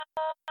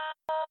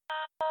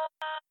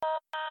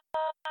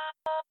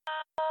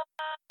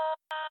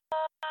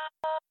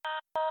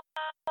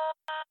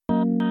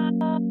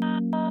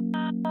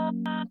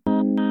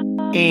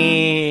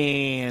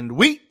And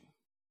we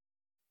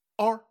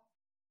are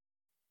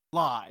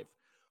live.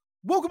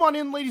 Welcome on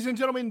in, ladies and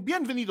gentlemen.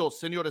 Bienvenidos,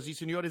 señoras y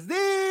señores.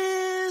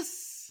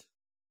 This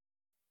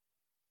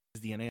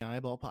is the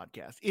NAI Ball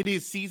Podcast. It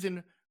is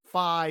season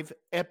 5,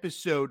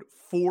 episode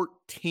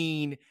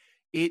 14.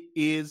 It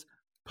is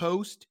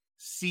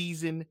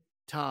postseason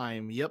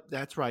time. Yep,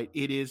 that's right.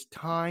 It is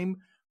time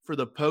for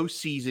the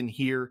postseason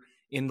here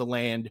in the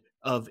land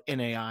of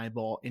NAI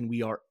Ball, and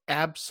we are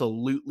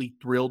absolutely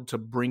thrilled to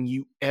bring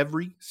you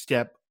every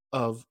step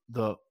of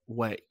the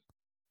way.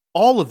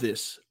 All of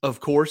this, of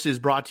course, is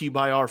brought to you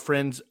by our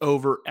friends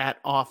over at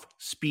Off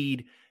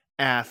Speed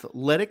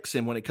Athletics.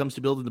 And when it comes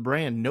to building the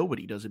brand,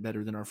 nobody does it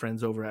better than our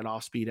friends over at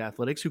Off Speed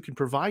Athletics, who can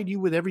provide you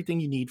with everything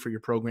you need for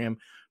your program: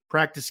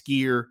 practice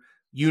gear,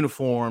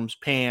 uniforms,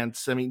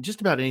 pants. I mean,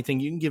 just about anything.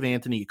 You can give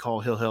Anthony a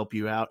call. He'll help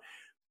you out.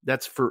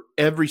 That's for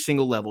every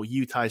single level: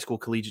 youth, high school,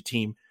 collegiate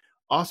team.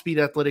 Off Speed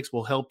Athletics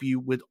will help you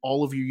with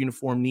all of your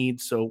uniform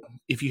needs. So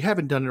if you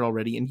haven't done it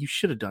already, and you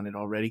should have done it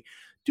already,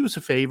 do us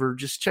a favor.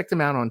 Just check them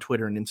out on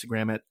Twitter and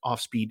Instagram at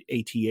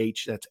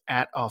OffSpeedATH. That's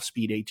at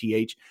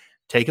OffSpeedATH.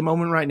 Take a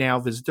moment right now.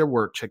 Visit their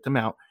work. Check them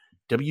out.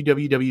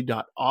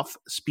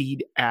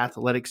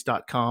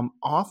 www.offspeedathletics.com.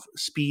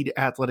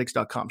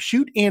 Offspeedathletics.com.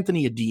 Shoot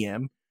Anthony a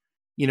DM.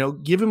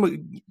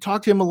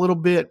 Talk to him a little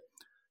bit.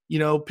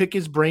 Pick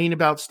his brain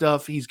about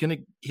stuff. He'll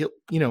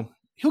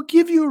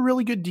give you a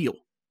really good deal.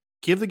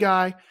 Give the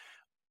guy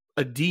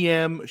a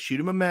DM, shoot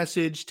him a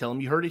message, tell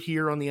him you heard it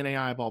here on the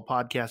NAI Ball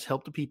Podcast.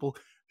 Help the people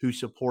who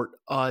support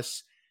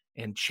us,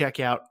 and check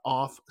out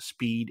Off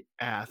Speed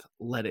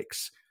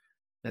Athletics.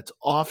 That's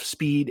Off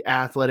Speed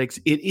Athletics.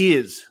 It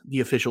is the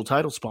official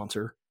title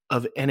sponsor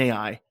of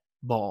NAI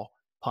Ball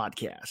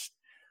Podcast.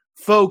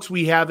 Folks,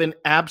 we have an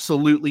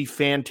absolutely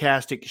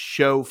fantastic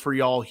show for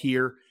y'all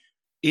here.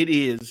 It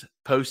is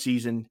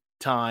postseason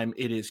time.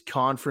 It is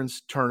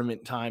conference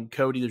tournament time.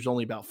 Cody, there's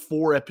only about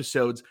 4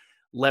 episodes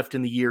left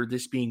in the year,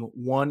 this being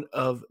one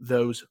of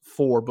those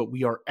 4, but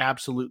we are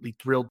absolutely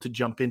thrilled to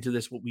jump into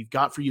this. What we've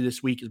got for you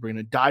this week is we're going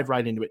to dive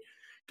right into it,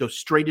 go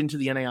straight into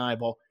the NAI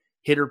Ball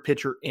hitter,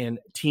 pitcher, and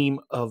team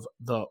of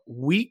the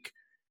week.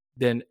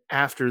 Then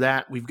after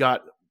that, we've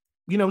got,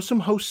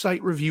 some host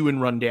site review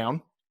and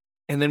rundown,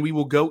 and then we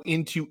will go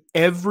into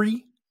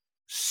every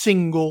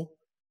single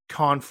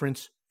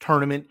conference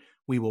tournament.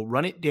 We will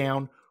run it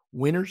down,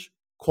 winners,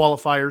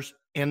 qualifiers,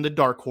 and the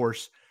dark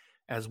horse,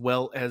 as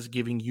well as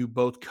giving you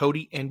both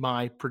Cody and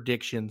my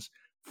predictions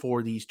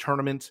for these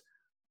tournaments.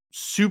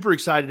 Super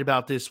excited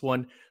about this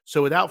one.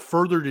 So without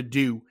further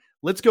ado,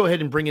 let's go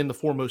ahead and bring in the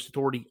foremost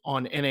authority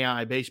on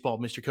NAI baseball,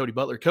 Mr. Cody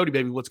Butler. Cody,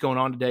 baby, what's going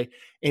on today?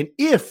 And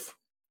if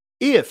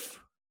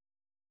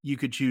you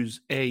could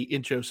choose a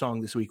intro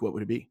song this week, what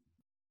would it be?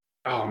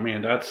 Oh,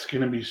 man, that's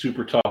going to be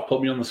super tough.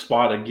 Put me on the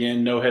spot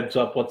again. No heads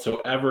up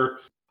whatsoever.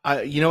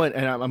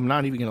 And I'm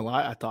not even going to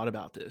lie. I thought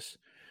about this.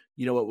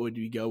 What would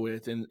we go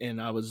with?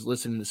 And I was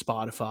listening to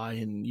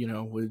Spotify and,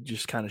 we're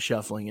just kind of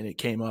shuffling, and it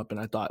came up, and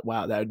I thought,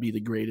 wow, that would be the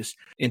greatest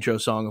intro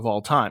song of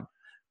all time.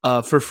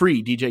 For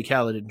free, DJ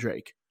Khaled and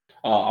Drake.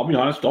 I'll be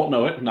honest, don't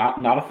know it.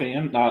 Not a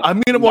fan.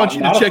 I'm going to want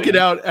you to check it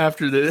out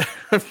after this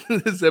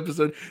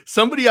episode.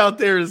 Somebody out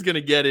there is going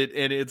to get it,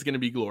 and it's going to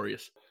be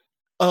glorious.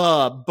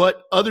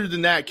 But other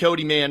than that,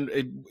 Cody, man,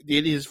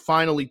 it is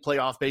finally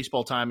playoff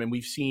baseball time, and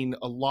we've seen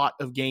a lot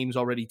of games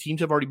already.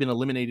 Teams have already been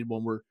eliminated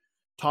when we're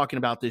talking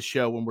about this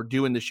show, when we're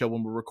doing the show,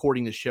 when we're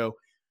recording the show,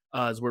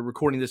 as we're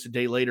recording this a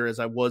day later, as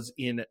I was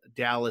in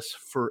Dallas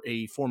for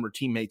a former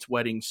teammate's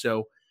wedding.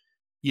 So,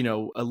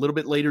 a little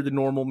bit later than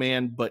normal,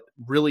 man, but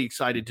really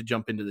excited to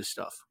jump into this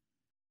stuff.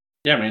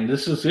 Yeah, man,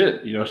 this is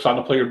it. It's time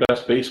to play your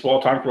best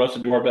baseball, time for us to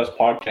do our best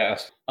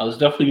podcast. This is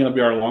definitely going to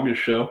be our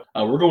longest show.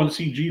 We're going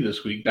CG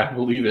this week, I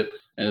believe it.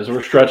 And as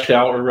we're stretched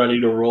out, we're ready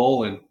to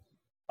roll, and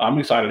I'm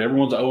excited.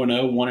 Everyone's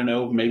 0-0,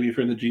 1-0, maybe if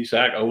you're in the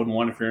GSAC,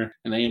 0-1 if you're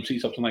in the AMC,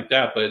 something like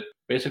that. But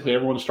basically,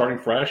 everyone's starting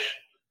fresh,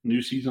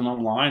 new season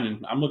online,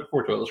 and I'm looking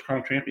forward to it. Let's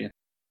crown a champion.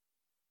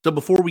 So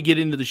before we get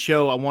into the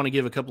show, I want to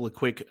give a couple of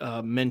quick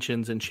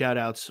mentions and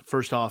shout-outs.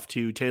 First off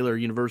to Taylor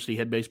University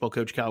head baseball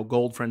coach Kyle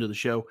Gold, friend of the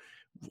show,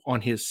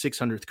 on his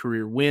 600th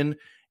career win.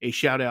 A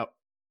shout-out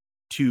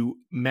to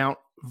Mount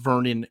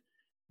Vernon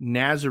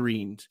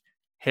Nazarenes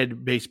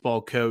head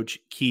baseball coach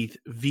Keith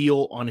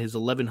Veal on his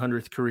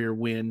 1100th career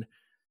win.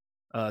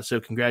 So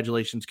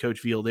congratulations,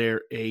 Coach Veal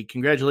there. A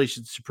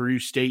congratulations to Purdue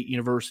State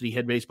University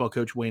head baseball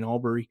coach Wayne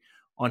Albury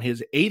on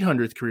his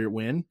 800th career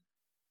win.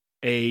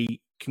 A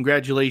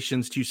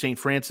congratulations to St.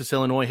 Francis,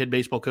 Illinois head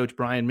baseball coach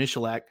Brian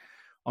Michalak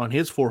on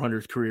his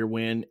 400th career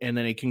win. And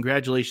then a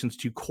congratulations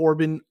to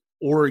Corbin,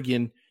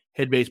 Oregon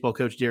head baseball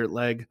coach Jarrett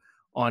Legg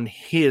on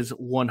his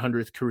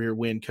 100th career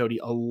win. Cody,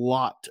 a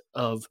lot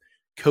of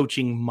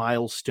coaching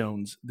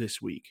milestones this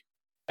week.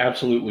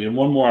 Absolutely. And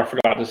one more I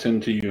forgot to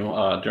send to you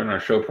during our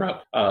show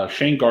prep.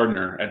 Shane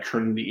Gardner at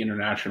Trinity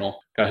International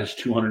got his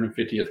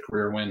 250th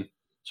career win.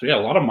 So, yeah,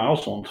 a lot of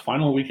milestones.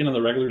 Final weekend of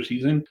the regular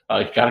season.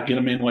 You got to get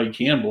them in while you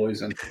can,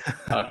 boys. And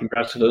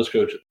congrats to those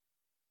coaches.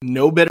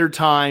 No better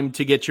time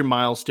to get your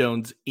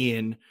milestones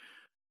in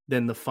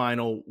than the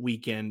final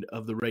weekend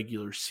of the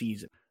regular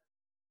season.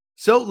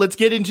 So let's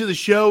get into the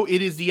show.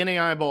 It is the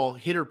NAI Ball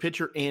hitter,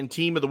 pitcher, and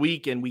team of the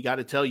week. And we got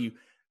to tell you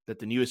that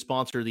the newest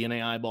sponsor of the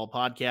NAI Ball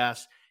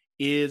podcast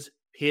is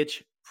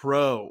Pitch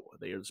Pro.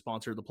 They are the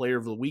sponsor of the Player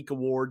of the Week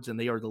Awards, and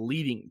they are the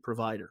leading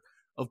provider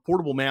of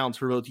portable mounds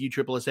for both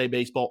USSSA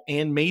baseball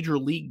and Major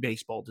League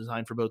Baseball,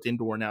 designed for both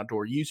indoor and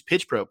outdoor use.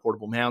 Pitch Pro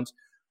portable mounds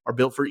are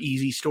built for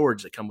easy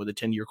storage. They come with a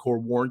 10-year core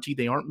warranty.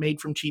 They aren't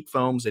made from cheap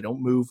foams. They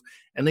don't move,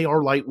 and they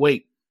are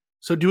lightweight.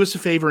 So do us a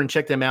favor and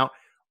check them out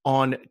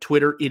on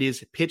Twitter. It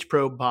is Pitch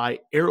Pro by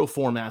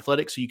Aeroform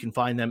Athletic. So you can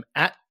find them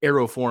at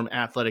Aeroform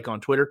Athletic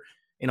on Twitter.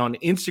 And on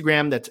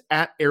Instagram, that's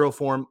at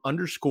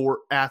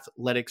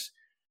Aeroform_athletics.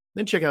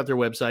 Then check out their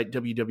website,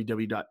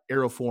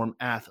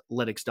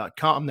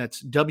 www.aeroformathletics.com.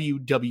 That's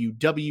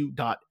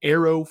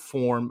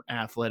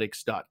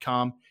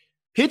www.aeroformathletics.com.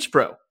 Pitch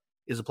Pro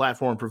is a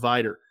platform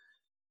provider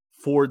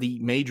for the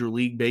Major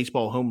League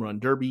Baseball Home Run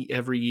Derby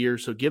every year.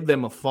 So give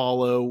them a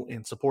follow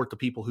and support the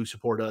people who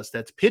support us.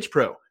 That's Pitch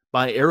Pro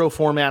by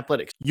Aeroform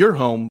Athletics, your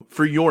home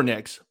for your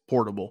next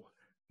portable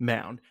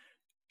mound.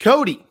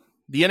 Cody,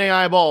 the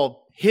NAI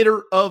Ball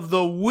hitter of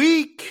the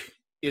week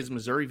is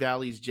Missouri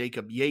Valley's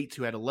Jacob Yates,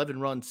 who had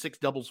 11 runs, 6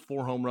 doubles,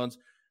 4 home runs,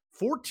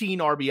 14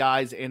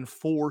 RBIs, and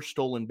 4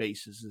 stolen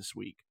bases this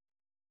week.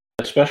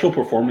 A special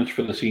performance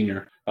for the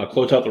senior.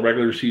 Close out the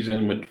regular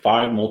season with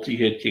 5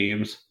 multi-hit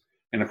games.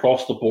 And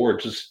across the board,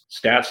 just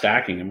stat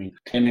stacking. I mean,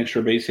 10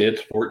 extra base hits,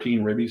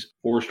 14 ribbies,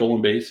 4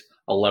 stolen base,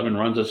 11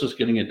 runs. That's just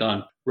getting it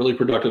done. Really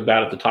productive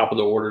bat at the top of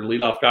the order.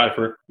 Leadoff guy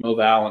for Mo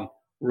Val, and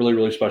really,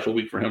 really special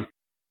week for him.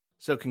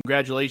 So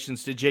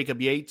congratulations to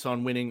Jacob Yates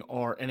on winning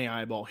our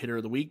NAI Ball hitter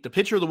of the week. The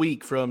pitcher of the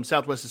week from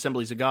Southwest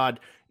Assemblies of God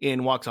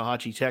in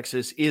Waxahachie,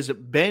 Texas is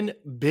Ben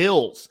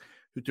Bills,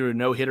 who threw a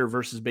no-hitter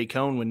versus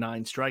Bacone with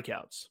 9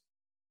 strikeouts.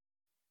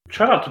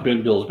 Shout out to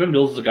Ben Bills. Ben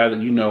Bills is a guy that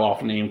you know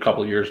off the name, a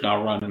couple of years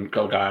now running, a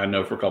guy I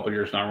know for a couple of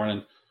years now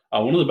running.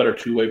 One of the better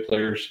two-way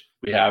players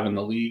we have in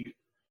the league.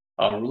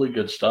 Really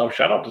good stuff.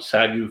 Shout out to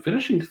Sagu,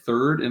 finishing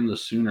 3rd in the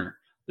Sooner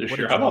this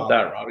year. How about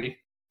that, Robbie?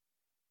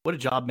 What a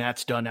job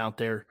Matt's done out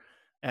there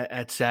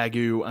at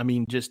Sagu. I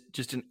mean,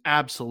 just an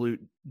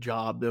absolute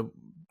job.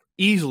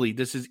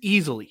 This is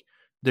easily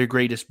their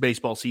greatest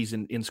baseball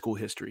season in school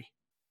history.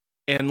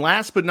 And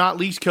last but not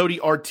least,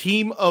 Cody, our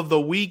team of the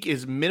week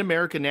is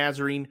Mid-America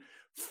Nazarene,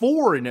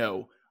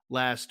 4-0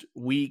 last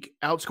week,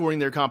 outscoring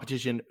their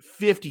competition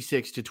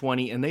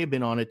 56-20, and they've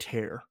been on a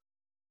tear.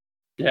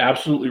 Yeah,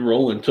 absolutely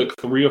rolling. Took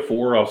 3 of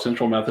 4 off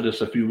Central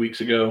Methodist a few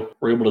weeks ago.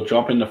 Were able to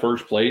jump into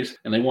first place,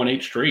 and they won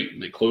 8 straight.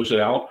 They closed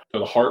it out. They're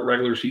the Hart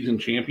regular season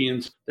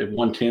champions. They've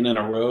won 10 in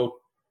a row.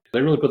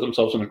 They really put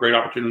themselves in a great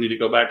opportunity to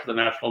go back to the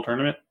national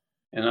tournament,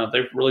 and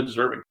they're really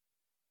deserving.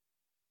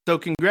 So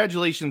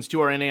congratulations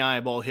to our NAI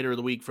Ball hitter of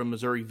the week from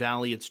Missouri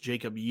Valley. It's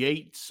Jacob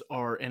Yates,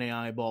 our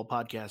NAI Ball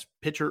podcast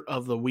pitcher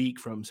of the week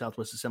from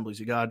Southwest Assemblies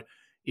of God.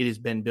 It is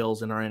Ben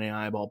Bills and our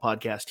NAI Ball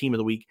podcast team of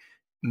the week,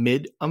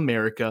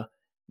 Mid-America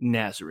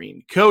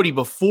Nazarene. Cody,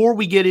 before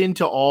we get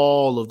into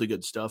all of the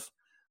good stuff,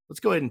 let's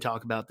go ahead and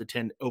talk about the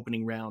 10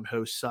 opening round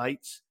host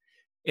sites.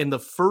 And the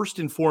first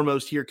and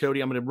foremost here,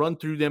 Cody, I'm going to run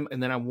through them,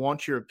 and then I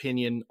want your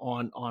opinion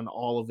on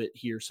all of it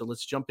here. So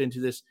let's jump into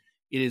this.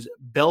 It is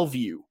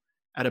Bellevue.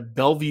 Out of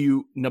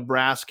Bellevue,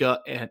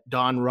 Nebraska at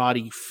Don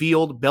Roddy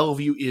Field.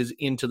 Bellevue is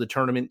into the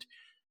tournament,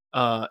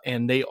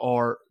 and they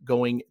are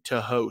going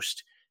to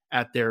host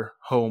at their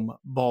home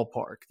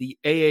ballpark. The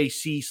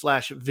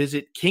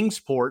AAC/Visit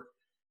Kingsport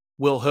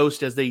will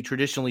host, as they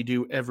traditionally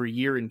do every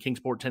year, in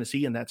Kingsport,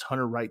 Tennessee, and that's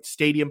Hunter Wright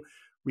Stadium.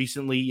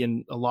 Recently,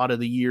 in a lot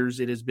of the years,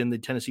 it has been the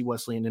Tennessee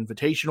Wesleyan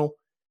Invitational.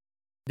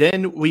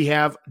 Then we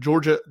have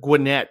Georgia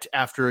Gwinnett.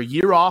 After a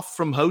year off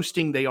from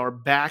hosting, they are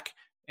back,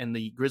 and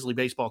the Grizzly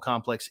Baseball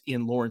Complex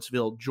in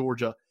Lawrenceville,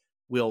 Georgia,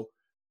 will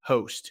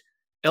host.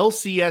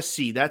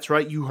 LCSC, that's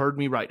right, you heard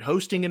me right,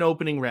 hosting an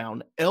opening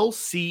round.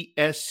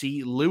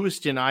 LCSC,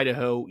 Lewiston,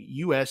 Idaho,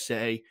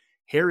 USA,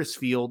 Harris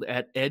Field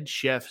at Ed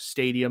Sheff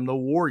Stadium. The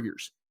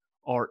Warriors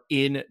are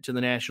in to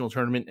the national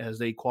tournament as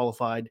they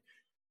qualified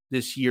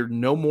this year.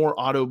 No more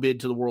auto bid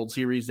to the World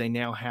Series. They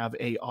now have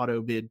a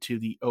auto bid to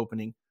the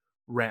opening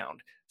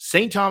round.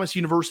 St. Thomas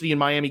University in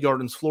Miami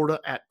Gardens, Florida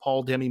at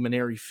Paul Demi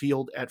Maneri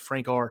Field at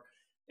Frank R.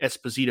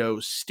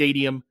 Esposito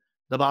Stadium.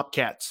 The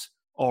Bobcats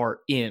are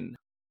in.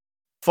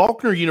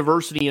 Faulkner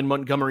University in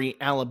Montgomery,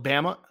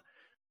 Alabama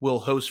will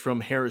host from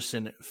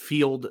Harrison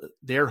Field,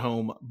 their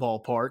home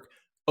ballpark.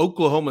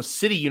 Oklahoma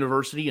City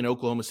University in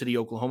Oklahoma City,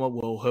 Oklahoma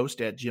will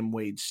host at Jim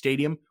Wade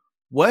Stadium.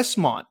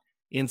 Westmont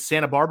in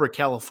Santa Barbara,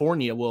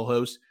 California will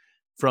host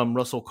from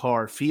Russell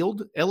Carr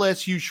Field.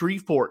 LSU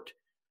Shreveport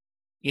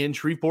in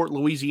Shreveport,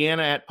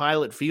 Louisiana at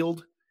Pilot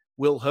Field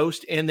will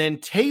host. And then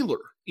Taylor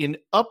in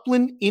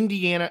Upland,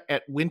 Indiana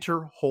at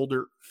Winter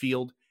Holder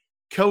Field.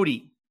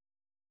 Cody,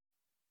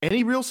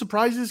 any real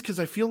surprises? Because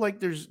I feel like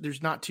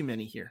there's not too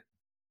many here.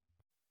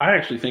 I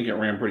actually think it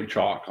ran pretty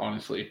chalk,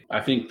 honestly.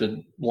 I think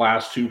the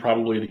last two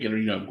probably to get,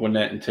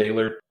 Gwinnett and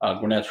Taylor.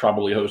 Gwinnett's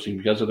probably hosting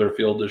because of their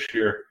field this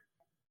year.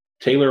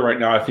 Taylor right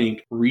now, I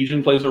think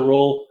region plays a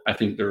role. I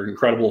think their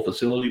incredible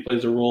facility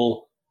plays a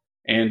role.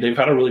 And they've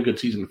had a really good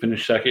season.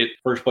 Finished second,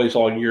 first place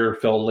all year,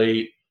 fell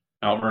late.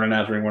 Mount Vernon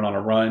Nazarene went on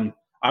a run.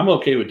 I'm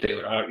okay with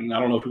Taylor. I don't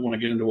know if we want to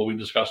get into what we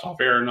discussed off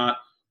air or not,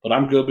 but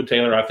I'm good with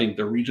Taylor. I think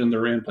the region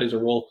they're in plays a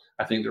role.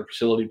 I think their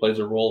facility plays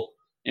a role.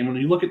 And when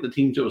you look at the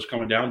teams it was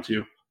coming down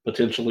to,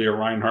 potentially a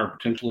Reinhardt,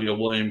 potentially a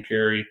William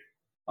Carey,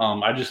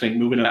 I just think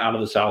moving it out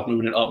of the South,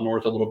 moving it up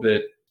north a little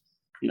bit,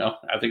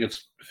 I think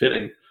it's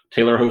fitting.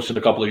 Taylor hosted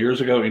a couple of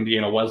years ago.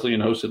 Indiana Wesleyan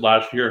hosted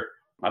last year.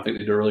 I think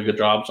they did a really good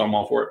job, so I'm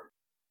all for it.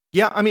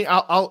 Yeah, I mean,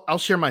 I'll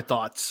share my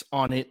thoughts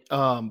on it.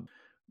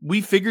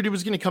 We figured it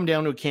was going to come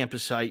down to a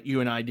campus site.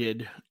 You and I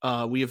did.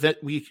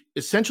 We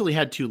essentially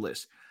had two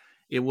lists.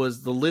 It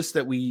was the list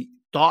that we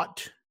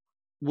thought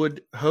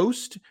would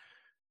host,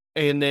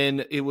 and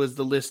then it was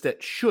the list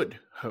that should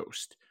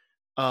host.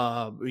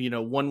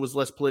 One was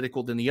less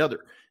political than the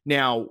other.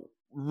 Now,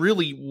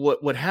 really,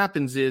 what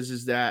happens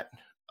is that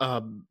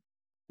I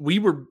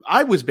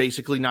was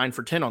basically 9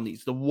 for 10 on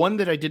these. The one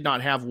that I did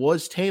not have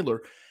was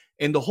Taylor.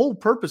 And the whole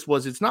purpose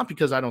was, it's not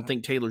because I don't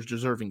think Taylor's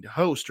deserving to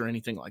host or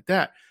anything like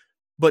that.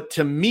 But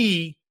to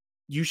me,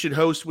 you should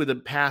host with a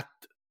path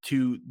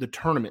to the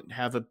tournament,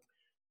 have an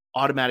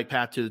automatic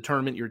path to the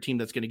tournament. You're a team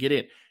that's going to get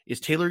in. Is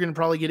Taylor going to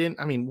probably get in?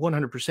 I mean,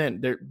 100%.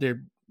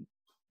 They're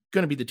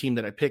going to be the team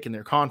that I pick in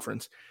their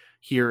conference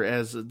here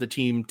as the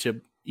team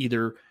to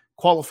either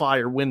qualify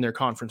or win their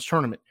conference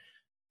tournament.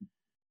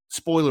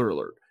 Spoiler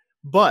alert.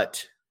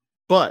 But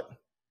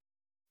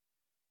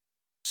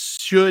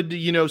should,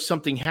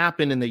 something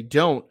happen and they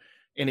don't,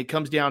 and it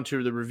comes down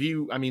to the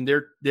review, I mean,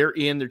 they're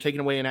taking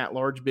away an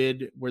at-large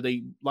bid. Were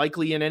they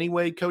likely in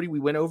anyway? Cody, we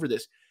went over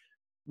this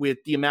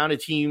with the amount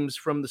of teams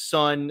from the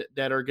Sun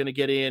that are going to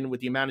get in, with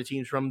the amount of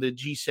teams from the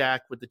GSAC,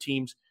 with the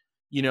teams,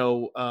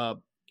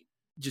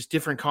 just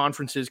different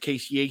conferences,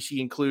 KCAC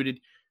included,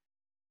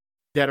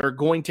 that are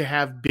going to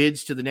have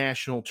bids to the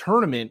national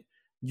tournament.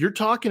 You're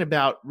talking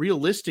about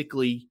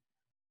realistically,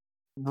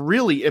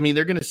 really, I mean,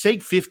 they're going to say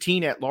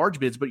 15 at large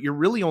bids, but you're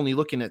really only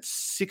looking at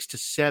 6 to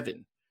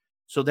 7.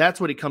 So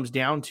that's what it comes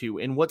down to,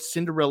 and what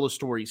Cinderella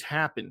stories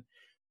happen.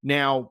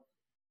 Now,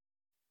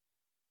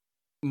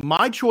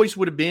 my choice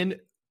would have been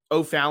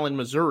O'Fallon,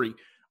 Missouri.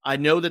 I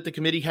know that the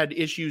committee had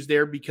issues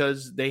there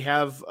because they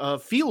have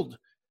field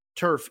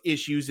turf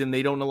issues and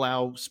they don't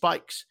allow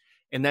spikes.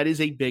 And that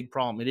is a big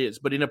problem. It is.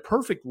 But in a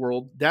perfect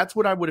world, that's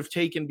what I would have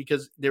taken,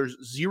 because there's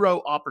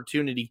zero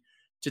opportunity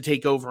to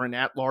take over an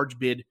at-large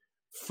bid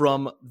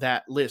from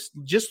that list.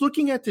 Just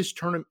looking at this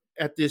tournament,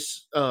 at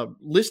this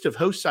list of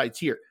host sites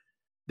here,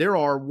 there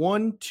are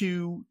 1,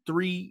 2,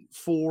 3,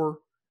 4,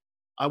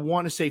 I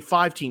want to say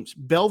 5 teams.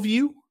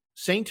 Bellevue,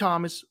 St.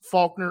 Thomas,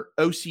 Faulkner,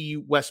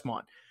 OCU,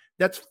 Westmont.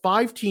 That's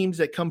 5 teams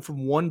that come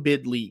from one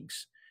bid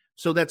leagues.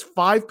 So that's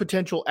 5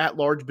 potential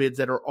at-large bids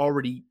that are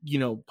already,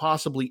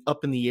 possibly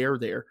up in the air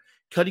there,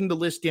 cutting the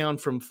list down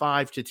from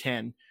 5 to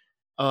 10.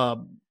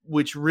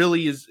 Which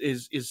really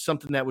is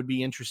something that would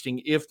be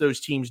interesting if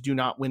those teams do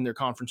not win their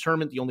conference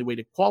tournament. The only way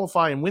to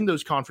qualify and win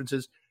those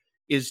conferences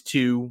is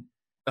to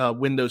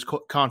win those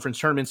conference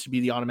tournaments to be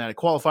the automatic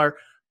qualifier.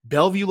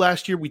 Bellevue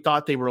last year, we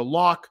thought they were a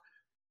lock.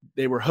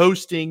 They were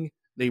hosting.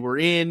 They were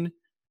in.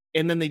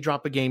 And then they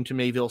drop a game to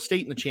Mayville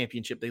State in the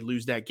championship. They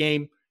lose that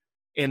game.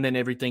 And then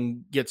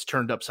everything gets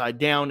turned upside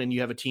down and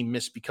you have a team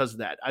miss because of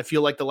that. I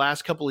feel like the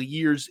last couple of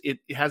years, it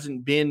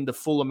hasn't been the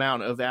full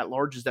amount of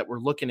at-larges that we're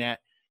looking at.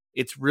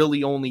 It's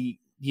really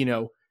only,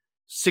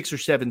 6 or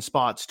 7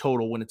 spots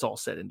total when it's all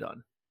said and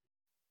done.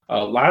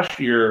 Last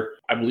year,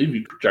 I believe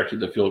you projected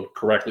the field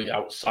correctly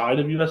outside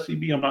of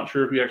USCB. I'm not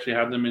sure if you actually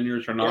had them in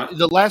yours or not. Yeah,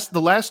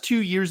 the last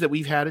 2 years that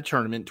we've had a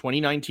tournament,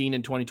 2019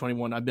 and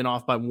 2021, I've been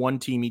off by 1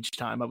 team each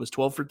time. I was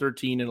 12 for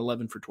 13 and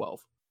 11 for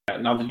 12.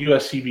 Now, the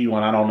USCB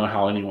one, I don't know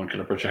how anyone could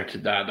have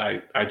projected that.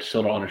 I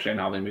still don't understand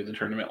how they made the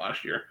tournament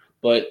last year.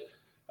 But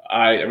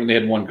I mean, they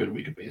had one good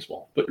week of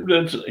baseball, but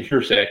that's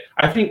hearsay.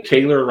 I think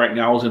Taylor right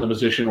now is in a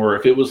position where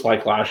if it was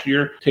like last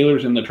year,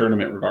 Taylor's in the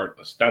tournament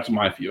regardless. That's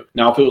my view.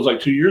 Now, if it was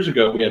like 2 years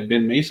ago, we had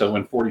Ben Mesa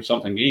win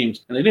 40-something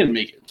games, and they didn't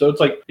make it. So it's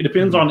like, it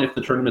depends on if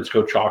the tournaments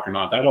go chalk or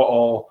not. That'll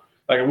all,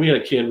 like, we had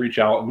a kid reach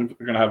out, and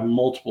we're going to have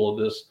multiple of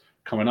this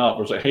coming up.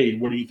 Where it's like, hey,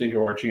 what do you think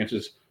of our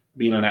chances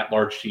being an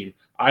at-large team?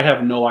 I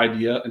have no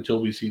idea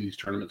until we see these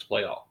tournaments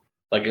play out.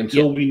 Like,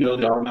 until we know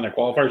the automatic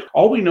qualifiers,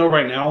 all we know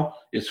right now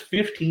is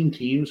 15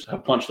 teams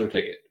have punched their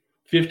ticket.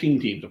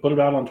 15 teams. I put it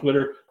out on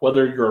Twitter.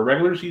 Whether you're a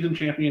regular season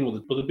champion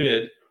with a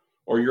bid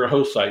or you're a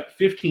host site,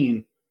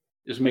 15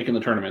 is making the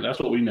tournament. That's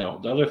what we know.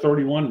 The other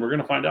 31, we're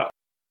going to find out.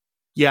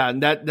 Yeah,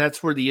 and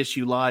that's where the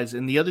issue lies.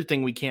 And the other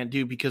thing we can't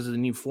do because of the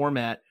new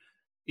format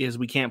is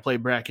we can't play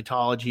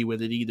bracketology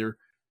with it either,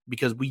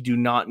 because we do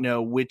not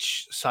know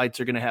which sites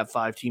are going to have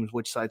 5 teams,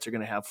 which sites are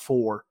going to have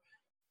 4.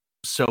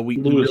 So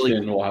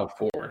Lewiston will have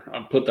 4.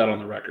 I'll put that on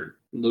the record.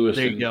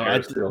 Lewiston will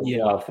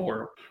have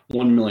 4.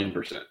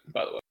 1,000,000%,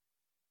 by the way.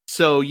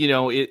 So,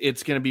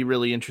 it's going to be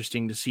really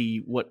interesting to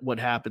see what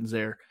happens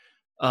there.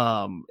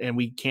 And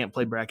we can't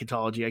play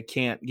bracketology. I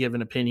can't give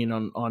an opinion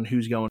on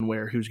who's going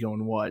where, who's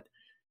going what.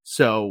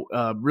 So,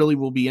 really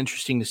will be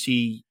interesting to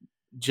see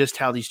just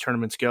how these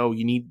tournaments go.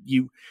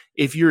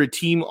 If you're a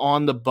team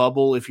on the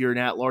bubble, if you're an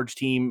at-large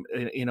team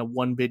in a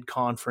one-bid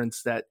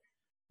conference, that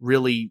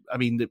really,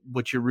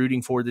 what you're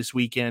rooting for this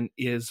weekend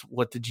is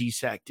what the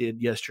GSAC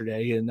did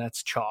yesterday, and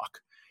that's chalk.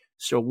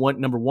 So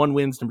number 1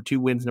 wins, number 2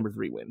 wins, number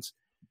 3 wins.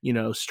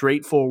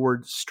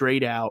 Straightforward,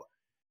 straight out,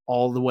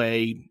 all the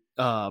way,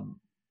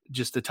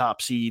 just the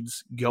top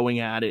seeds going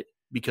at it,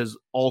 because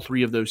all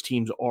 3 of those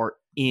teams are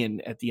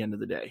in at the end of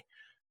the day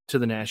to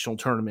the national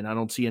tournament. I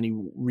don't see any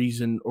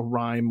reason or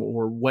rhyme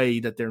or way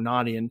that they're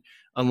not in,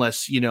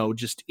 unless,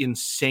 just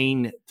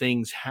insane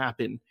things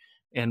happen.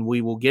 And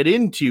we will get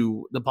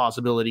into the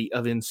possibility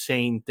of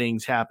insane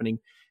things happening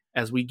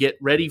as we get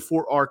ready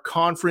for our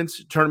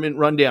conference tournament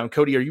rundown.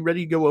 Cody, are you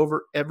ready to go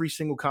over every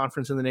single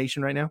conference in the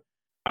nation right now?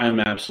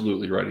 I'm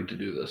absolutely ready to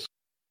do this.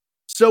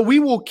 So we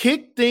will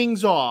kick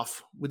things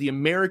off with the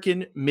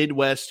American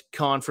Midwest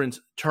Conference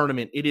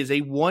Tournament. It is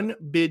a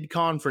one-bid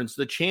conference.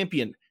 The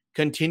champion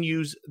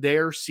continues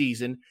their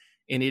season,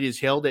 and it is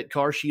held at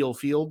Carshield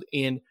Field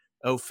in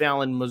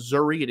O'Fallon,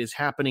 Missouri. It is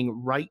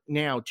happening right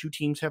now. 2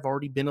 teams have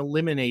already been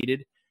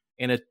eliminated,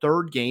 and a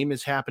third game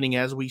is happening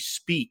as we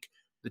speak.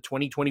 The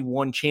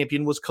 2021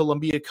 champion was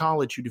Columbia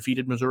College, who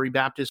defeated Missouri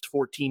Baptist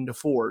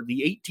 14-4.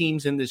 The 8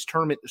 teams in this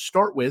tournament to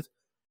start with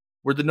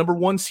were the number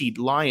 1 seed,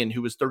 Lyon,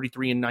 who was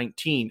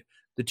 33-19.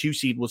 The 2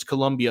 seed was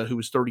Columbia, who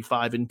was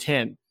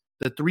 35-10.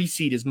 The 3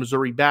 seed is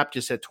Missouri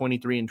Baptist at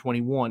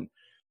 23-21.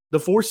 The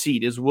 4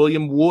 seed is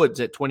William Woods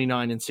at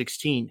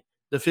 29-16.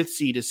 The 5th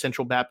seed is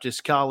Central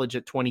Baptist College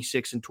at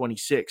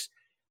 26-26.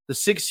 The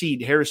 6th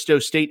seed, Harris-Stowe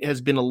State,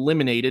 has been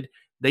eliminated.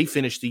 They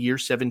finished the year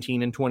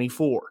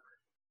 17-24.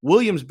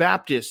 Williams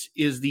Baptist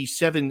is the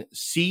 7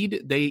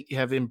 seed. They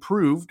have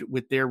improved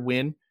with their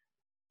win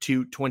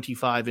to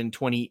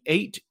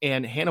 25-28,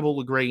 and Hannibal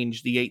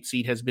LaGrange, the 8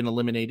 seed, has been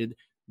eliminated.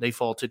 They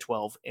fall to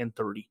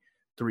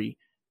 12-33.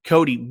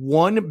 Cody,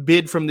 one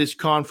bid from this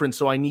conference,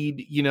 so I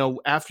need,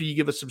 after you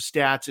give us some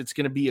stats, it's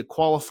going to be a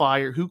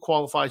qualifier. Who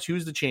qualifies?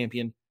 Who's the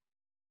champion?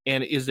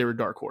 And is there a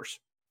dark horse?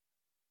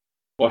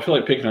 Well, I feel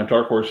like picking a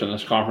dark horse in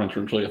this conference,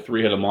 really a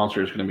 3-headed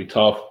monster, is going to be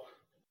tough.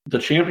 The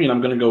champion,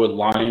 I'm going to go with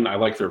Lyon. I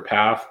like their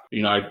path.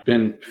 I've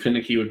been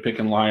finicky with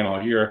picking Lyon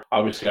all year.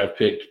 Obviously, I've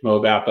picked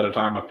Mobap at a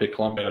time. I've picked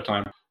Columbia at a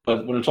time.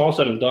 But when it's all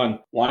said and done,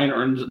 Lyon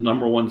earns the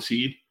number 1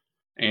 seed,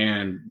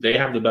 and they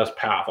have the best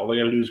path. All they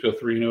got to do is go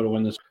 3-0 to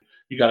win this.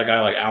 You got a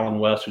guy like Allen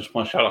West who's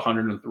punched out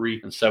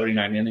 103 in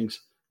 79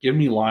 innings. Give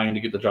me Lyon to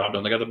get the job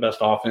done. They got the best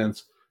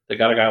offense. They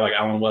got a guy like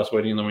Allen West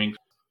waiting in the wings.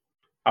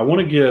 I want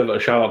to give a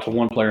shout-out to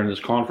one player in this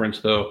conference,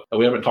 though, that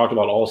we haven't talked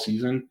about all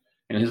season,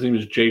 and his name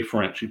is Jay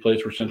French. He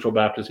plays for Central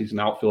Baptist. He's an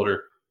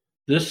outfielder.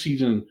 This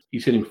season,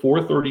 he's hitting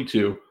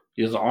 .432.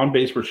 He has an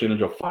on-base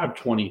percentage of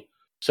 .520,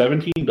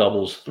 17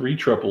 doubles, 3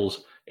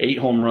 triples, 8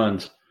 home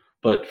runs,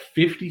 but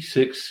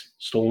 56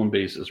 stolen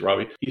bases,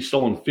 Robbie. He's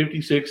stolen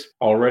 56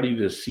 already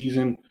this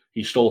season.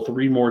 He stole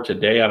 3 more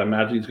today. I'd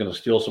imagine he's going to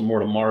steal some more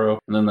tomorrow.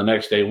 And then the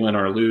next day, win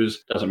or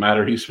lose, doesn't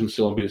matter. He's been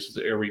stealing bases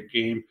every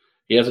game.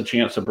 He has a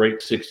chance to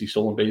break 60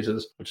 stolen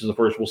bases, which is the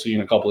first we'll see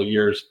in a couple of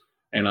years.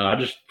 And I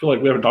just feel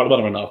like we haven't talked about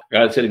him enough. A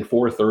guy that's hitting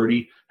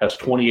 .430, has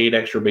 28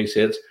 extra base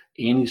hits,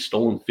 and he's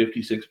stolen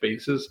 56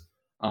 bases.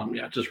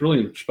 Just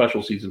really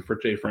special season for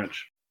Jay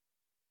French.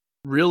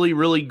 Really,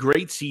 really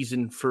great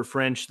season for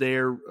French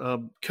there.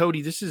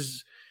 Cody, this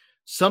is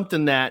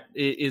something that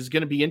is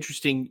going to be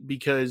interesting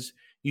because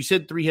you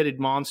said 3-headed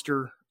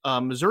monster.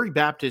 Missouri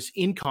Baptist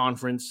in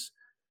conference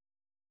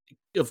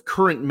of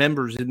current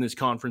members in this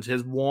conference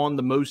has won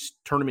the most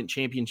tournament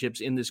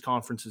championships in this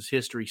conference's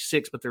history,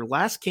 6, but their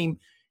last came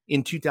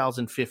in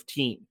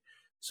 2015.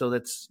 So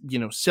that's,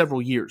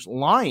 several years.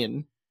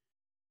 Lyon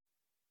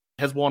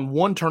has won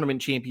 1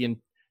 tournament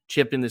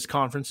championship in this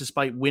conference,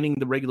 despite winning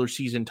the regular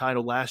season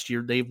title last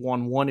year. They've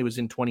won 1. It was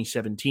in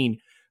 2017.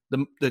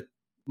 The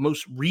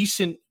most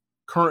recent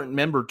current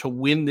member to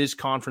win this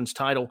conference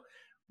title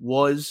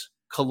was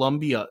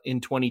Columbia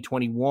in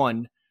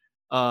 2021,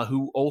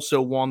 who also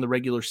won the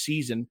regular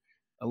season.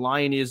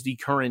 Lyon is the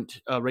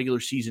current regular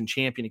season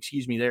champion,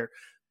 there.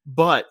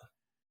 But,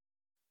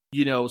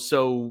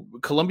 so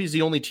Columbia is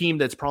the only team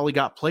that's probably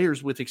got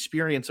players with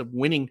experience of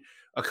winning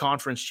a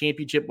conference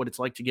championship, what it's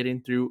like to get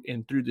in through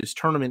this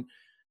tournament.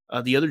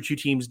 The other 2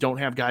 teams don't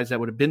have guys that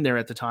would have been there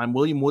at the time.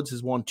 William Woods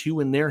has won 2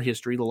 in their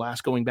history, the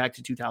last going back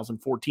to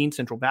 2014.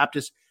 Central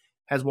Baptist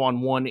has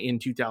won 1 in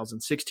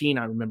 2016.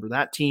 I remember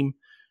that team.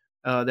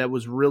 That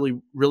was really,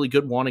 really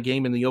good. Won a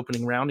game in the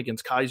opening round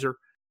against Kaiser.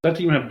 That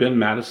team had Ben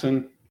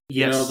Madison.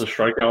 Yes. The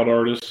strikeout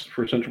artist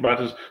for Central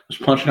Baptist, was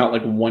punching out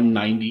like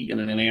 190 in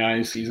an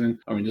NAIA season.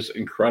 Just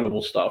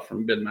incredible stuff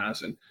from Ben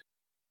Madison.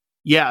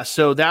 Yeah,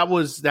 so that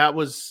was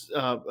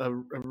a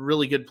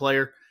really good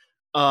player.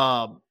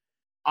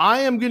 I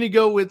am going to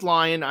go with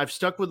Lyon. I've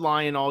stuck with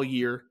Lyon all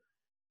year.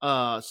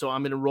 So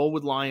I'm going to roll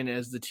with Lyon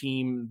as the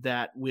team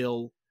that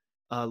will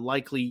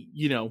likely,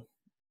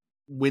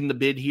 win the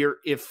bid here.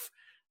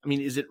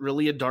 Is it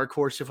really a dark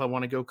horse if I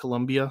want to go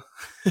Columbia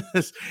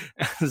as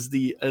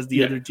the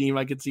other team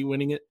I could see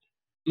winning it?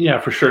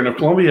 Yeah, for sure. And if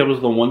Columbia was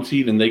the 1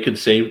 seed and they could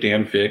save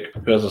Dan Fick,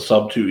 who has a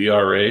sub-2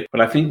 ERA,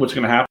 but I think what's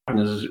going to happen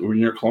is when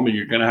you're Columbia,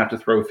 you're going to have to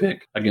throw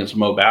Fick against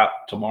Mo Bat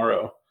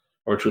tomorrow,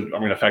 which would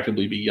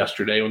effectively be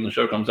yesterday when the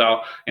show comes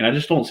out. And I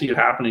just don't see it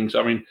happening.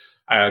 So,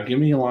 give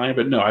me a line,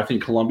 but no, I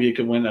think Columbia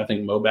could win. I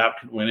think Mo Bat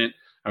could win it.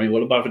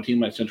 What about if a team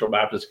like Central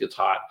Baptist gets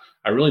hot?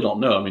 I really don't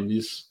know.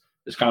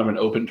 It's kind of an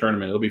open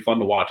tournament. It'll be fun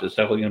to watch. It's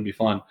definitely going to be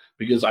fun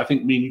because I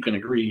think me and you can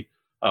agree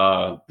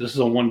this is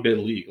a one-bid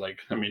league.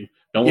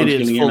 No one's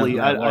getting fully. in.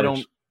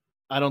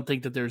 I don't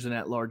think that there's an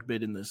at-large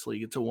bid in this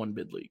league. It's a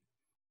one-bid league.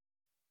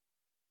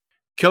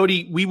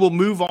 Cody, we will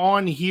move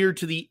on here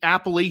to the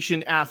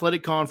Appalachian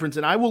Athletic Conference,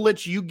 and I will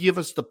let you give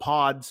us the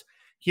pods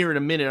here in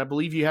a minute. I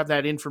believe you have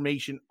that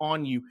information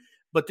on you,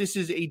 but this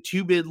is a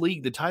two-bid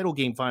league. The title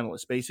game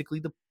finalists,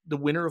 basically the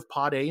winner of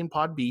Pod A and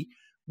Pod B,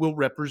 will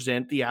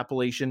represent the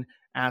Appalachian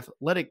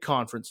Athletic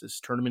Conference. This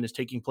tournament is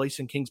taking place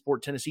in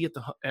Kingsport, Tennessee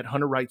at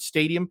Hunter Wright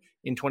Stadium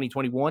in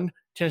 2021.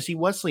 Tennessee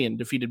Wesleyan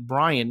defeated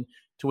Bryan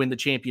to win the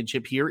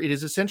championship here. It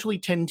is essentially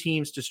 10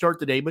 teams to start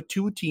the day, but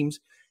 2 teams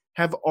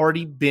have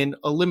already been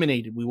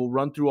eliminated. We will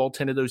run through all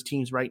 10 of those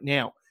teams right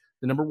now.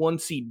 The number 1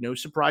 seed, no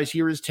surprise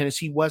here, is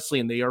Tennessee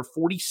Wesleyan. They are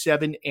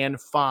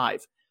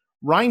 47-5.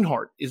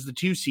 Reinhardt is the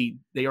 2 seed.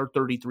 They are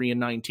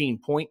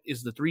 33-19. Point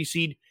is the 3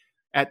 seed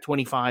at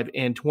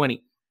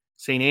 25-20.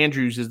 St.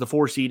 Andrews is the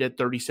 4 seed at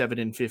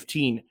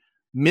 37-15.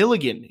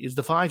 Milligan is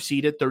the 5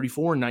 seed at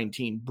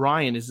 34-19.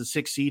 Bryan is the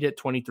 6 seed at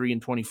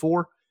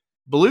 23-24.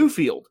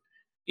 Bluefield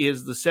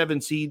is the 7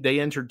 seed. They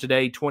entered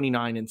today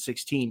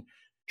 29-16.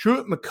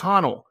 Truett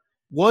McConnell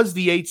was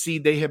the 8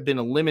 seed. They have been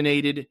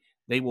eliminated.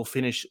 They will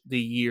finish the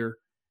year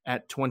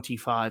at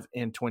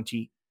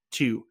 25-22.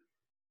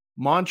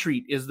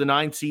 Montreat is the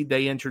 9 seed.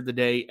 They entered the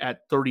day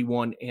at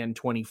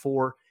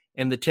 31-24.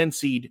 And the 10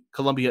 seed,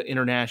 Columbia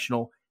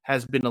International,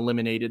 has been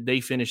eliminated.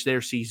 They finished their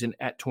season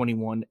at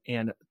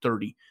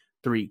 21-33.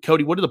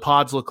 Cody, what do the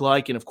pods look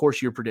like? And of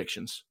course, your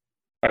predictions.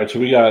 All right, so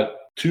we got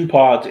 2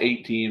 pods,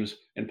 8 teams.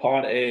 In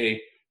Pod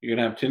A, you're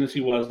going to have Tennessee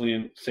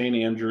Wesleyan, St.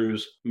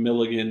 Andrews,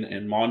 Milligan,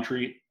 and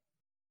Montreat.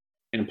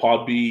 In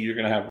Pod B, you're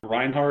going to have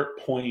Reinhardt,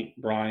 Point,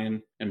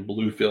 Bryan, and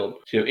Bluefield.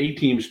 So you have 8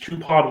 teams, 2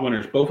 pod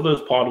winners. Both of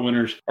those pod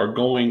winners are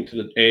going to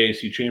the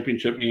AAC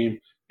championship game,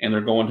 and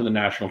they're going to the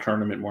national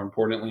tournament, more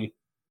importantly.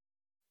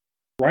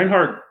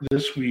 Reinhardt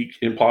this week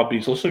in Pod B.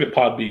 So let's look at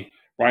Pod B.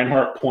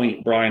 Reinhardt,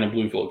 Point, Bryan, and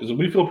Bluefield. Because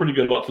we feel pretty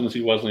good about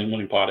Tennessee Wesleyan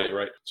winning Pod A,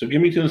 right? So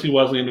give me Tennessee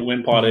Wesleyan to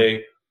win Pod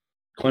A,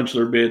 clinch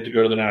their bid to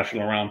go to the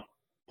national round.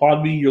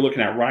 Pod B, you're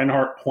looking at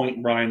Reinhardt,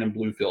 Point, Bryan, and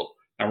Bluefield.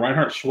 Now,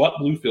 Reinhardt swept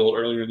Bluefield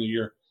earlier in the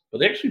year, but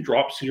they actually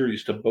dropped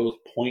series to both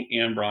Point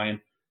and Bryan.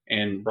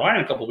 And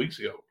Bryan, a couple of weeks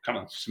ago, kind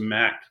of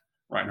smacked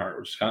Reinhardt,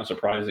 which is kind of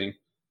surprising.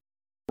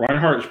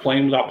 Reinhardt is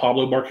playing without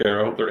Pablo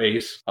Barquero, their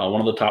ace, one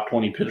of the top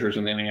 20 pitchers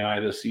in the NAI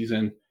this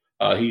season.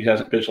 He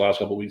hasn't pitched the last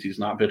couple of weeks. He's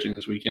not pitching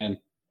this weekend.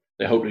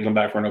 They hope to come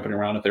back for an opening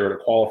round if they were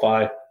to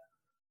qualify.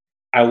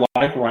 I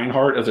like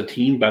Reinhardt as a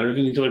team better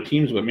than these other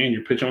teams, but man,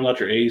 you're pitching without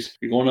your ace.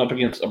 You're going up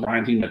against a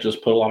Bryan team that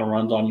just put a lot of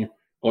runs on you,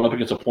 going up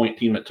against a Point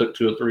team that took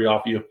 2 or 3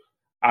 off you.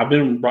 I've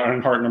been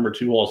Reinhardt number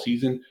 2 all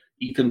season.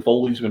 Ethan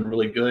Foley's been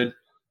really good.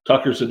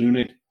 Tucker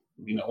Sadunik,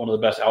 one of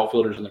the best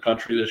outfielders in the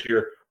country this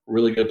year,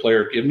 really good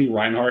player. Give me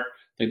Reinhardt.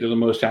 I think they're the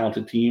most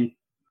talented team,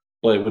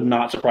 but it would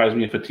not surprise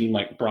me if a team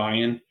like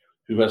Bryan,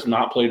 who has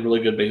not played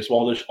really good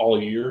baseball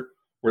all year,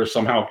 were to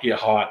somehow get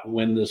hot,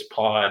 win this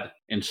pod,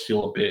 and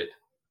steal a bid.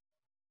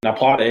 Now,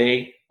 Pod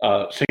A,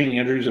 St.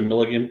 Andrews and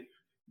Milligan,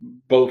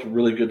 both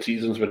really good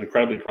seasons. Been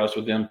incredibly impressed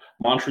with them.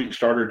 Montreat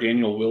starter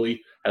Daniel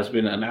Willie has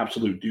been an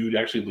absolute dude.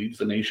 Actually leads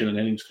the nation in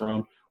innings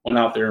thrown. Went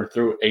out there and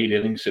threw 8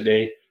 innings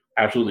today.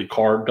 Absolutely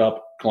carved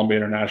up Columbia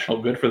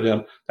International. Good for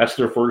them. That's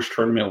their first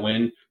tournament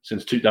win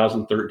since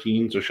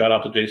 2013. So shout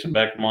out to Jason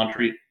Beck,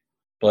 Montreat.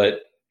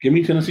 But give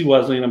me Tennessee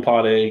Wesleyan in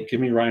Pod A.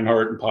 Give me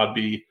Reinhardt in Pod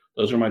B.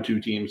 Those are my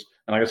 2 teams.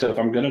 And like I said, if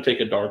I'm going to take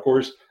a dark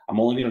horse, I'm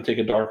only going to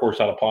take a dark horse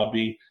out of Pod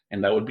B,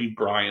 and that would be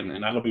Bryan.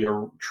 And that'll be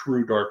a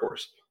true dark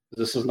horse.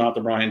 This is not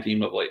the Bryan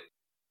team of late.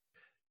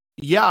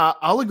 Yeah,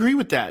 I'll agree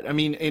with that.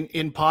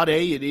 In Pod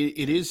A,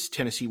 it is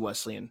Tennessee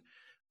Wesleyan.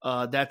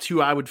 That's who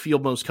I would feel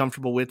most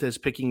comfortable with as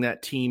picking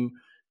that team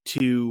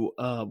to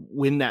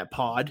win that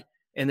pod.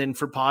 And then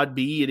for Pod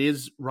B, it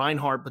is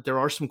Reinhardt, but there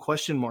are some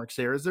question marks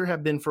there, as there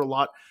have been for a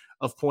lot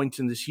of points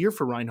in this year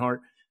for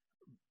Reinhardt.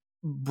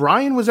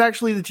 Bryan was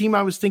actually the team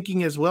I was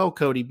thinking as well,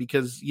 Cody,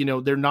 because,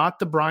 they're not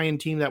the Bryan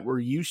team that we're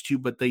used to,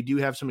 but they do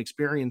have some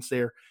experience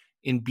there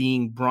in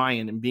being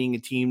Bryan and being a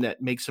team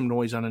that makes some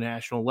noise on a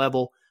national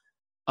level.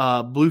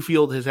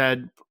 Bluefield has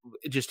had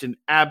just an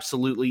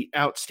absolutely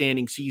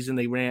outstanding season.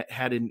 They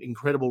had an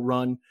incredible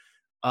run.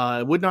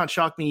 It would not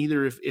shock me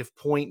either if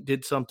Point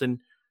did something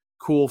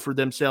cool for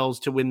themselves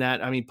to win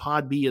that.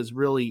 Pod B is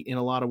really, in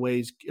a lot of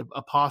ways,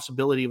 a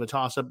possibility of a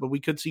toss-up, but we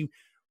could see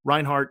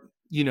Reinhardt,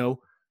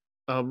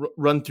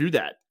 run through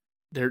that.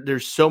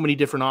 There's so many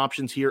different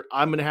options here.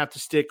 I'm going to have to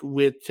stick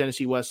with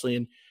Tennessee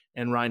Wesleyan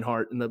and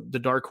Reinhardt. And the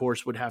dark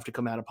horse would have to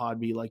come out of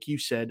Podby. Like you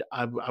said,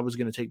 I was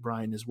going to take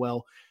Brian as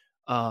well,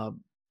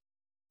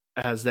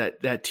 as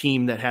that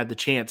team that had the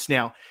chance.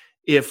 Now,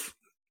 if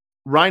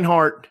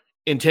Reinhardt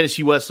and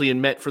Tennessee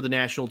Wesleyan met for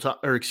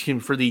the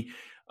for the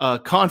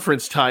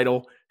conference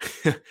title,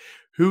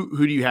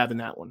 who do you have in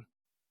that one?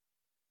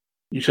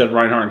 You said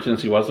Reinhardt and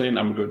Tennessee Wesleyan.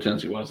 I'm gonna go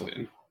Tennessee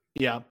Wesleyan.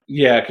 Yeah,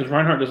 because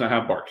Reinhardt doesn't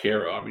have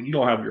Barquero. I mean, you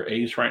don't have your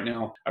ace right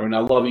now. I mean, I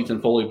love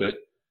Ethan Foley, but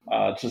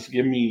just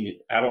give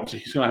me. I don't.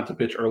 He's gonna have to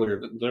pitch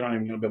earlier. They're not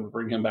even gonna be able to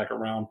bring him back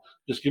around.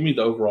 Just give me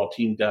the overall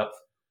team depth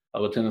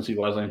of a Tennessee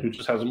Wesleyan, who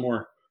just has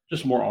more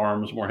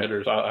arms, more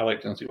hitters. I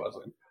like Tennessee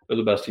Wesleyan. They're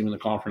the best team in the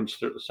conference.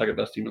 They're the second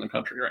best team in the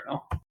country right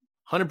now.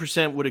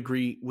 100% would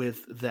agree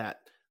with that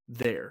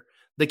there.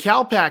 The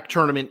CalPAC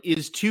tournament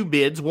is 2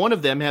 bids. One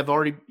of them has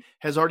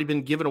already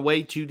been given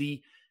away to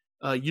the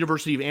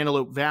University of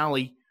Antelope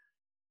Valley,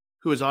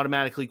 who is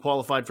automatically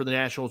qualified for the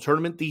national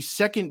tournament. The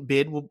second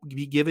bid will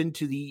be given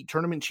to the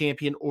tournament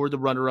champion or the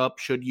runner-up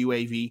should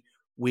UAV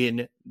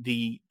win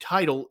the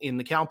title in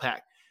the CalPAC.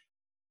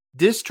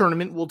 This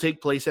tournament will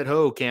take place at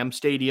Hohokam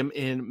Stadium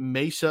in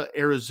Mesa,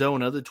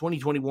 Arizona. The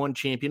 2021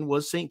 champion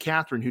was St.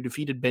 Catherine, who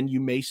defeated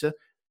Benue Mesa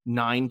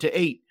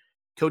 9-8.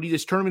 Cody,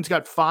 this tournament's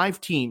got 5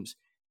 teams.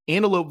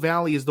 Antelope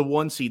Valley is the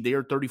 1 seed. They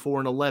are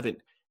 34-11.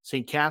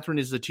 St. Catherine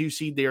is the 2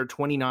 seed. They are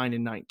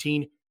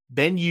 29-19.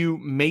 Benue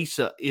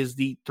Mesa is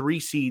the 3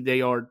 seed. They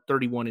are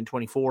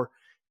 31-24.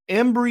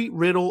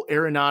 Embry-Riddle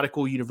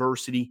Aeronautical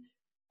University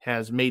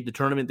has made the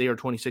tournament. They are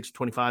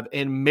 26-25.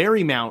 And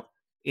Marymount,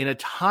 in a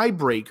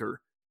tiebreaker,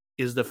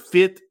 is the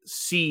 5th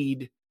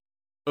seed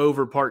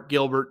over Park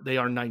Gilbert. They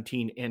are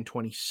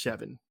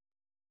 19-27.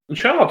 And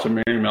shout out to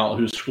Marymount,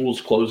 whose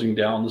school's closing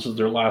down. This is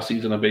their last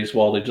season of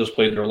baseball. They just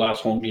played their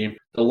last home game.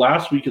 The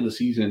last week of the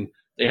season,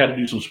 they had to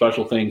do some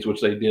special things,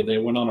 which they did. They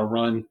went on a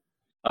run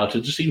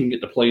to just even get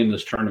to play in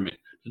this tournament,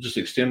 to just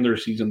extend their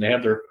season. They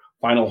had their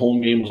final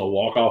home game was a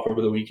walk-off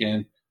over the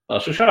weekend.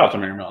 So shout out to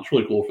Marymount. It's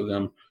really cool for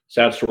them.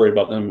 Sad story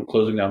about them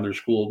closing down their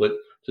school, but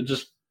to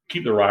just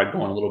keep the ride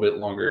going a little bit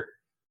longer.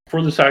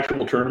 For this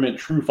actual tournament,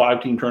 true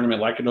 5-team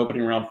tournament, like an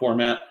opening round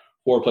format,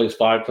 4 plays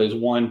 5, plays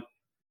 1.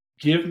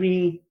 Give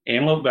me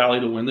Antelope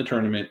Valley to win the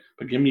tournament,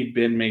 but give me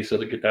Ben Mesa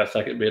to get that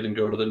second bid and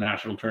go to the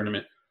national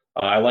tournament.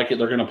 I like it.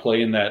 They're going to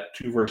play in that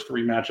 2 versus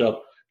 3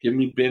 matchup. Give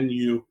me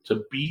Benue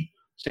to beat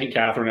St.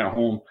 Catherine at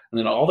home. And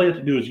then all they have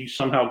to do is you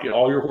somehow get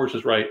all your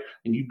horses right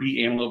and you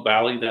beat Antelope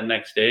Valley that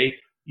next day.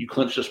 You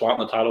clinch the spot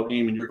in the title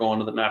game and you're going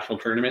to the national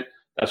tournament.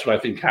 That's what I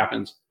think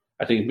happens.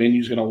 I think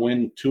Benue's going to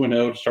win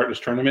 2-0 to start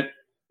this tournament.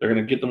 They're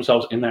going to get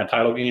themselves in that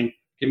title game.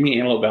 Give me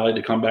Antelope Valley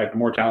to come back, the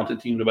more talented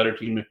team, the better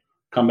team,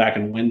 come back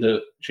and win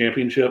the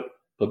championship,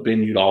 but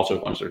Benue also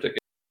punch their ticket.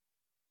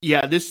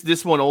 Yeah,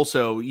 this one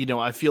also,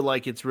 I feel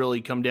like it's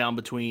really come down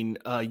between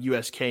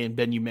USK and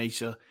Benue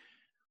Mesa.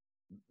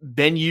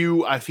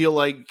 Benue, I feel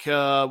like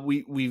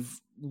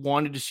we've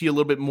wanted to see a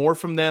little bit more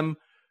from them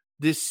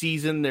this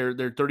season. They're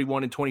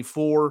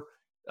 31-24.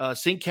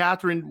 St.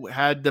 Catherine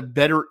had the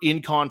better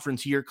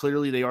in-conference year.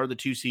 Clearly, they are the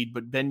 2 seed,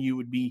 but Benue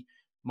would be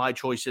my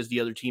choice as the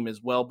other team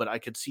as well. But I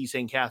could see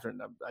St. Catherine.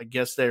 I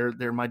guess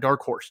they're my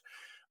dark horse.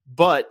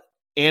 But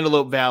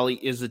Antelope Valley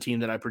is the team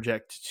that I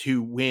project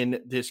to win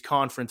this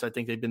conference. I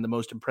think they've been the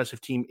most impressive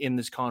team in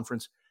this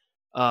conference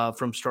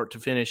from start to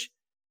finish.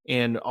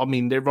 And I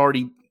mean, they've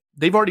already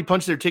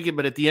punched their ticket,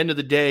 but at the end of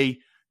the day,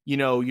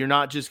 you're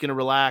not just going to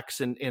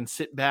relax and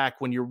sit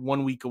back when you're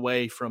 1 week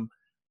away from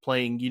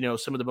playing,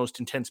 some of the most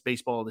intense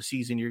baseball of the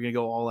season. You're going to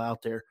go all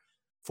out there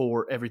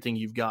for everything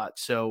you've got.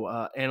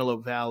 So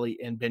Antelope Valley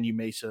and Benue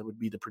Mesa would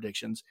be the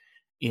predictions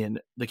in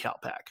the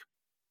CalPAC.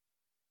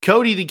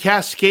 Cody, the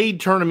Cascade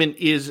tournament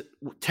is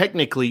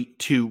technically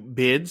 2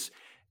 bids.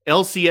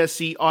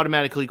 LCSC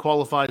automatically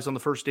qualifies on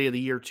the first day of the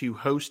year to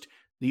host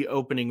the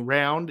opening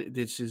round.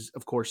 This is,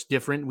 of course,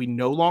 different. We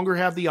no longer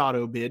have the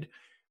auto bid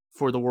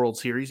for the World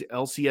Series.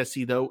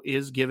 LCSC, though,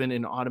 is given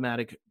an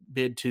automatic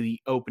bid to the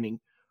opening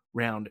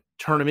round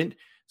tournament.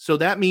 So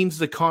that means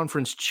the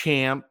conference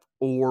champ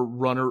or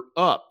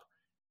runner-up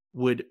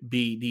would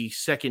be the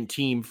second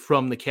team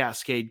from the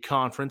Cascade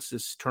Conference.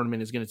 This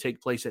tournament is going to take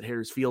place at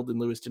Harris Field in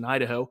Lewiston,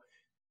 Idaho.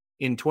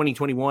 In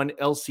 2021,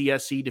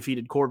 LCSC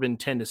defeated Corbin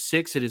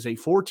 10-6. It is a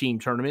 4-team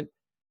tournament.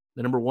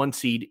 The number 1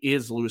 seed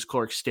is Lewis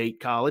Clark State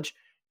College,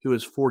 who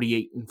is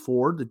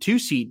 48-4. The 2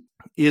 seed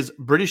is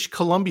British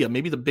Columbia,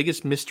 maybe the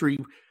biggest mystery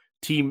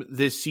team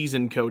this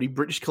season, Cody.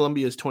 British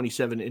Columbia is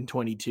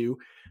 27-22.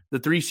 The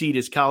 3 seed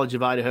is College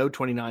of Idaho,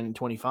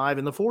 29-25.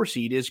 And the 4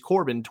 seed is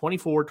Corbin,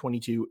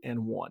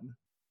 24-22-1.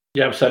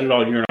 Yeah, I've said it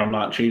all year, and I'm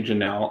not changing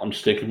now. I'm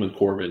sticking with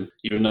Corbin,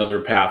 even though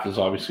their path is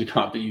obviously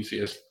not the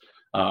easiest.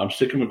 I'm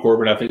sticking with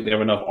Corbin. I think they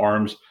have enough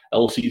arms.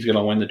 LC is going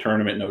to win the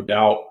tournament, no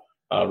doubt.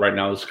 Right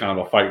now, this is kind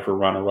of a fight for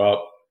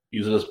runner-up.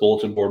 Use this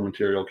bulletin board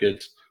material,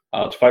 kids.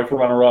 It's a fight for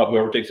runner-up.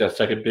 Whoever takes that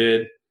second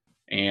bid,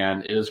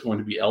 and it is going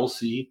to be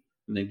LC.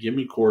 And then give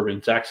me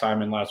Corbin. Zach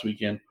Simon last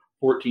weekend,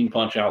 14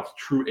 punch-outs,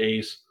 true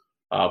ace.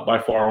 By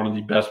far one of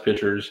the best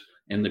pitchers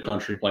in the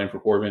country playing for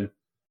Corbin.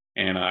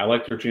 And I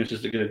like their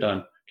chances to get it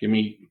done. Give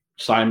me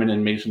Simon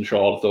and Mason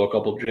Shaw to throw a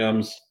couple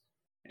gems,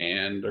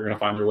 and they're going to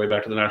find their way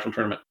back to the national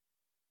tournament.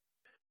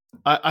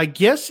 I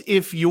guess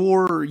if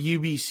you're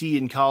UBC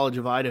in College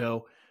of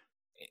Idaho,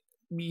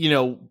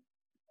 you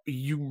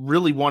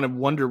really want to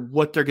wonder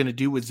what they're going to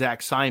do with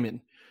Zach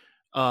Simon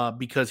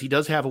because he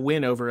does have a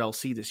win over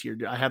LC this year.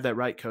 I have that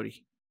right,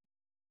 Cody?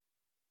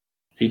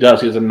 He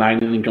does. He has a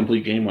 9-inning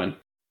complete game win.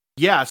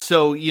 Yeah,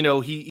 so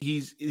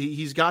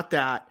he's got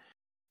that.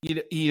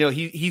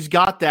 He's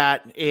got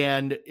that,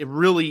 and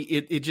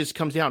it just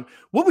comes down.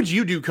 What would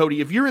you do,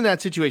 Cody, if you're in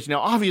that situation?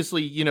 Now,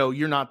 obviously,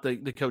 you're not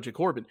the coach at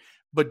Corbin,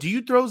 but do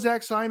you throw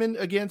Zach Simon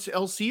against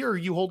LC, or are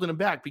you holding him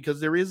back? Because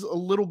there is a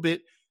little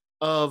bit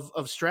of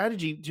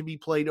strategy to be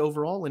played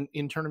overall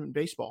in tournament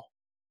baseball.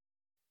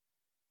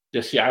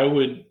 Yes, yeah, I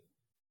would.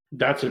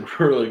 That's a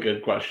really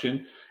good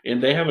question.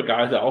 And they have a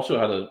guy that also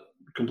had a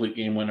complete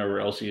game win over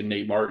LC and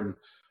Nate Martin.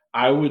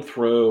 I would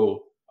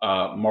throw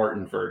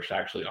Martin first,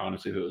 actually,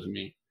 honestly, if it was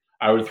me.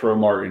 I would throw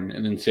Martin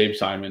and then save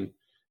Simon.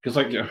 Because,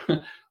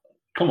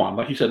 come on,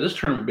 like you said, this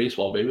tournament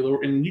baseball, baby.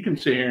 And you can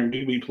sit here and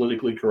be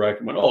politically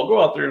correct. But,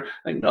 go out there.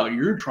 No,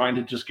 you're trying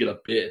to just get a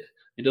bid.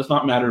 It does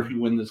not matter if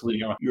you win this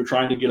league. You're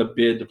trying to get a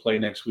bid to play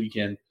next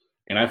weekend.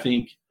 And I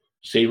think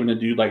saving a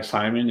dude like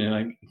Simon,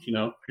 and, if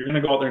you're going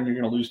to go out there and you're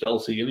going to lose to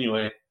LC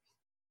anyway,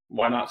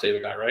 why not save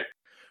a guy, right?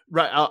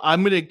 Right.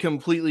 I'm going to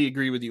completely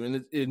agree with you.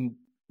 And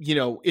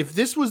if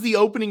this was the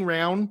opening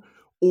round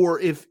or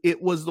if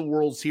it was the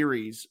World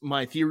Series,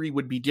 my theory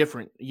would be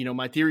different.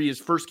 My theory is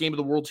first game of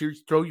the World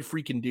Series, throw your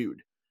freaking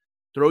dude.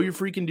 Throw your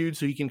freaking dude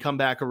so he can come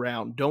back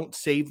around. Don't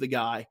save the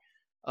guy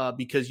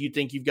because you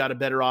think you've got a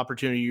better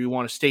opportunity. You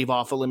want to stave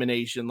off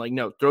elimination.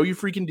 No, throw your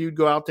freaking dude.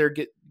 Go out there,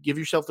 give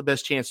yourself the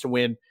best chance to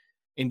win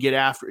and get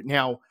after it.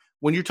 Now,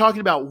 when you're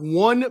talking about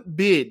one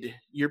bid,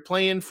 you're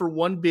playing for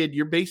one bid.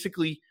 You're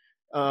basically,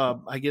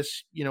 I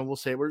guess, we'll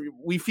say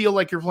we feel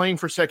like you're playing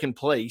for second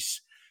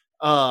place.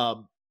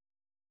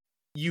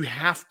 You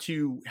have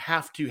to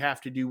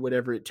do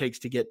whatever it takes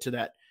to get to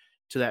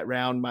that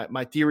round.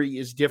 My theory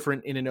is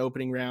different in an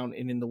opening round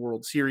and in the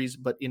World Series,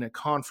 but in a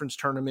conference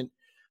tournament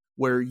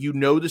where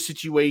the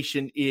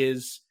situation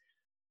is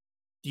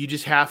you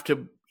just have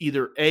to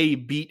either A,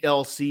 beat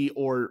LC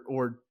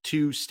or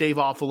 2, stave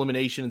off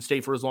elimination and stay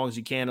for as long as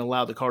you can and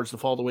allow the cards to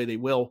fall the way they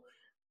will.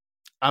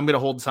 I'm going to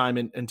hold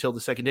Simon until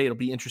the second day. It'll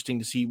be interesting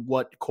to see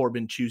what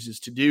Corbin chooses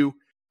to do.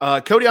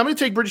 Cody, I'm going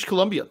to take British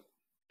Columbia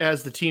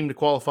as the team to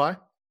qualify.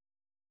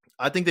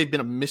 I think they've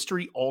been a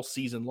mystery all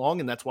season long,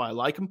 and that's why I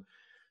like them.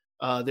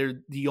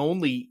 They're the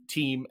only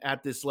team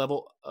at this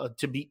level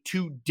to beat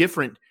 2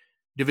 different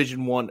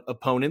Division I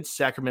opponents,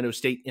 Sacramento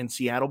State and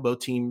Seattle, both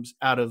teams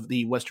out of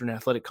the Western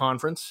Athletic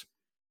Conference.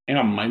 And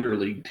a minor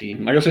league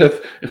team. Like I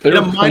said, if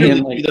they're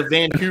playing the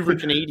Vancouver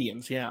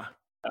Canadians, yeah.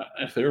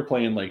 If they were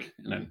playing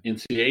in an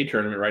NCAA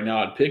tournament right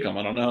now, I'd pick them.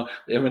 I don't know.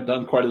 They haven't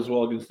done quite as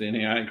well against the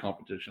NAIA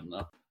competition,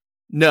 though.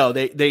 No,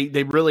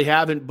 they really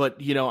haven't. But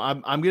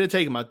I'm going to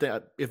take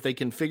them. If they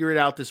can figure it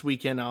out this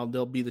weekend,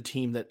 they'll be the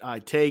team that I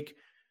take.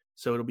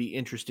 So it'll be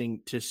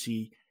interesting to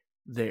see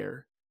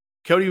there.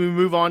 Cody, we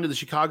move on to the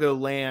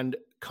Chicagoland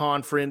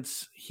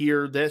Conference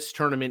here. This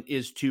tournament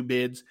is 2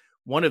 bids.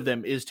 One of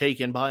them is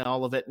taken by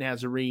Olivet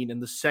Nazarene,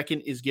 and the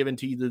second is given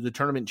to either the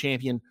tournament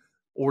champion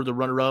or the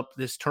runner-up.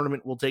 This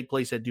tournament will take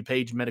place at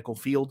DuPage Medical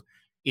Field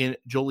in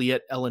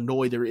Joliet,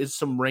 Illinois. There is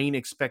some rain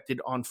expected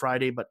on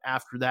Friday, but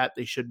after that,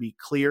 they should be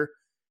clear.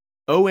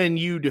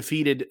 ONU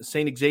defeated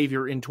St.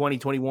 Xavier in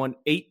 2021,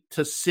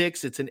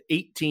 8-6. It's an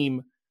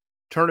 8-team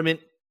tournament.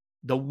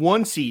 The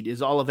 1 seed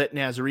is Olivet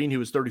Nazarene,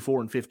 who is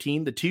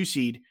 34-15. The 2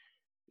 seed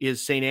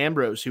is St.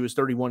 Ambrose, who is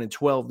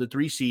 31-12. The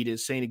 3 seed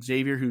is St.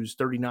 Xavier, who's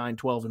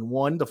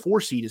 39-12-1. The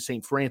 4 seed is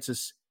St.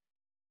 Francis,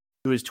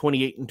 who is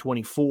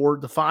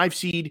 28-24. The 5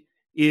 seed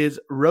is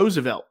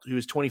Roosevelt, who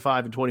is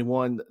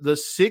 25-21. The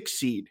 6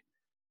 seed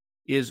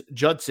is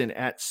Judson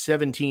at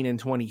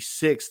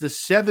 17-26. The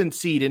 7th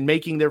seed in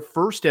making their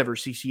first ever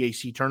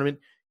CCAC tournament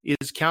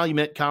is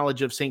Calumet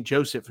College of St.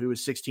 Joseph, who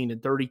is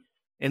 16-30.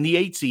 And the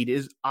 8th seed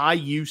is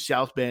IU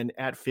South Bend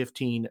at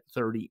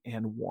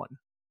 15-30-1.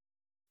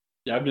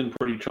 Yeah, I've been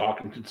pretty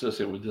chalk and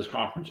consistent with this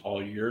conference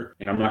all year,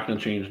 and I'm not going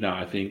to change now.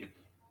 I think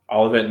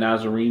Olivet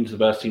Nazarene's the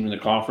best team in the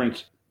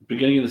conference.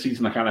 Beginning of the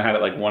season, I kind of had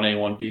it like 1A,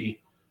 1B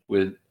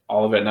with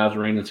Olivet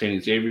Nazarene and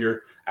St.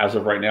 Xavier. As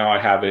of right now, I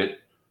have it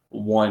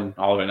 1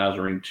 Olivet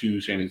Nazarene,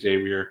 2 St.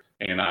 Xavier,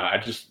 and I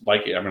just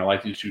like it. I mean, I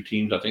like these 2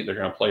 teams. I think they're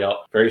going to play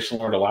out very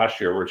similar to last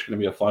year, where it's going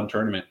to be a fun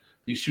tournament.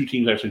 These 2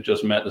 teams actually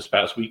just met this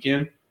past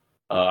weekend.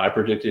 I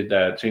predicted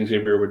that St.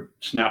 Xavier would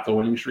snap the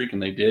winning streak,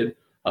 and they did.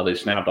 They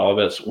snapped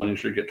Olivet's winning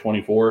streak at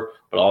 24,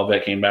 but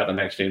Olivet came back the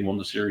next day and won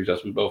the series,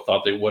 as we both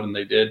thought they would, and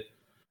they did.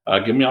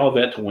 Give me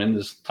Olivet to win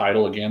this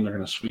title again. They're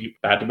going to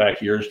sweep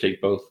back-to-back years,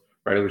 take both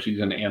regular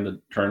season and the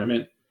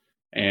tournament,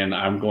 and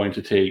I'm going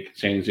to take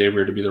St.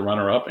 Xavier to be the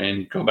runner-up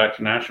and go back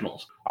to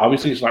nationals.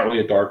 Obviously, it's not really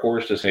a dark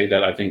horse to say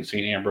that I think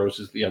St. Ambrose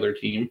is the other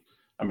team.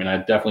 I mean, I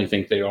definitely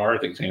think they are. I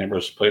think St.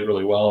 Ambrose played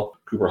really well.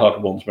 Cooper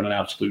Huckable's been an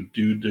absolute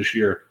dude this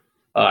year.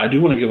 I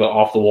do want to give an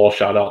off-the-wall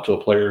shout-out to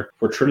a player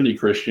for Trinity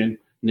Christian.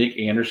 Nick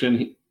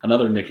Anderson,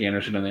 another Nick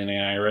Anderson in the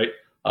NAI, right?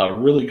 A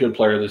really good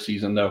player this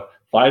season, though.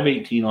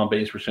 518 on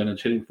base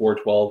percentage, hitting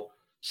 412,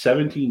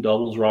 17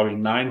 doubles,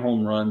 robbing 9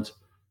 home runs.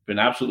 Been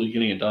absolutely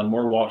getting it done.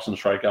 More walks than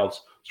strikeouts.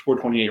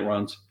 Scored 28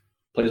 runs.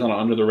 Plays on an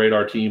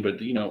under-the-radar team, but,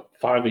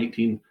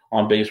 518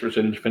 on base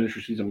percentage, finish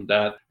your season with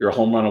that. You're a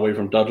home run away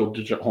from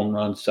double-digit home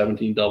runs,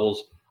 17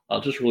 doubles.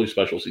 Just really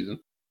special season.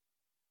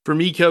 For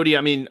me, Cody,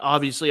 I mean,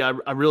 obviously, I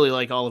really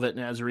like Olivet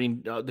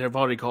Nazarene. They've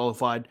already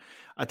qualified.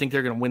 I think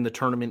they're going to win the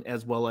tournament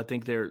as well. I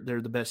think they're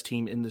the best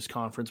team in this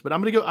conference. But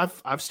I'm going to go.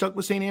 I've stuck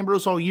with St.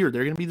 Ambrose all year.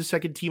 They're going to be the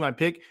second team I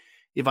pick.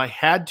 If I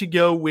had to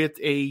go with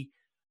a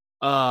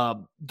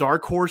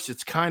dark horse,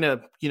 it's kind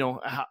of,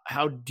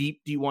 how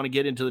deep do you want to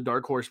get into the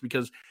dark horse?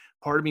 Because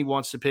part of me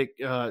wants to pick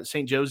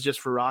St. Joe's just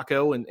for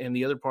Rocco, and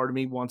the other part of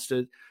me wants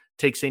to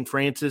take St.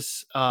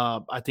 Francis.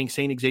 I think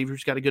St.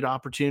 Xavier's got a good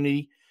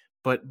opportunity.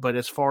 But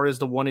as far as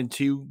the 1 and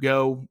 2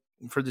 go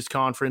for this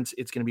conference,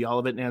 it's going to be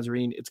Olivet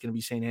Nazarene. It's going to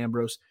be St.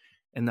 Ambrose.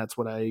 And that's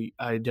what I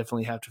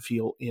definitely have to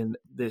feel in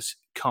this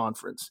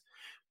conference.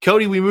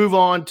 Cody, we move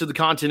on to the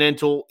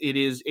Continental. It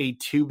is a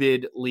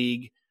 2-bid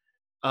league.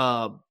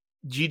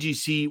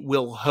 GGC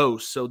will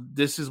host. So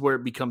this is where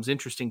it becomes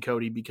interesting,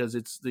 Cody, because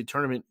it's the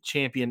tournament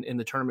champion and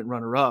the tournament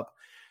runner-up.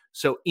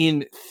 So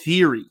in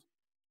theory,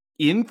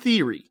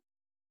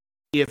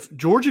 if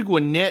Georgia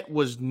Gwinnett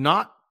was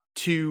not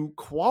to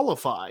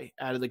qualify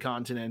out of the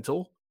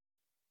Continental,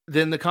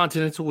 then the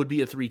Continental would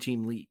be a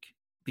 3-team league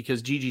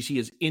because GGC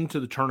is into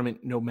the tournament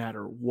no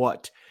matter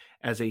what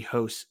as a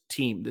host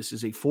team. This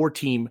is a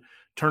 4-team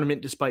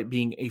tournament despite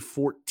being a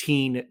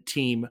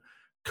 14-team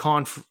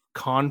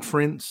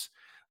conference.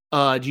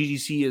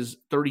 GGC is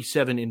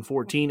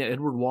 37-14.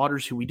 Edward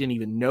Waters, who we didn't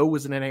even know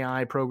was an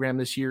NAI program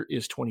this year,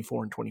 is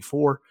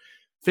 24-24.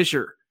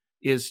 Fisher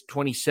is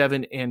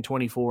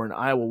 27-24, and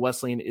Iowa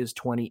Wesleyan is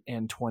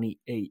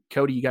 20-28.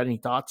 Cody, you got any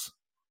thoughts?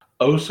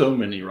 Oh, so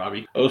many,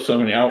 Robbie. Oh, so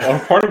many.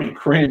 Part of me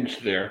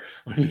cringed there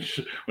when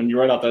you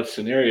write out that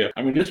scenario.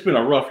 I mean, it's been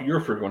a rough year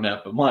for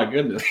Gwinnett, but my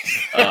goodness.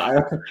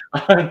 I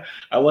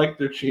like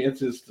their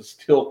chances to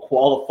still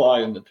qualify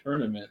in the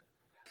tournament.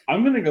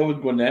 I'm going to go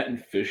with Gwinnett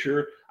and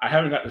Fisher. I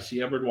haven't got to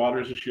see Edward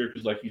Waters this year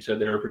because, like you said,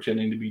 they were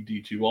pretending to be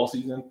D2 all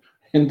season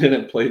and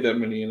didn't play that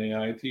many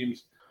NAI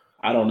teams.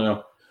 I don't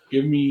know.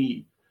 Give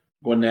me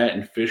Gwinnett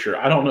and Fisher.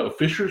 I don't know.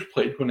 Fisher's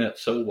played Gwinnett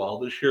so well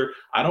this year.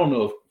 I don't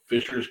know if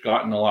Fisher's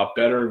gotten a lot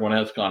better.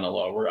 Gwinnett's gotten a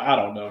lot worse. I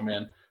don't know,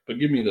 man. But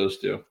give me those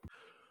two.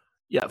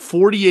 Yeah,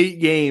 48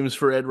 games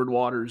for Edward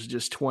Waters,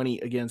 just 20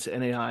 against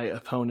NAI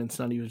opponents,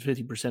 not even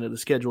 50% of the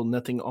schedule.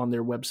 Nothing on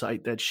their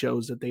website that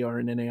shows that they are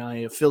an NAI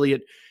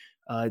affiliate.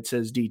 It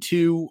says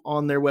D2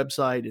 on their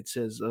website. It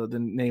says the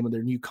name of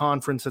their new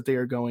conference that they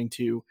are going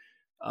to.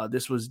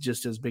 This was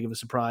just as big of a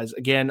surprise.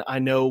 Again, I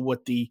know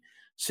what the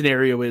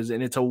scenario is,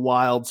 and it's a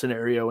wild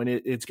scenario, and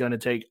it's going to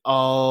take a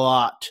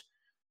lot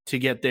to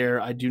get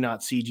there. I do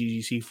not see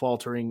GGC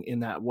faltering in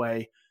that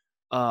way.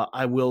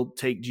 I will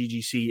take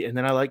GGC, and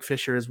then I like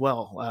Fisher as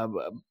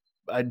well.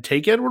 I'd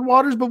take Edward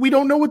Waters, but we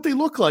don't know what they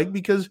look like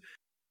because,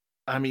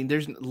 I mean,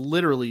 there's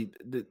literally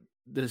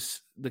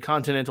the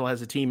Continental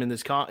has a team in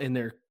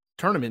their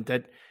tournament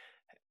that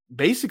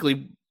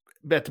basically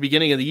at the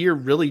beginning of the year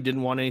really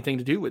didn't want anything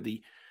to do with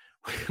the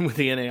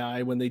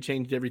NAI when they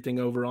changed everything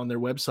over on their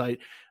website,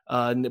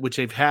 which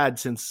they've had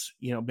since,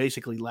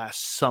 basically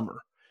last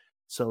summer.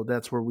 So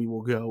that's where we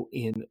will go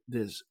in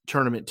this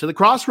tournament. To the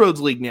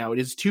Crossroads League now. It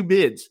is 2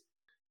 bids.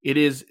 It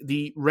is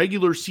the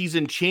regular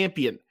season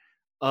champion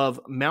of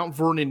Mount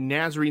Vernon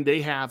Nazarene.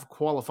 They have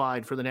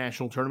qualified for the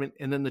national tournament.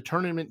 And then the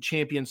tournament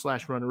champion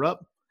 /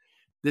 runner-up.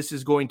 This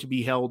is going to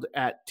be held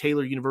at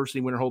Taylor University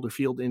Winter-Holder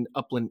Field in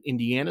Upland,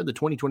 Indiana. The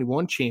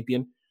 2021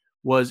 champion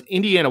was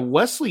Indiana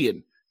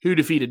Wesleyan, who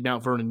defeated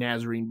Mount Vernon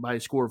Nazarene by a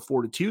score of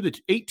 4-2. The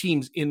 8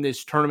 teams in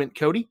this tournament,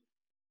 Cody,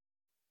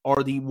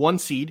 are the 1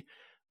 seed,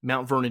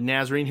 Mount Vernon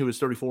Nazarene, who is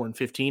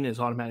 34-15, is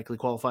automatically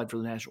qualified for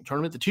the national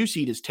tournament. The 2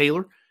 seed is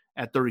Taylor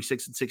at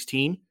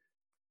 36-16.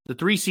 The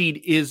 3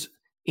 seed is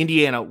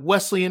Indiana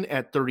Wesleyan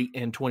at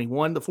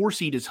 30-21. The 4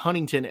 seed is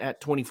Huntington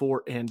at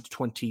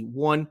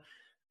 24-21.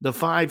 The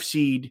 5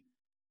 seed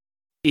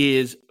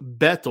is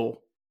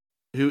Bethel,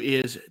 who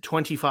is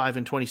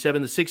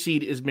 25-27. The 6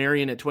 seed is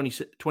Marion at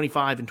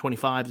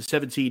 25-25. The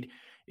 7 seed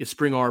is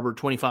Spring Arbor,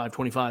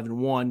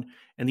 25-25-1.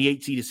 And the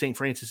 8 seed is St.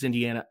 Francis,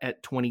 Indiana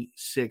at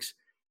 26-26.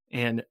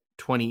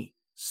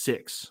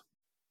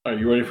 Are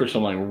you ready for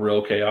some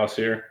real chaos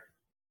here?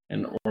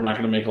 And we're not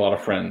going to make a lot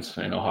of friends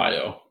in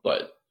Ohio,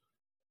 but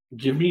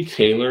give me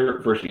Taylor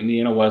versus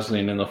Indiana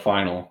Wesleyan in the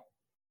final.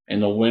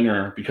 And the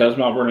winner, because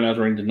Mount Vernon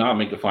Nazarene did not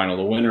make the final,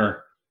 the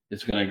winner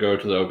is going to go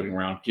to the opening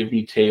round. Give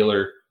me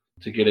Taylor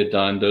to get it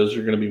done. Those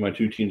are going to be my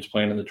 2 teams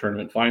playing in the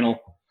tournament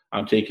final.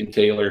 I'm taking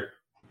Taylor.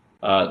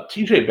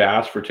 TJ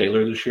Bass for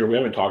Taylor this year. We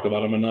haven't talked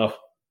about him enough.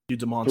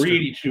 Dude's a monster.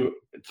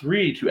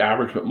 382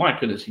 average, but my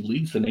goodness, he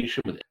leads the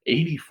nation with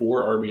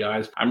 84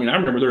 RBIs. I mean, I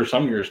remember there were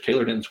some years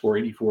Taylor didn't score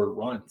 84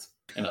 runs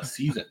in a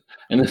season,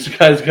 and this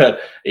guy's got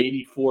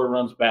 84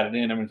 runs batted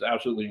in. I mean, it's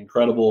absolutely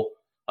incredible.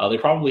 They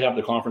probably have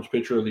the conference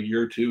pitcher of the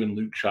year too in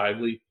Luke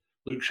Shively.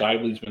 Luke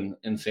Shively's been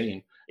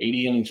insane.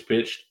 80 innings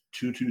pitched,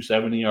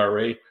 2.27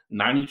 ERA,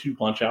 92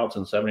 punch outs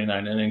in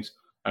 79 innings.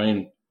 I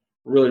mean,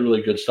 really,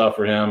 really good stuff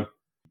for him.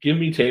 Give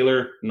me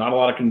Taylor. Not a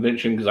lot of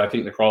conviction because I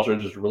think the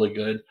Crossroads is really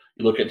good.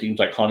 You look at teams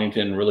like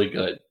Huntington, really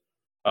good.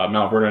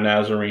 Mount Vernon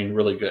Nazarene,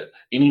 really good.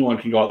 Anyone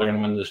can go out there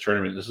and win this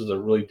tournament. This is a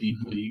really deep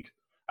league.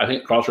 I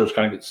think Crossroads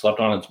kind of gets slept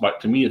on.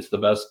 To me, it's the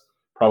best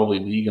probably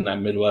league in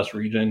that Midwest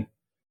region.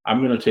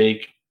 I'm going to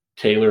take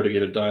Taylor to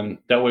get it done.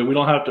 That way we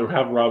don't have to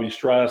have Robbie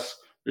stress.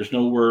 There's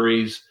no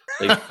worries.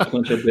 They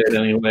clinch a bid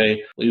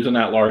anyway. Leaving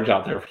that large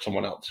out there for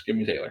someone else. Give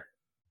me Taylor.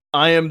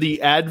 I am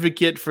the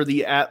advocate for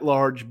the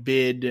at-large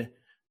bid.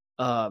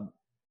 I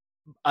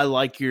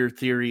like your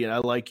theory and I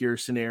like your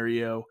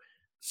scenario.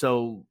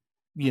 So,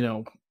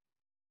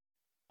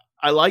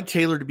 I like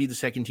Taylor to be the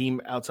second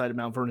team outside of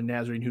Mount Vernon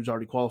Nazarene, who's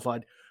already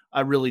qualified.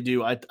 I really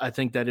do. I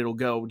think that it'll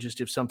go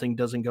just if something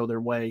doesn't go their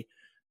way.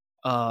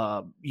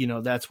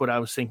 That's what I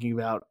was thinking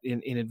about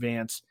in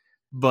advance.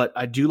 But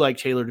I do like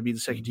Taylor to be the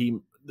second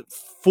team.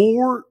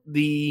 For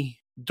the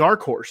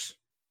dark horse,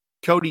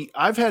 Cody,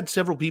 I've had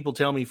several people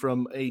tell me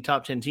from a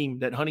top 10 team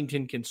that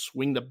Huntington can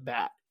swing the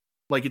bat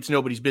like it's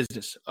nobody's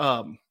business.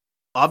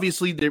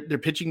 Obviously, their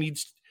pitching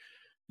needs,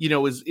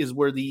 is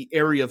where the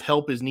area of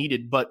help is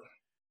needed. But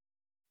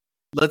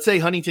let's say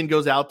Huntington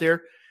goes out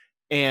there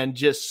and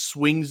just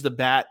swings the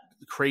bat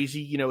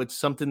crazy. It's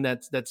something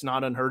that's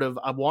not unheard of.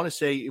 I want to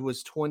say it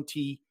was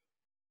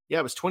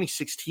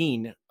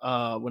 2016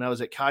 when I was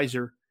at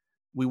Kaiser.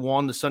 We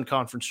won the Sun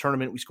Conference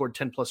tournament. We scored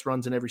 10 plus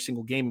runs in every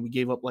single game. And we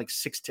gave up like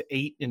 6 to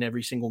 8 in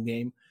every single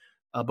game.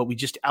 But we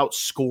just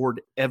outscored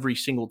every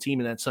single team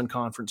in that Sun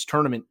Conference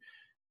tournament.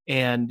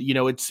 And,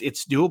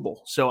 it's doable.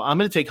 So I'm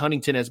going to take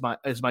Huntington as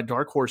my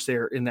dark horse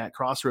there in that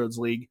Crossroads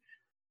League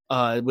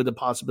with the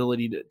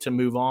possibility to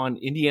move on.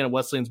 Indiana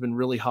Wesleyan's been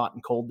really hot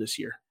and cold this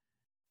year.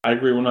 I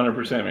agree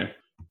 100%, man.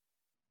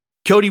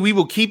 Cody, we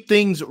will keep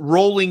things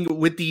rolling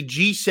with the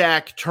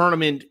GSAC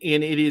tournament,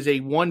 and it is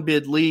a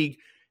one-bid league.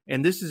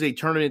 And this is a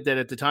tournament that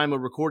at the time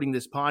of recording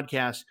this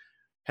podcast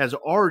has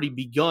already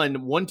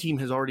begun. One team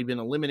has already been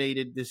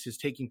eliminated. This is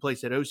taking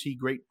place at OC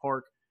Great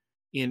Park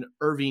in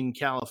Irvine,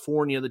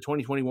 California. The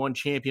 2021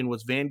 champion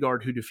was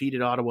Vanguard, who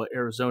defeated Ottawa,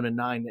 Arizona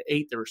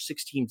 9-8. There are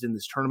 6 teams in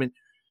this tournament.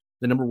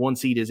 The number 1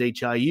 seed is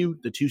HIU.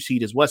 The 2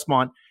 seed is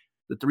Westmont.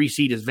 The 3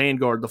 seed is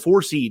Vanguard. The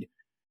 4 seed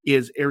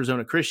is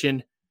Arizona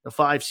Christian. The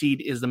 5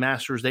 seed is the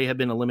Masters. They have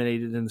been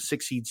eliminated, and the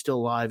 6 seed still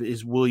alive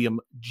is William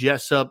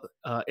Jessup.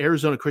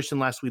 Arizona Christian,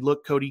 last we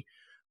looked, Cody,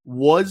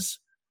 was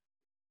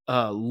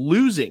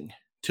losing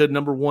to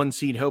number 1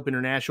 seed Hope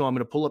International. I'm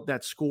going to pull up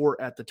that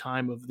score at the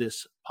time of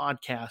this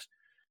podcast.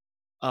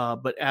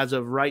 But as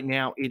of right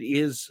now, it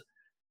is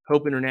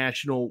Hope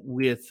International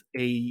with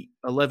a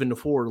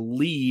 11-4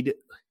 lead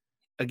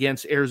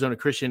against Arizona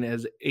Christian,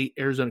 as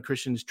Arizona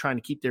Christian is trying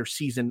to keep their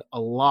season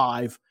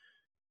alive.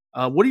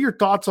 What are your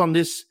thoughts on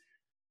this,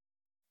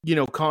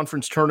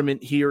 conference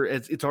tournament here?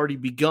 As it's already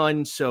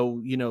begun,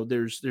 so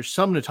there's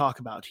something to talk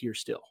about here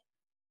still.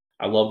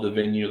 I love the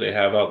venue they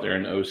have out there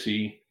in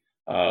OC.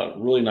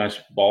 Really nice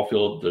ball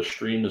field. The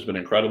stream has been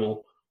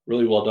incredible.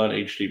 Really well done.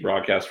 HD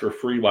broadcast for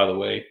free, by the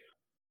way.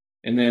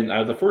 And then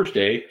the first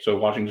day, so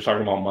talking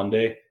about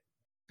Monday,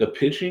 the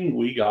pitching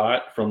we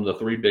got from the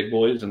 3 big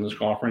boys in this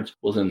conference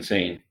was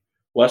insane.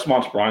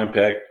 Westmont's Brian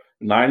Peck,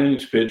 9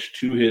 innings pitched,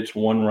 2 hits,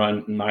 1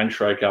 run, 9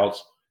 strikeouts.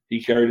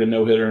 He carried a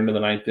no-hitter into the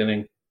 9th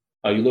inning.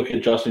 You look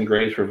at Justin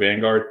Graves for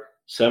Vanguard,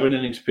 7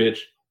 innings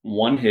pitched,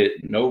 1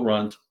 hit, no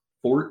runs,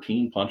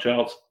 14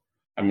 punch-outs.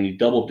 I mean, he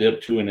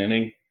double-dipped to an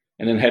inning.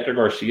 And then Hector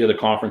Garcia, the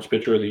conference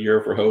pitcher of the year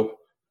for Hope,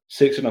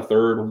 6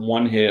 1/3,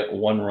 1 hit,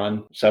 1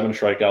 run, 7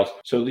 strikeouts.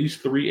 So these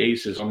 3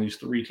 aces on these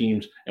 3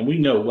 teams, and we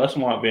know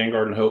Westmont,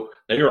 Vanguard, and Hope,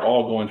 they are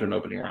all going to an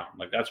opening round.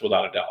 Like, that's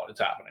without a doubt. It's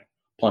happening.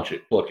 Punch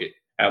it, book it,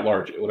 at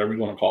large it, whatever you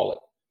want to call it.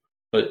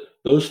 But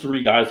those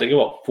 3 guys, they give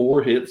up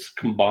 4 hits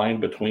combined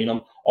between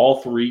them.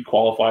 All 3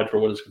 qualified for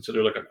what is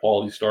considered like a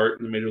quality start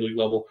in the major league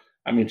level.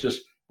 I mean,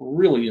 just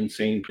really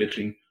insane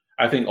pitching.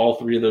 I think all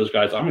 3 of those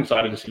guys, I'm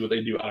excited to see what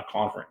they do out of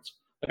conference.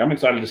 Like, I'm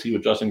excited to see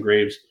what Justin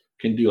Graves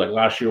can do. Like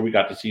last year, we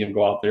got to see him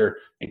go out there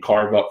and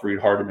carve up Reed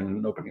Hardiman in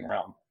an opening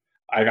round.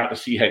 I got to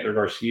see Hector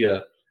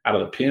Garcia out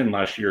of the pen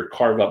last year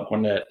carve up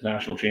Gwinnett,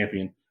 national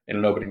champion, in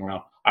an opening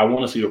round. I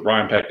want to see what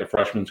Brian Peck, the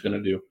freshman, is going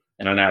to do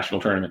in a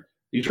national tournament.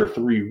 These are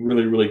 3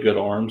 really, really good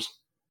arms.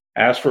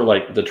 As for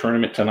like the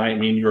tournament tonight,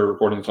 me and you are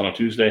recording this on a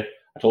Tuesday.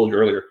 I told you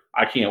earlier,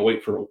 I can't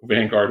wait for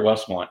Vanguard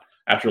Westmont.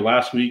 After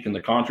last week and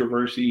the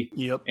controversy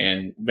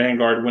and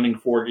Vanguard winning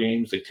 4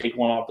 games, they take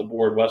 1 off the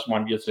board.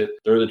 Westmont gets it.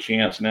 They're the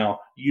chance now.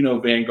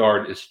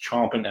 Vanguard is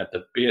chomping at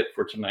the bit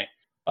for tonight.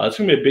 It's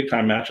going to be a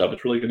big-time matchup.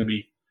 It's really going to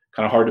be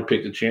kind of hard to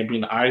pick the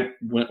champion. I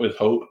went with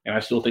Hope, and I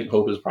still think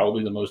Hope is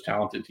probably the most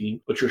talented team.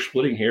 But you're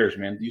splitting hairs,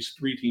 man. These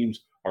 3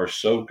 teams are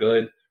so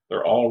good.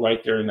 They're all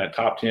right there in that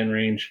top 10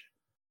 range.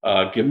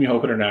 Give me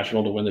Hope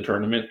International to win the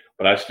tournament.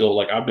 But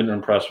I've been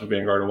impressed with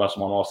Vanguard and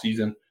Westmont all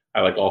season.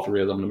 I like all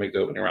 3 of them to make the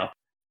opening round.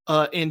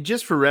 And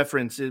just for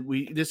reference,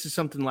 this is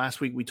something last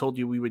week we told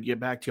you we would get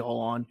back to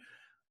y'all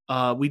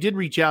on. We did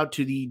reach out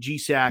to the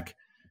GSAC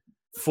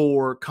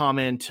for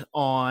comment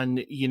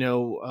on,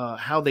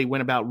 how they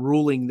went about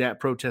ruling that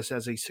protest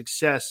as a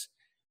success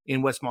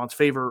in Westmont's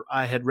favor.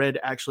 I had read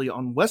actually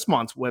on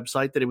Westmont's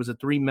website that it was a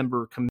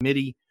 3-member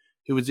committee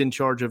who was in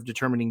charge of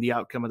determining the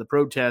outcome of the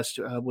protest.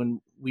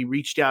 When we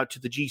reached out to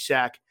the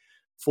GSAC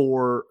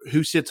for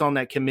who sits on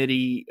that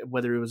committee,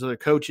 whether it was other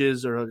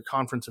coaches or other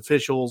conference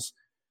officials,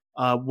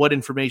 what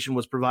information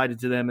was provided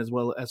to them, as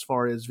well as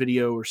far as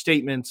video or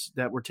statements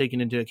that were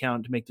taken into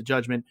account to make the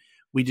judgment,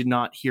 we did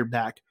not hear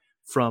back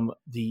from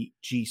the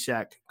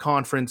GSAC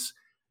conference.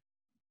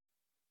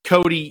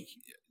 Cody,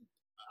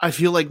 I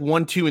feel like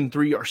 1, 2, and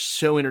 3 are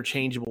so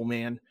interchangeable,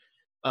 man.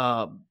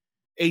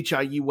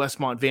 HIU,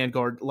 Westmont,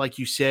 Vanguard, like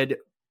you said,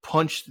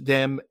 punched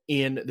them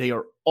in. They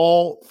are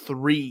all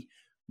 3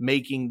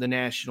 making the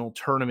national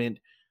tournament.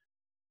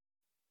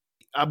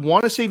 I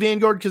want to say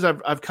Vanguard because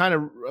I've kind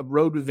of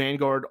rode with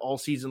Vanguard all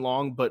season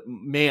long, but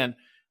man,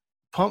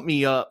 pump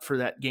me up for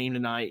that game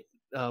tonight.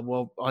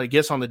 Well, I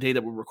guess on the day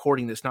that we're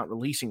recording this, not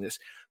releasing this,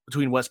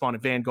 between Westmont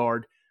and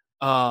Vanguard.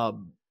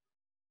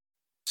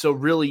 So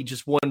really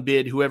just one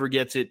bid, whoever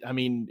gets it, I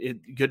mean,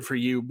 good for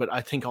you. But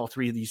I think all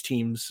 3 of these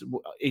teams,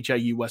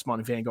 HIU, Westmont,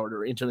 and Vanguard,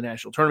 are into the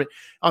national tournament.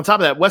 On top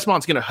of that,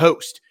 Westmont's going to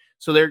host.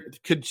 So they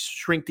could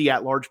shrink the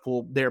at-large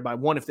pool there by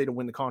 1 if they don't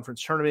win the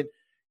conference tournament.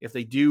 If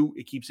they do,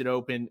 it keeps it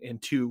open.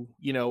 And 2,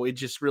 it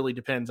just really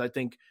depends. I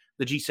think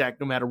the GSAC,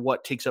 no matter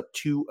what, takes up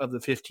 2 of the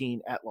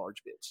 15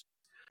 at-large bids.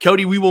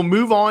 Cody, we will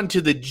move on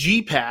to the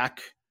GPAC.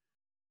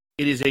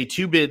 It is a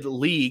 2-bid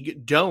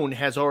league. Doane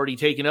has already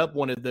taken up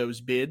one of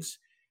those bids.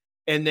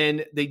 And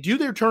then they do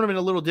their tournament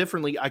a little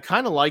differently. I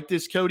kind of like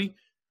this, Cody,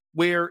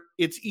 where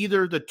it's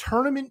either the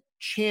tournament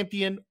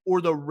champion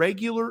or the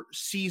regular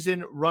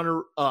season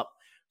runner-up.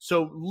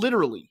 So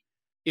literally,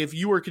 if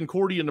you are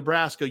Concordia,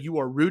 Nebraska, you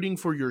are rooting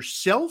for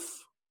yourself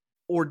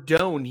or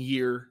Doane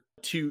here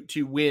to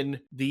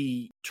win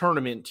the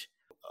tournament.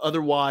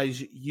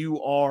 Otherwise,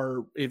 you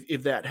are,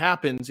 if that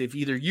happens, if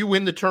either you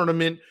win the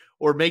tournament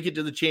or make it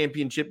to the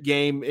championship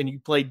game and you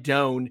play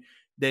Doane,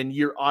 then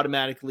you're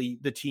automatically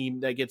the team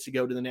that gets to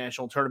go to the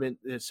national tournament.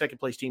 The second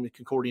place team is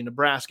Concordia,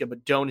 Nebraska,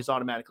 but Doane is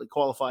automatically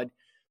qualified.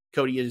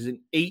 Cody, it is an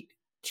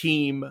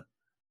 8-team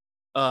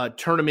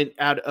tournament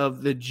out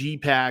of the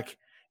GPAC,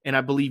 and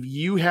I believe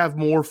you have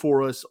more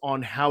for us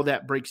on how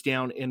that breaks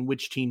down and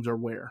which teams are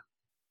where.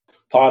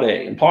 Pod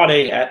A. And Pod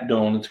A at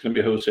Doane, it's going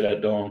to be hosted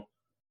at Doane.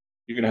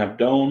 You're going to have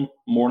Doane,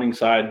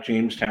 Morningside,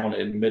 Jamestown,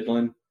 and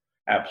Midland.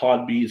 At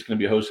Pod B, it's going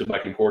to be hosted by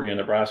Concordia,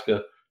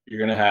 Nebraska. You're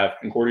going to have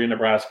Concordia,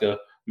 Nebraska,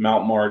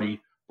 Mount Marty,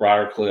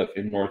 Briarcliff,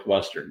 and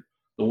Northwestern.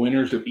 The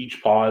winners of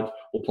each pod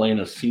will play in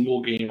a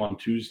single game on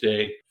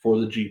Tuesday for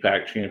the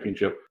GPAC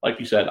championship. Like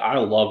you said, I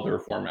love their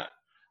format.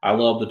 I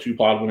love the 2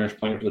 pod winners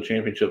playing for the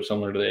championship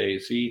similar to the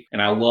AAC,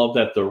 and I love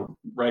that the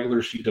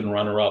regular season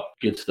runner-up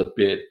gets the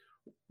bid.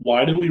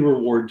 Why do we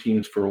reward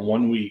teams for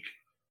 1 week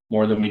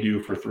more than we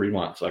do for 3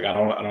 months? Like I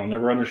don't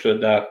never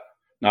understood that.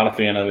 Not a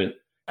fan of it.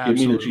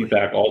 Absolutely. Give me the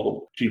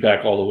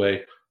GPAC all the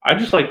way. I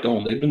just like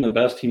Doane. They've been the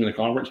best team in the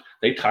conference.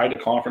 They tied a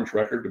conference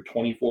record with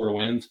 24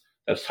 wins.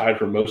 That's tied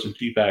for most in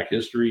GPAC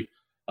history.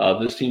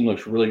 This team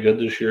looks really good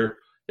this year.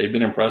 They've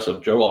been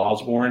impressive. Joe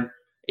Osborne,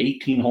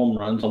 18 home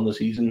runs on the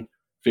season,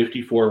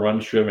 54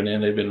 runs driven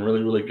in. They've been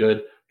really, really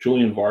good.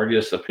 Julian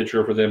Vargas, a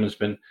pitcher for them, has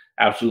been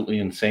absolutely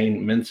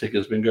insane. Minsick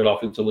has been good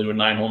offensively with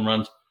 9 home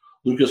runs.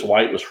 Lucas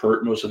White was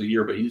hurt most of the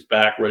year, but he's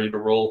back, ready to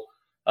roll.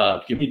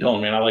 Give me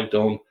Doane, man. I like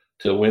Doane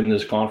to win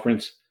this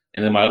conference.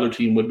 And then my other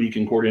team would be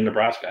Concordia,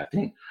 Nebraska. I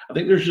think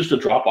there's just a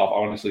drop-off,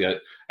 honestly. I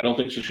don't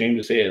think it's a shame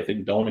to say it. I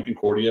think Doane and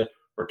Concordia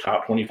are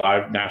top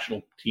 25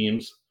 national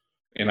teams,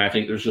 and I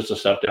think there's just a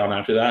step down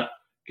after that.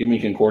 Give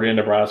me Concordia,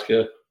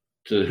 Nebraska,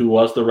 who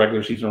was the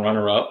regular season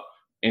runner-up,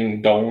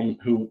 and Doane,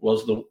 who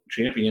was the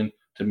champion,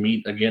 to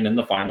meet again in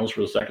the finals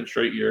for the 2nd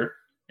straight year.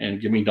 And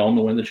give me Doane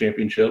to win the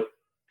championship,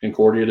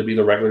 Concordia to be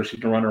the regular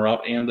season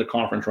runner-up and the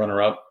conference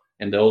runner-up,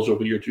 and those will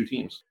be your 2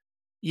 teams.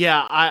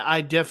 Yeah,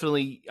 I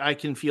definitely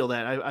can feel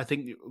that. I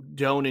think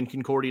Doane and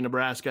Concordia,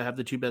 Nebraska have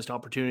the 2 best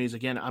opportunities.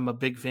 Again, I'm a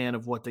big fan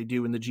of what they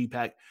do in the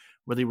GPAC,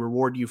 where they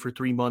reward you for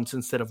 3 months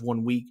instead of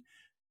 1 week.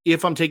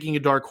 If I'm taking a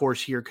dark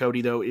horse here,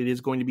 Cody, though, it is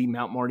going to be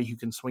Mount Marty, who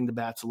can swing the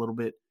bats a little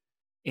bit,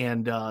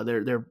 and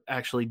they're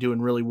actually doing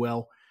really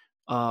well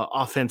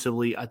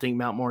offensively. I think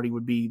Mount Marty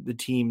would be the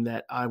team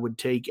that I would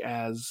take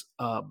as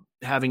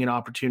having an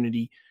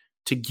opportunity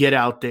to get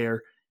out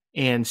there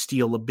and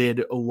steal a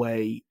bid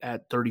away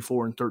at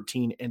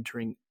 34-13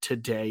 entering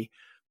today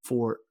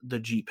for the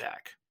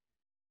GPAC.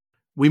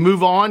 We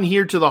move on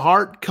here to the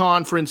Hart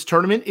Conference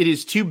tournament. It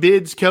is 2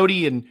 bids,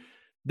 Cody, and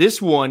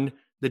this one,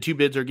 the 2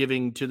 bids are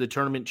giving to the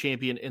tournament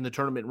champion and the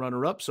tournament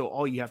runner-up. So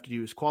all you have to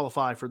do is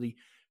qualify for the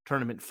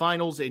tournament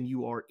finals, and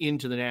you are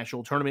into the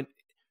national tournament.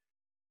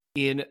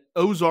 In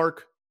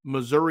Ozark,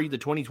 Missouri, the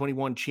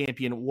 2021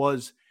 champion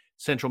was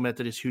Central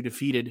Methodist, who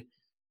defeated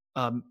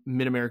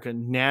Mid-America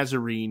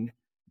Nazarene.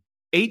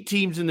 8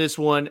 teams in this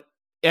one.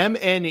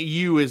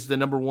 MNU is the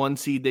number 1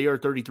 seed. They are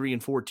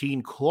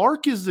 33-14.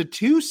 Clark is the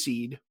 2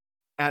 seed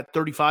at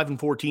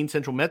 35-14.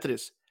 Central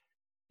Methodist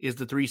is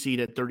the 3 seed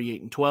at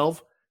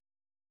 38-12.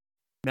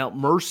 Mount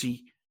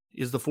Mercy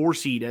is the 4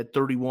 seed at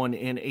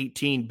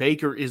 31-18.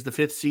 Baker is the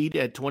 5th seed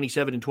at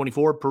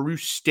 27-24. Peru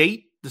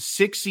State, the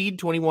 6th seed,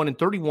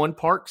 21-31.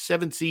 Park,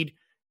 7th seed,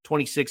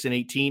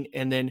 26-18.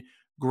 And then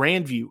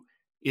Grandview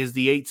is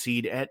the 8th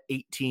seed at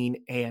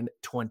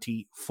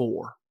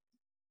 18-24.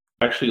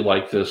 I actually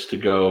like this to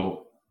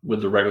go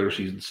with the regular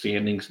season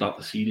standings, not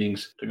the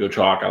seedings, to go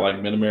chalk. I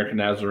like Mid-American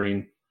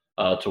Nazarene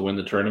to win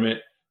the tournament,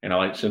 and I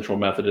like Central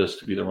Methodist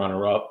to be the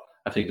runner-up.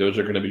 I think those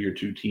are going to be your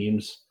 2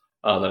 teams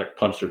that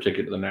punch their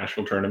ticket to the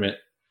national tournament.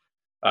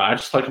 I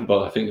just like them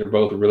both. I think they're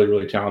both really,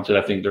 really talented.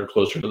 I think they're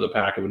closer to the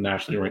pack of the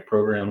nationally ranked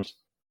programs.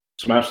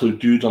 Some absolute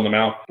dudes on the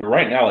mound. But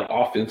right now, like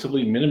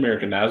offensively,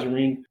 Mid-American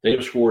Nazarene,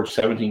 they've scored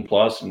 17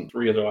 plus in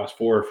 3 of their last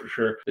 4 for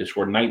sure. They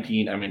scored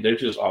 19. I mean, they're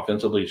just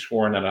offensively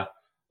scoring at an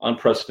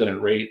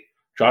unprecedented rate.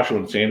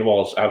 Joshua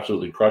Sandoval is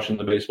absolutely crushing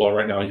the baseball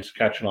right now. He's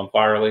catching on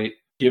fire late.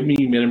 Give me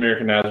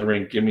Mid-American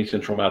Nazarene. Give me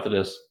Central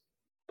Methodist.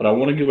 But I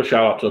want to give a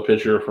shout out to a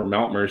pitcher from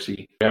Mount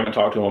Mercy. We haven't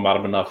talked to him about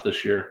him enough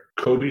this year.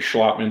 Cody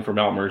Schlottman from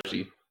Mount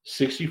Mercy.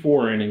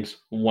 64 innings,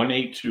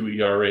 1.82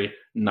 ERA,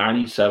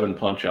 97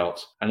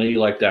 punch-outs. I know you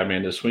like that,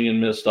 man. The swing and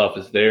miss stuff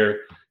is there.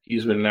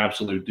 He's been an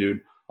absolute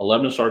dude.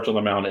 11 starts on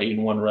the mound,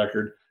 8-1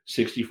 record,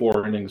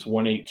 64 innings,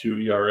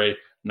 1.82 ERA,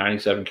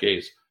 97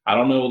 Ks. I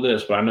don't know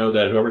this, but I know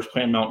that whoever's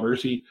playing Mount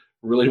Mercy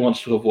really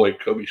wants to avoid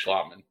Kobe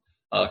Schlottman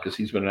because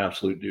he's been an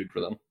absolute dude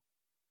for them.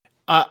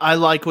 I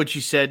like what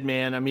you said,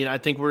 man. I mean, I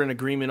think we're in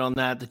agreement on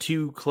that. The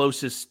 2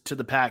 closest to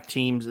the pack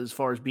teams as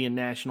far as being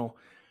national,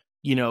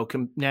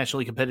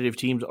 nationally competitive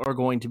teams are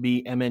going to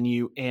be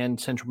MNU and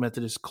Central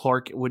Methodist.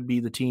 Clark would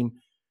be the team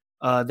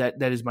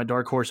that is my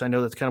dark horse. I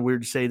know that's kind of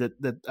weird to say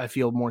that I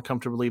feel more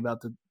comfortably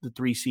about the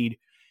 3 seed.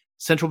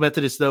 Central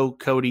Methodist, though,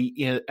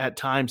 Cody, at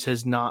times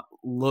has not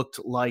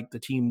looked like the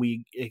team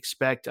we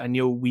expect. I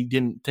know we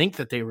didn't think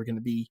that they were going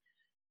to be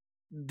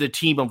the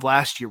team of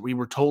last year. We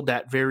were told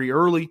that very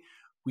early.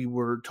 We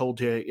were told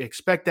to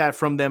expect that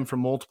from them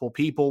from multiple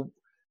people.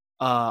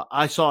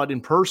 I saw it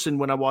in person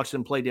when I watched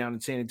them play down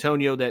in San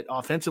Antonio, that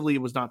offensively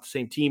it was not the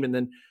same team. And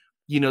then,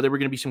 there were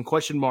going to be some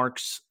question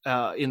marks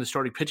in the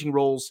starting pitching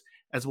roles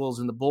as well as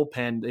in the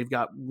bullpen. They've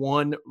got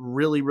one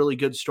really, really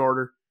good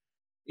starter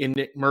in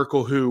Nick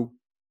Merkel who,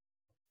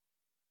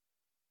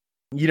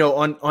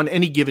 on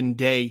any given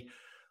day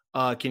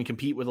can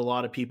compete with a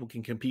lot of people,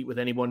 can compete with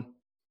anyone.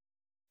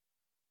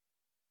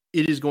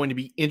 It is going to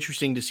be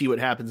interesting to see what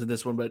happens in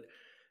this one, but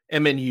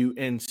MNU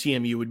and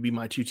CMU would be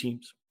my 2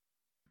 teams.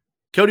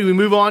 Cody, we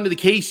move on to the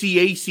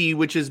KCAC,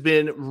 which has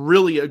been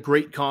really a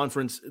great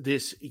conference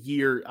this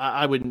year.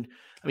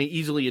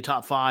 Easily a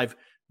top 5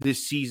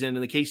 this season.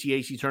 And the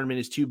KCAC tournament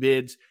is 2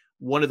 bids.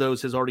 One of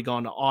those has already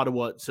gone to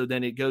Ottawa. So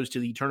then it goes to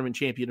the tournament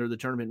champion or the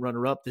tournament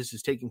runner-up. This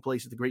is taking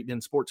place at the Great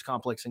Bend Sports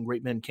Complex in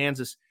Great Bend,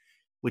 Kansas,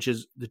 which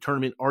is the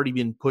tournament already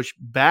been pushed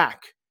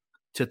back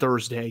to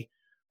Thursday.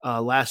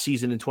 Last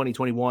season in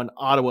 2021,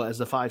 Ottawa as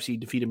the 5 seed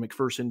defeated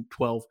McPherson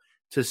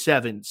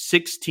 12-7.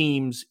 6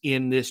 teams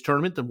in this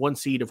tournament. The 1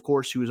 seed, of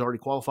course, who is already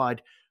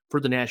qualified for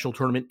the national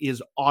tournament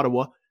is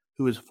Ottawa,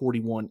 who is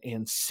 41-6.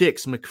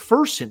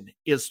 McPherson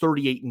is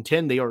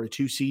 38-10. They are a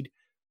 2 seed.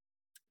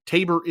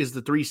 Tabor is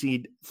the 3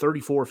 seed,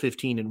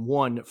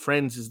 34-15-1.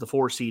 Friends is the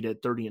 4 seed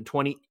at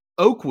 30-20.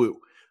 Oakwoo,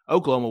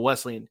 Oklahoma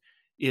Wesleyan,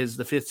 is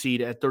the 5th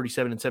seed at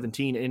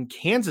 37-17. And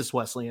Kansas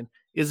Wesleyan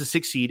is the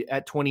 6th seed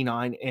at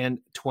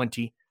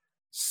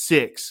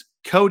 29-26.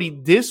 Cody,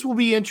 this will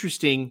be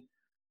interesting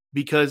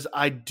because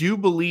I do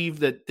believe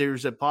that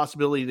there's a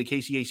possibility the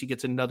KCAC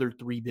gets another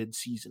 3-bid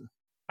season.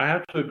 I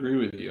have to agree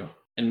with you.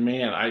 And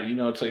man,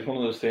 it's like one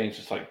of those things.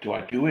 It's like, do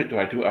I do it?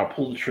 I'll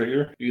pull the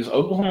trigger because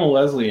Oklahoma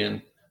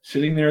Wesleyan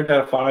sitting there at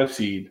that 5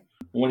 seed.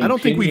 I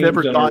don't think we've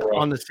ever thought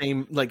on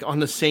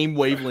the same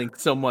wavelength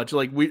so much.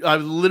 Like I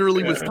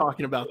literally was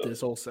talking about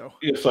this also.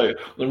 It's like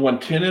they won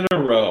 10 in a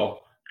row.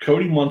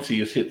 Cody Muncie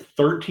has hit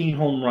 13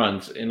 home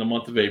runs in the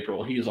month of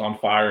April. He is on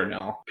fire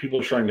now.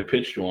 People are starting to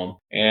pitch to him.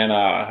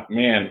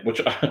 And,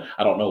 which I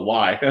don't know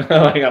why.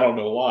 I don't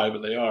know why,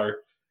 but they are.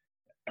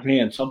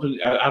 Man,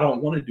 I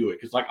don't want to do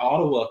it because,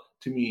 Ottawa,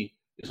 to me,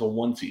 is a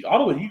 1 seed.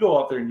 Ottawa, you go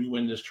out there and you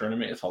win this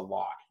tournament, it's a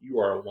lock. You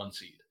are a 1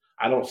 seed.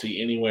 I don't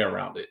see any way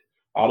around it.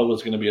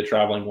 Ottawa's going to be a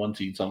traveling 1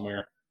 seed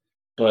somewhere.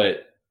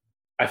 But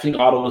I think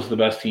Ottawa's the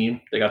best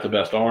team. They got the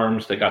best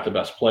arms. They got the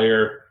best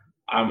player.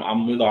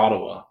 I'm with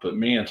Ottawa, but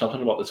man,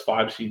 something about this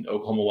 5 seed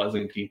Oklahoma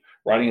Wesleyan team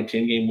riding a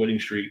 10-game winning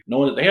streak,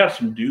 knowing that they have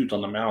some dudes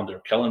on the mound. There,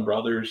 Kellen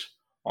Brothers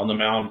on the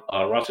mound,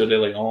 Rocio De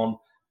Leon.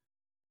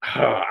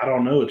 I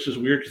don't know. It's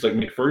just weird because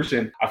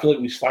McPherson, I feel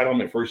like we slide on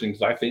McPherson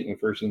because I think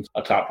McPherson's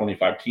a top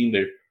 25 team.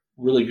 They're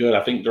really good.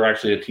 I think they're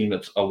actually a team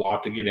that's a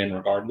lot to get in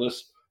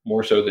regardless,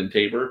 more so than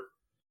Tabor.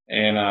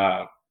 And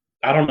I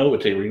don't know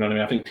with Tabor. You know what I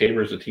mean? I think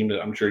Tabor is a team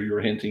that I'm sure you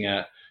were hinting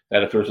at,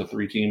 that if there's a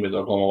 3 team with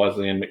Oklahoma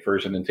Wesleyan,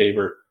 McPherson, and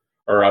Tabor,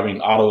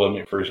 Ottawa,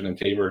 McPherson, and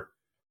Tabor.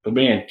 But,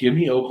 man, give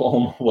me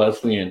Oklahoma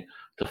Wesleyan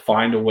to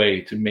find a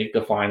way to make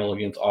the final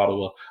against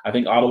Ottawa. I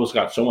think Ottawa's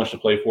got so much to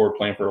play for,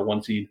 playing for a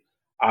 1 seed.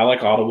 I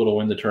like Ottawa to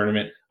win the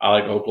tournament. I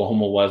like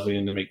Oklahoma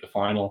Wesleyan to make the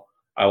final.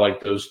 I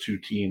like those 2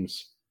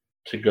 teams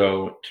to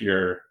go to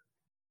your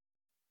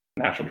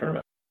national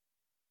tournament.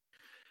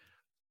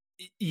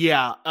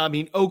 Yeah, I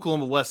mean,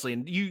 Oklahoma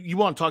Wesleyan, you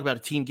want to talk about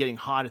a team getting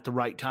hot at the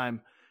right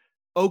time.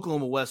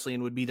 Oklahoma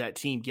Wesleyan would be that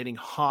team getting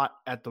hot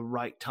at the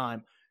right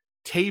time.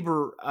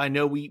 Tabor, I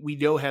know we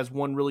know has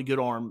one really good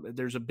arm.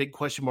 There's a big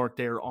question mark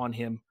there on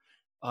him.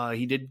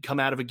 He did come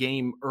out of a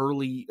game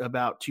early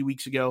about 2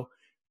 weeks ago,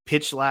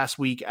 pitched last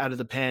week out of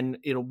the pen.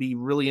 It'll be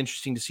really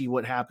interesting to see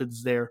what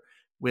happens there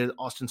with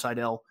Austin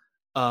Seidel.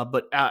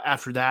 But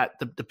after that,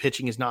 the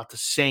pitching is not the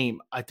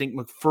same. I think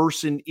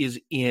McPherson is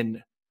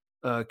in.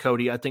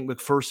 Cody, I think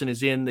McPherson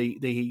is in.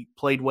 They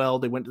played well.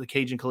 They went to the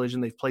Cajun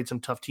Collision. They've played some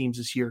tough teams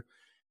this year.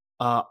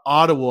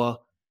 Ottawa,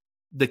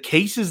 the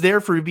case is there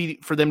for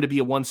them to be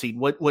a 1 seed.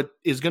 What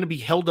is going to be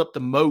held up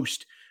the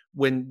most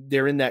when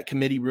they're in that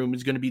committee room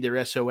is going to be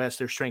their SOS,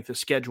 their strength of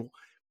schedule.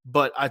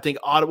 But I think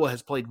Ottawa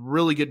has played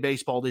really good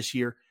baseball this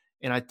year,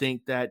 and I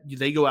think that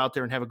they go out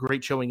there and have a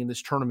great showing in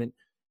this tournament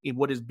in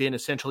what has been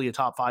essentially a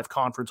top 5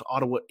 conference.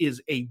 Ottawa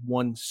is a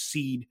 1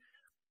 seed.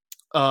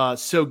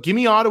 So give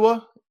me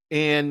Ottawa.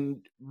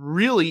 And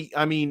really,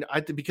 I mean,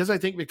 because I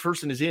think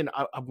McPherson is in,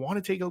 I want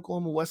to take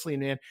Oklahoma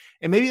Wesleyan, man.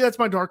 And maybe that's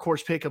my dark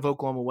horse pick of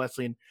Oklahoma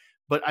Wesleyan.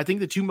 But I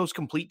think the two most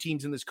complete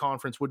teams in this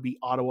conference would be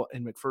Ottawa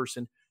and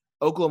McPherson.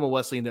 Oklahoma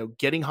Wesleyan, though,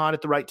 getting hot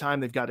at the right time.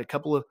 They've got a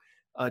couple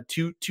of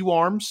two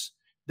arms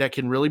that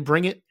can really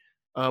bring it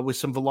with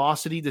some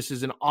velocity. This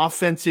is an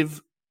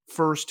offensive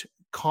first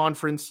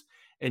conference,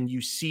 and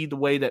you see the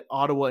way that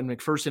Ottawa and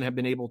McPherson have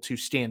been able to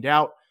stand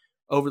out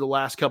over the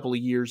last couple of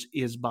years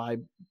is by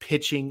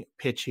pitching.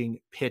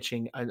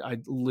 I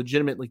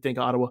legitimately think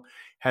Ottawa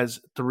has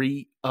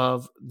 3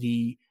 of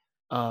the,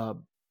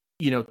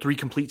 3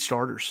 complete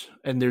starters.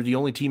 And they're the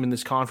only team in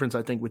this conference,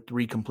 I think, with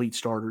 3 complete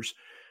starters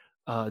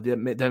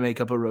that make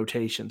up a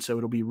rotation. So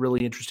it'll be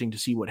really interesting to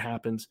see what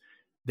happens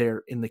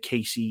there in the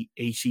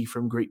KCAC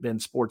from Great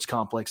Bend Sports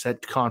Complex.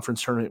 That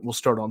conference tournament will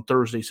start on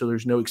Thursday, so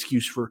there's no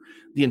excuse for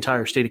the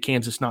entire state of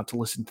Kansas not to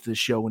listen to this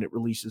show when it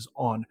releases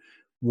on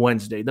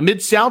Wednesday. The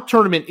Mid-South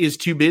tournament is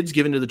 2 bids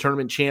given to the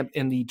tournament champ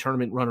and the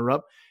tournament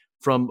runner-up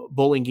from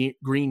Bowling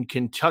Green,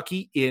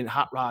 Kentucky in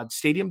Hot Rod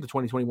Stadium. The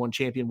 2021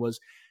 champion was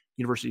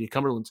University of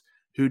Cumberland's,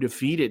 who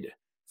defeated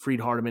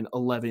Freed-Hardeman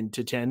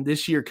 11-10.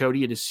 This year,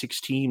 Cody, it is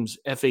 6 teams.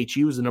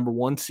 FHU is the number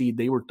 1 seed.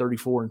 They were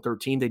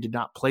 34-13. They did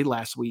not play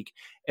last week.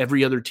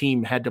 Every other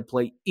team had to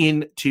play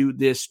into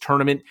this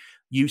tournament.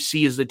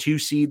 UC is the 2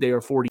 seed. They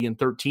are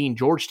 40-13.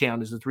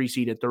 Georgetown is the 3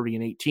 seed at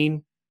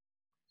 30-18.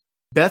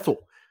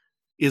 Bethel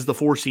is the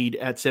 4 seed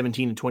at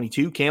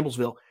 17-22.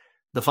 Campbellsville,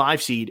 the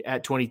 5 seed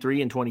at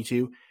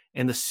 23-22.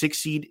 And the 6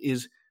 seed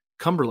is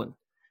Cumberland,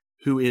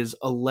 who is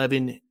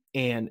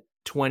 11-20.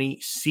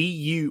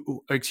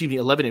 CU,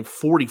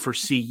 11-40 for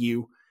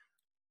CU.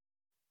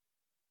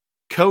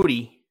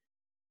 Cody,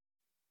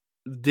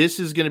 this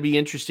is going to be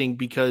interesting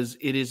because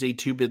it is a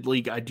 2-bid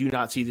league. I do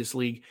not see this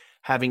league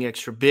having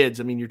extra bids.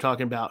 I mean, you're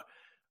talking about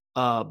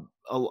a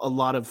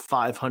lot of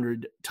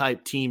 500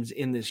 type teams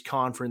in this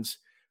conference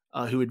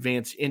who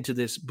advance into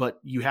this, but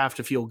you have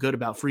to feel good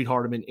about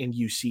Freed-Hardeman and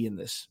UC in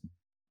this.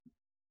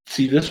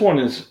 See, this one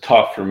is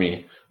tough for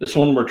me. This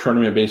one where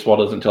tournament baseball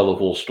doesn't tell the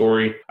full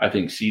story. I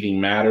think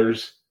seeding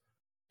matters.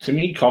 To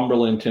me,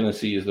 Cumberland,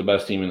 Tennessee is the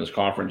best team in this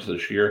conference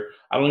this year.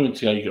 I don't even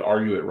see how you could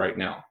argue it right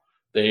now.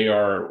 They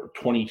are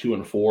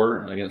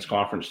 22-4 against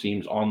conference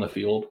teams on the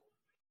field.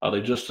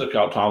 They just took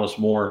out Thomas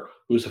More,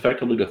 who's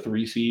effectively the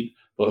 3 seed,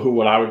 but who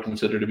what I would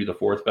consider to be the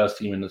 4th best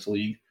team in this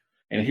league.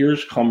 And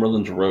here's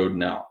Cumberland's road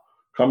now.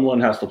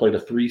 Cumberland has to play the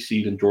 3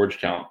 seed in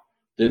Georgetown.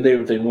 Then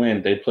if they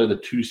win, they play the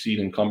 2 seed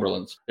in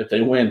Cumberland's. If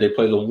they win, they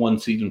play the 1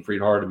 seed in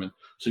Freed-Hardeman.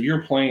 So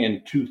you're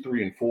playing 2,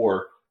 3, and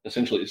 4.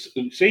 Essentially,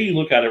 say you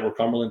look at it where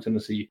Cumberland,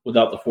 Tennessee,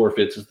 without the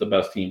forfeits, is the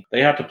best team. They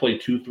have to play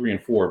 2, 3,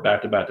 and 4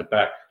 back to back to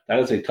back. That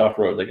is a tough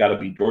road. They got to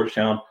beat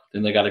Georgetown,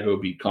 then they got to go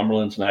beat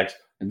Cumberland's next,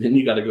 and then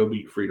you got to go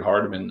beat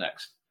Freed-Hardeman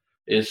next.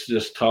 It's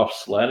just tough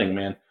sledding,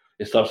 man.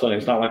 It's tough sledding.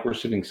 It's not like we're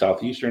sitting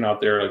Southeastern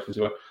out there.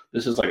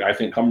 This is like, I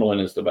think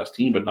Cumberland is the best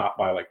team, but not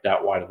by like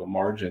that wide of a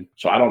margin.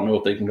 So I don't know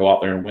if they can go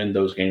out there and win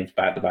those games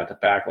back to back to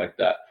back like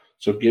that.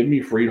 So give me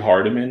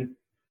Freed-Hardeman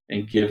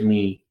and give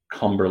me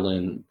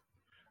Cumberland.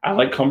 I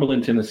like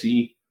Cumberland,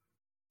 Tennessee.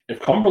 If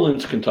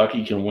Cumberland's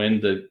Kentucky can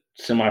win the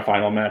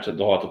semifinal match that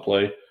they'll have to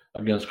play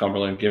against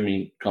Cumberland, give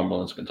me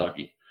Cumberland's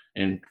Kentucky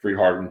and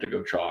Freed-Hardeman to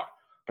go chalk.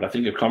 But I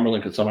think if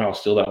Cumberland could somehow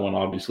steal that one,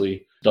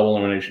 obviously, double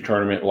elimination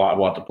tournament,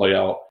 we'll have to play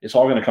out. It's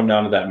all going to come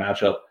down to that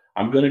matchup.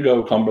 I'm going to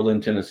go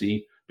Cumberland,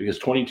 Tennessee, because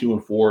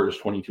 22-4 is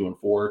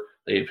 22-4.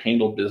 They've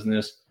handled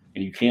business,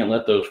 and you can't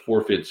let those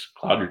forfeits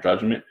cloud your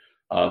judgment.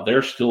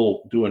 They're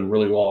still doing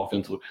really well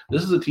offensively.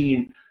 This is a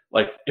team,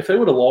 like, if they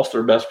would have lost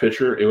their best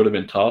pitcher, it would have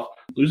been tough.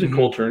 Losing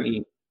Cole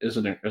Turney is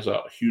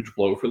a huge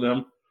blow for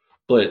them,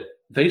 but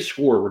they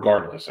score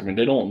regardless. I mean,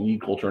 they don't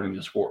need Cole Turney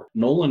to score.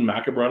 Nolan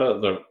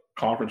Macabretta, the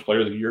conference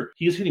player of the year,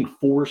 he's hitting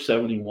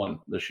 471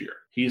 this year.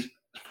 He's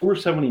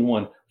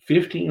 471,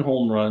 15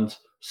 home runs,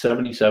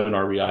 77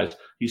 RBIs.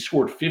 He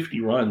scored 50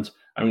 runs.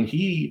 I mean,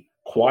 he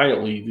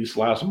quietly this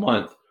last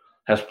month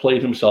has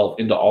played himself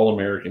into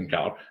All-American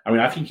caliber. I mean,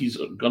 I think he's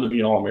going to be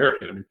an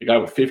All-American. I mean, the guy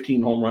with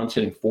 15 home runs,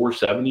 hitting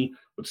 470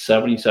 with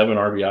 77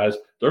 RBIs,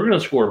 they're going to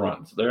score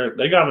runs.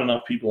 They got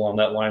enough people on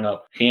that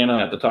lineup. Hannah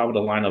at the top of the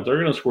lineup, they're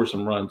going to score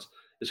some runs.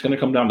 It's going to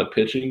come down to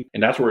pitching,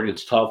 and that's where it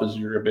gets tough. Is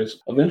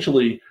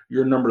eventually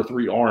your number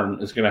 3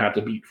 arm is going to have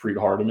to beat Freed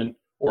Hardeman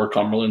or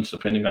Cumberland's,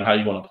 depending on how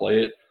you want to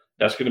play it.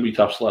 That's going to be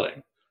tough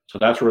sledding. So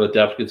that's where the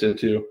depth gets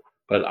into.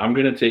 But I'm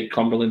going to take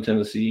Cumberland,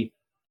 Tennessee.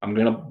 I'm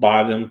going to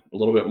buy them a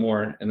little bit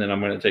more, and then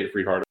I'm going to take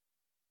Freed Hardeman.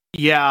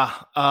 Yeah,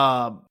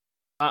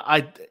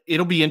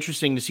 it'll be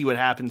interesting to see what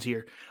happens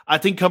here. I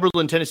think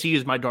Cumberland, Tennessee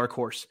is my dark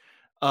horse.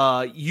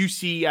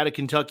 UC out of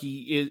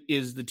Kentucky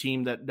is the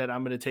team that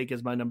I'm going to take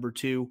as my number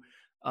 2,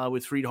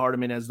 with Freed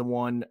Hardeman as the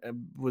one,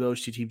 with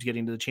those two teams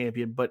getting to the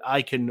champion. But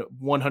I can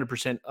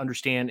 100%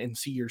 understand and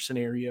see your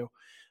scenario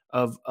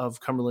of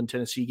Cumberland,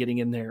 Tennessee getting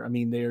in there. I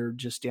mean, they're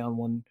just down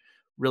one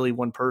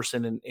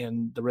person,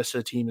 and the rest of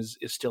the team is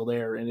still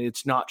there. And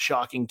it's not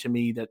shocking to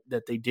me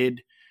that they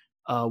did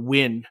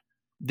win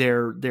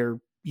their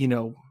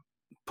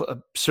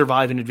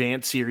survive and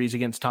advance series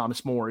against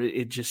Thomas More.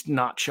 It's just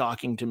not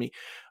shocking to me.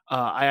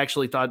 I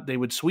actually thought they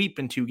would sweep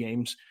in 2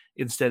 games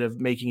instead of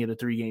making it a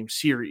 3-game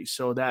series.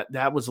 So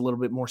that was a little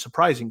bit more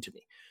surprising to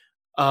me.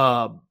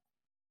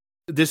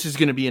 This is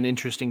going to be an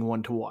interesting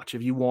one to watch.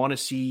 If you want to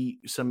see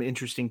some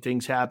interesting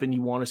things happen,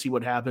 you want to see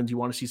what happens, you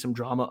want to see some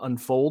drama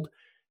unfold,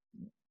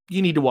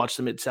 you need to watch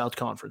the Mid-South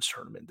Conference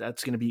tournament.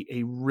 That's going to be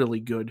a really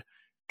good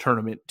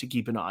tournament to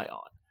keep an eye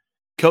on.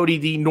 Cody,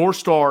 the North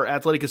Star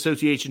Athletic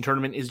Association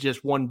tournament is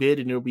just one bid,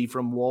 and it'll be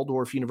from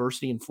Waldorf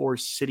University in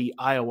Forest City,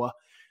 Iowa.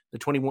 The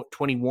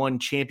 2021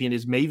 champion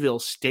is Mayville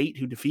State,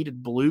 who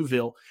defeated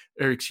Bellevue,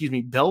 who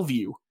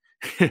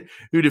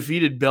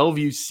defeated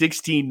Bellevue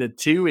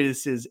 16-2.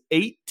 This is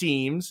 8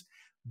 teams.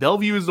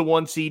 Bellevue is the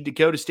 1 seed,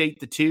 Dakota State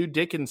the 2,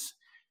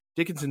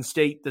 Dickinson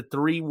State the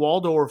 3,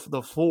 Waldorf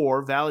the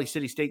 4, Valley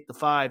City State the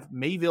 5,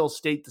 Mayville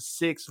State the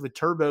 6,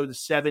 Viterbo the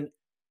 7.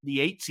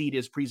 The 8 seed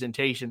is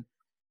Presentation.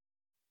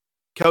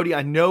 Cody,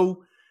 I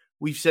know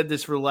we've said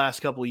this for the last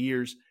couple of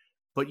years,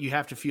 but you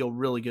have to feel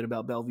really good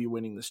about Bellevue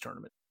winning this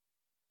tournament.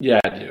 Yeah,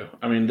 I do.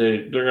 I mean,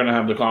 they're going to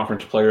have the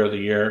Conference Player of the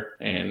Year,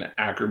 and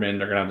Ackerman,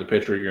 they're going to have the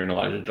Pitcher of the Year, and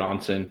Elijah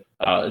Johnson.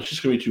 It's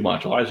just going to be too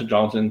much. Elijah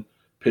Johnson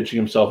pitching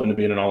himself into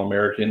being an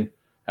All-American,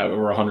 have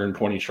over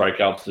 120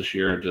 strikeouts this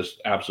year,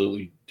 just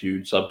absolutely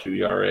dude, sub-2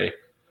 ERA.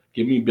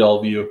 Give me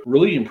Bellevue.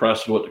 Really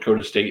impressed with what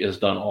Dakota State has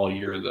done all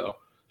year, though.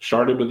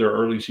 Started with their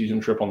early season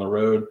trip on the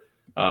road,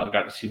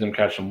 got to see them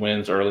catch some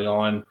wins early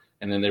on,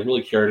 and then they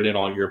really carried it in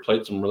all year,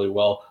 played some really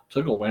well.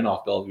 Took a win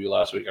off Bellevue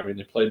last week. I mean,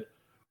 they played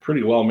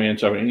pretty well, man.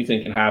 So, I mean,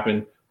 anything can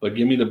happen. But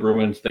give me the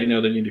Bruins. They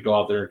know they need to go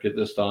out there and get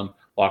this done,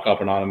 lock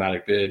up an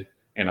automatic bid,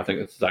 and I think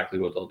that's exactly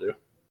what they'll do.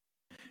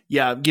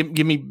 Yeah,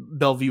 give me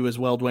Bellevue as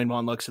well, Dwayne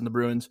Monlux and the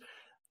Bruins.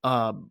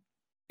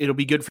 It'll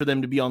be good for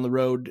them to be on the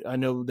road. I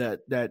know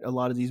that a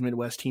lot of these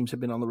Midwest teams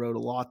have been on the road a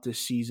lot this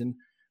season,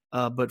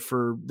 but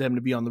for them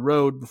to be on the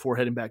road before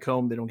heading back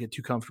home, they don't get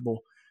too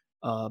comfortable,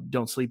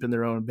 don't sleep in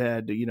their own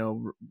bed,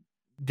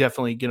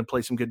 definitely going to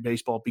play some good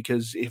baseball,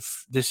 because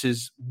if this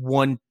is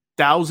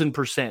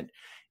 1,000%,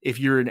 if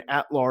you're an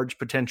at-large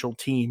potential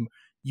team,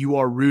 you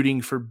are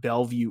rooting for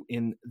Bellevue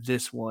in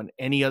this one.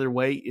 Any other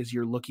way is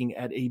you're looking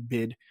at a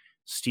bid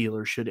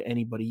stealer should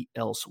anybody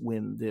else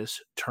win this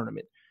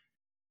tournament.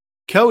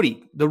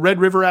 Cody, the Red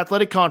River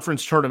Athletic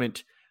Conference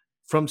tournament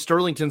from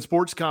Sterlington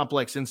Sports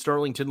Complex in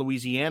Sterlington,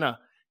 Louisiana,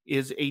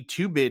 is a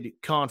 2-bid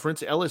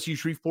conference. LSU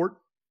Shreveport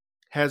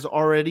has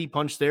already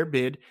punched their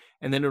bid,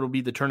 and then it'll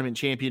be the tournament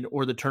champion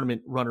or the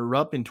tournament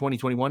runner-up. In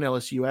 2021,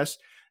 LSUS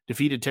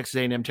defeated Texas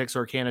A&M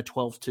Texarkana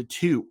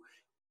 12-2.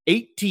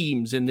 8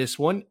 teams in this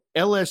one.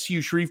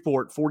 LSU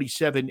Shreveport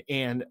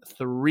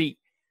 47-3.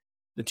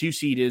 The 2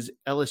 seed is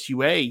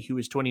LSUA, who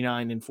is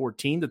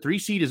 29-14. The 3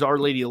 seed is Our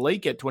Lady of the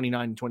Lake at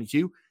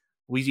 29-22.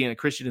 Louisiana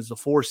Christian is the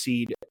 4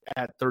 seed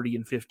at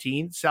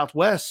 30-15.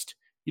 Southwest,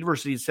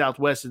 University of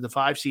Southwest is the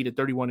 5 seed at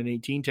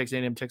 31-18. Texas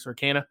A&M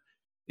Texarkana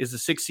is the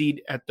 6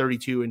 seed at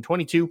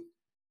 32-22.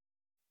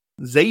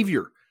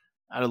 Xavier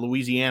out of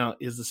Louisiana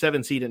is the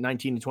 7 seed at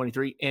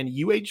 19-23. And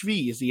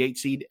UHV is the 8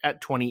 seed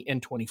at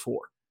 20-24.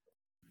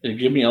 Yeah,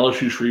 give me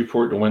LSU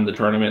Shreveport to win the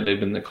tournament. They've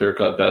been the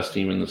clear-cut best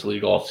team in this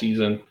league all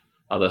season.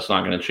 That's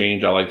not going to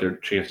change. I like their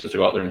chances to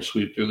go out there and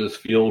sweep through this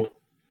field.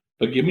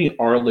 But give me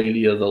Our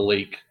Lady of the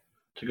Lake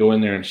to go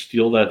in there and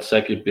steal that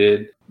second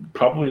bid.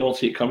 Probably don't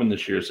see it coming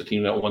this year. It's a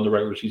team that won the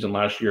regular season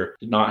last year.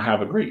 Did not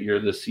have a great year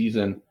this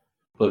season.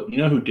 But you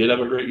know who did have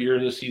a great year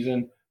this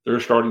season?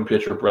 Their starting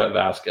pitcher, Brett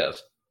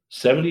Vasquez.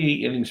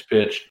 78 innings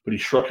pitched, but he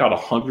struck out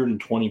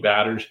 120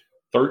 batters,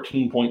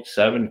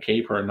 13.7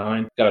 K per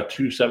 9, got a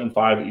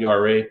 2.75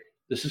 ERA.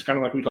 This is kind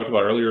of like we talked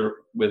about earlier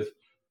with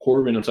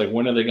Corbin. It's like,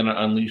 when are they going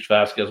to unleash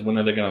Vasquez? When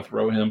are they going to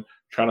throw him?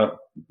 Try to,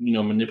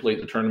 manipulate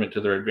the tournament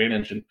to their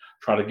advantage and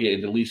try to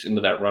get at least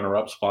into that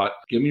runner-up spot.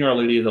 Give me Our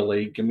Lady of the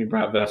Lake. Give me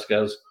Brett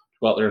Vasquez to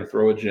go out there and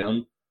throw a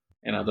gem.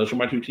 And those are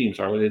my 2 teams,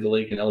 Our Lady of the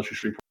Lake and LSU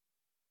Shreveport.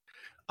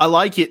 I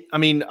like it. I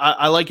mean,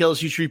 I like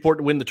LSU Shreveport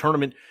to win the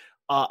tournament.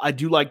 I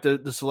do like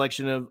the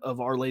selection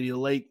of Our Lady of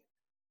the Lake.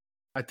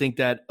 I think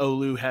that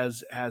Olu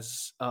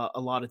has a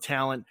lot of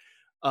talent.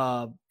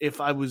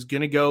 If I was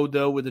going to go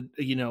though with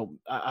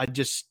I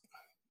just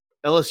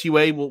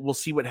LSUA, we'll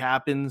see what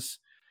happens.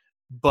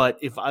 But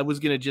if I was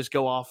going to just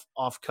go off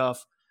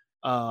cuff,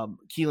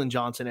 Keelan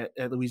Johnson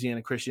at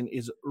Louisiana Christian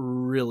is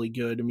really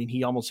good. I mean,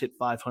 he almost hit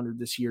 500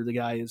 this year. The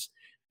guy is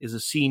a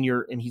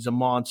senior and he's a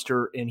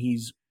monster, and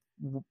he's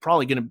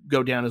probably going to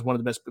go down as one of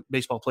the best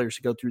baseball players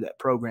to go through that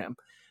program.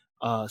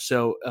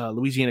 So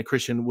Louisiana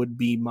Christian would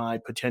be my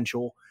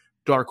potential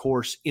dark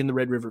horse in the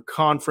Red River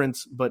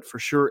Conference, but for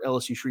sure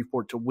LSU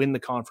Shreveport to win the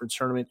conference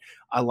tournament.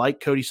 I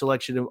like Cody's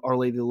selection of Our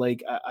Lady of the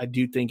Lake. I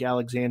do think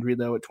Alexandria,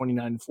 though, at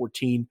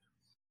 29-14,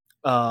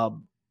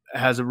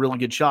 has a really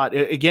good shot.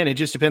 Again, it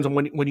just depends on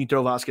when you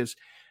throw Vasquez.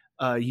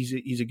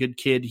 He's a good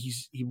kid.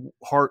 He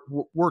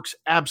works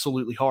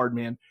absolutely hard,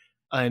 man.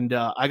 And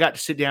I got to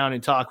sit down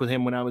and talk with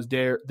him when I was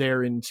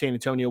there in San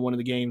Antonio, one of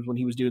the games when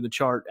he was doing the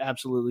chart.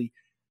 Absolutely,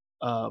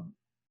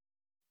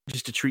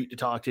 just a treat to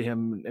talk to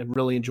him, and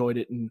really enjoyed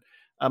it. And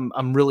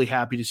I'm really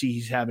happy to see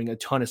he's having a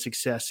ton of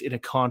success in a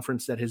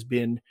conference that has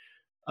been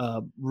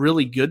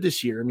really good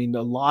this year. I mean,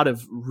 a lot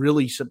of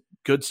really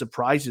good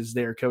surprises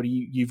there,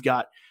 Cody. You've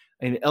got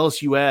an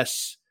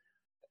LSUS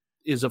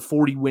is a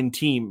 40-win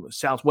team.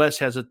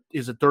 Southwest is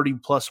a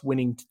 30-plus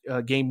winning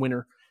game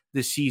winner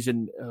this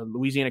season.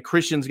 Louisiana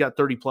Christian's got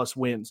 30-plus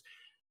wins.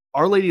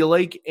 Our Lady of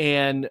Lake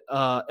and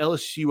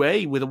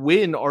LSUA with a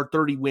win are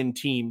 30-win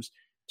teams.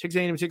 Texas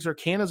A&M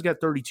Texarkana's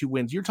got 32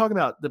 wins. You're talking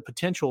about the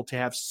potential to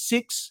have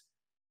 6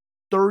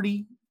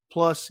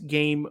 30-plus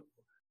game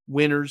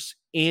winners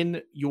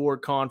in your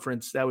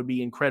conference. That would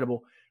be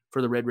incredible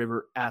for the Red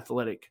River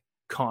Athletic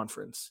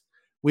Conference.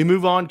 We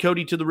move on,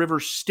 Cody, to the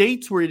River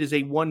States, where it is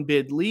a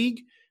one-bid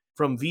league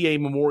from VA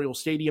Memorial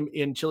Stadium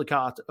in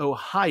Chillicothe,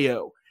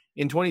 Ohio.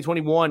 In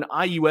 2021,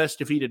 IUS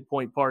defeated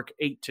Point Park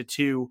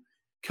 8-2.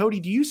 Cody,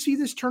 do you see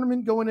this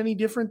tournament going any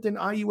different than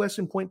IUS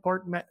and Point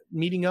Park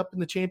meeting up in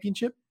the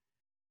championship?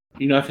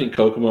 I think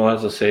Kokomo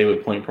has a say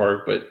with Point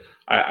Park, but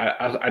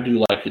I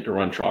do like it to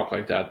run chalk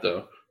like that,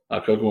 though.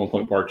 Kokomo and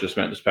Point Park just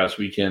met this past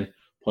weekend.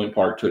 Point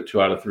Park took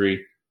 2 out of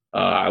 3.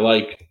 I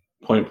like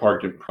Point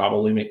Park to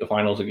probably make the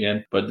finals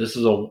again, but this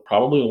is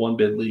probably a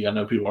one-bid league. I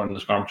know people in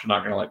this conference are not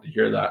going to like to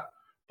hear that,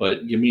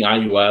 but give me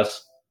IUS.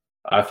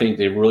 I think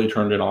they've really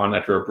turned it on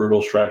after a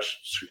brutal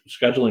stretch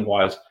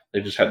scheduling-wise.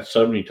 They just had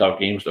so many tough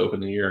games to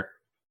open the year,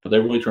 but they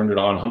really turned it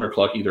on. Hunter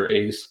Clucky, their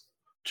ace,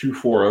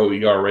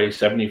 2.40 ERA,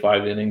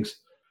 75 innings.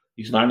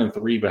 He's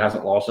 9-3, but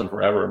hasn't lost in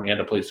forever. I mean, he had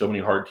to play so many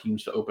hard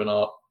teams to open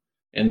up.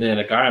 And then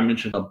a guy I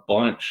mentioned a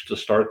bunch to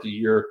start the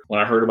year when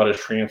I heard about his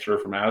transfer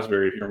from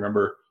Asbury, if you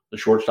remember, the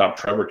shortstop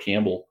Trevor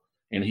Campbell,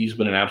 and he's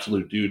been an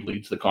absolute dude,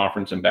 leads the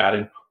conference in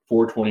batting,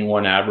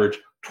 421 average,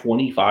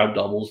 25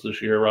 doubles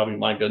this year, Robbie,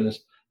 my goodness,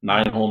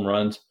 9 home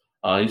runs.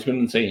 He's been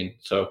insane.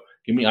 So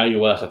give me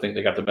IUS. I think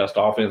they got the best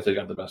offense. They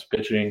got the best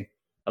pitching.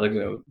 I think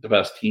they're the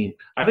best team.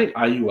 I think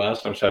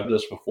IUS, I've said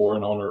this before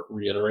and I'll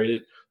reiterate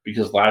it,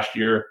 because last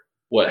year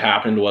what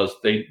happened was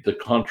the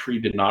country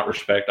did not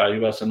respect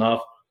IUS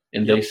enough,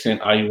 and they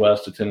sent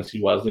IUS to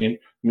Tennessee Wesleyan,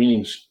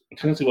 meaning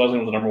Tennessee Wesleyan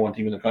was the number 1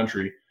 team in the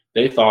country.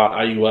 They thought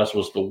IUS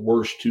was the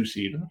worst 2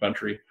 seed in the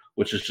country,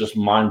 which is just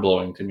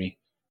mind-blowing to me.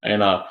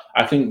 And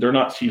I think they're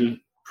not seeded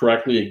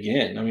correctly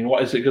again. I mean, why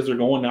is it? Because they're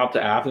going out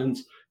to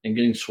Athens and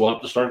getting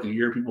swept to start the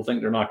year. People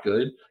think they're not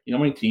good. You know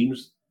how many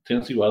teams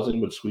Tennessee Wesleyan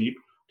would sweep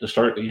to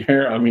start the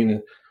year? I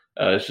mean,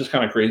 it's just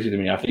kind of crazy to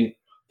me. I think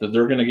that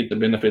they're going to get the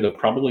benefit of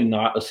probably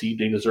not a seed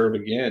they deserve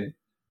again.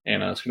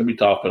 And it's going to be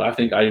tough. But I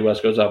think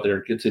IUS goes out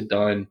there, gets it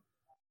done.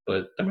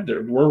 But, I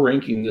mean, we're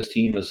ranking this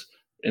team as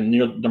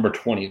near number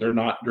 20. They're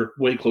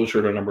way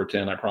closer to number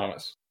 10, I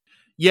promise.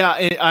 Yeah,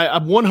 I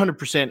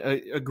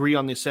 100% agree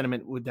on the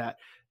sentiment with that.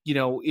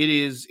 It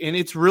is, and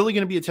it's really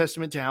going to be a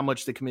testament to how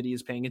much the committee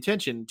is paying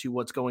attention to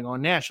what's going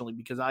on nationally,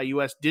 because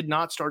IUS did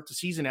not start the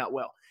season out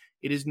well.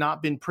 It has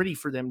not been pretty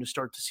for them to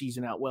start the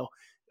season out well,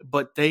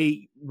 but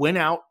they went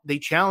out, they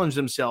challenged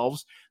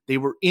themselves. They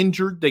were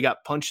injured. They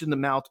got punched in the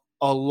mouth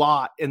a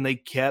lot, and they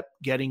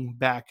kept getting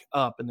back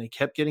up, and they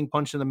kept getting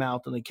punched in the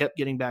mouth, and they kept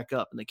getting back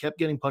up, and they kept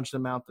getting punched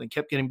in the mouth, and they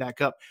kept getting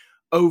back up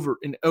over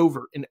and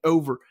over and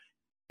over.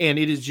 And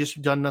it has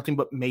just done nothing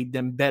but made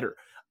them better.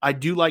 I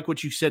do like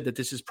what you said, that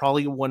this is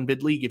probably a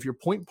one-bid league. If you're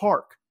Point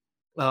Park,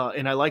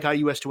 and I like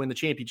IUS to win the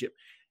championship,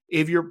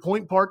 if you're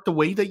Point Park, the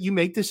way that you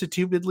make this a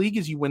 2-bid league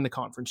is you win the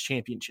conference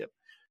championship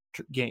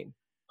game.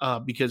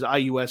 Because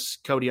IUS,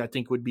 Cody, I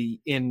think would be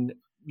in,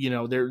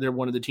 they're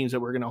one of the teams that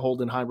we're going to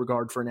hold in high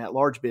regard for an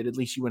at-large bid. At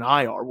least you and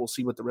I are. We'll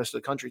see what the rest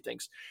of the country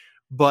thinks.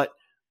 But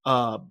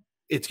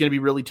it's going to be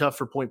really tough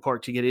for Point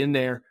Park to get in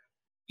there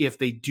if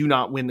they do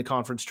not win the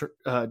conference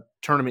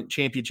tournament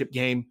championship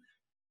game.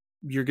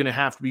 You're going to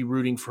have to be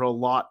rooting for a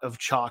lot of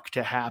chalk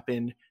to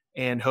happen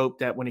and hope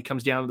that when it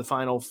comes down to the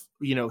final,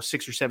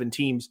 6 or 7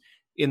 teams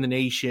in the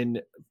nation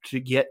to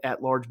get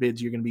at-large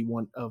bids, you're going to be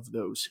one of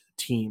those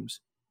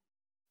teams.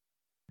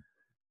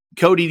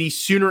 Cody, the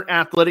Sooner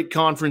Athletic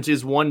Conference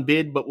is one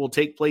bid, but will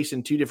take place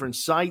in 2 different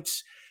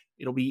sites.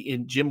 It'll be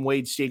in Jim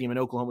Wade Stadium in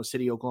Oklahoma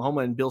City,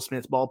 Oklahoma, and Bill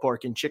Smith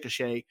Ballpark in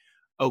Chickasha,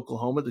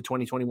 Oklahoma. The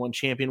 2021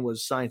 champion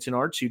was Science and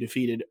Arts, who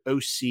defeated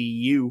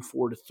OCU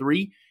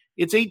 4-3.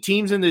 It's 8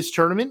 teams in this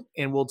tournament,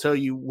 and we'll tell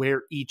you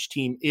where each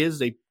team is.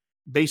 They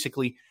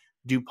basically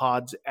do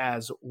pods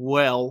as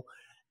well.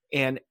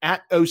 And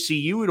at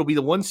OCU, it'll be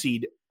the 1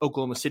 seed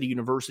Oklahoma City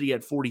University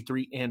at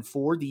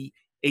 43-4, the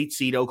 8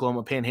 seed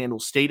Oklahoma Panhandle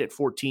State at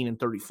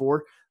 14-34,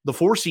 the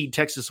 4 seed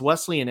Texas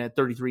Wesleyan at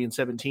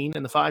 33-17,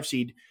 and the 5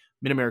 seed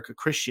Mid-America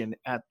Christian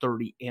at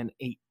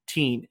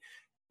 30-18.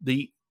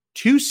 The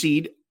 2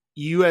 seed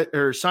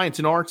Science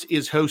and Arts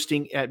is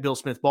hosting at Bill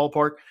Smith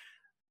Ballpark.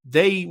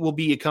 They will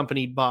be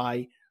accompanied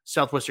by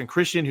Southwestern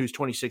Christian, who's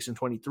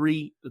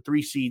 26-23, the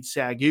 3 seed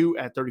SAGU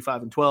at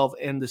 35-12,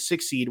 and the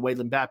 6 seed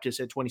Wayland Baptist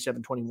at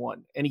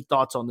 27-21. Any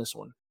thoughts on this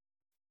one?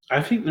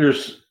 I think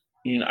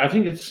I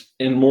think it's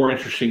more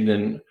interesting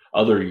than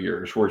other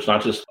years where it's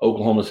not just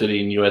Oklahoma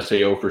City and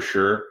USAO for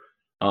sure.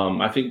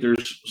 I think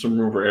there's some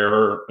room for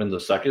error in the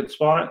second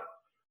spot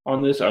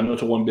on this. I know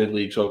it's a 1 bid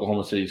league, so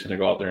Oklahoma City's going to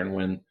go out there and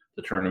win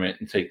the tournament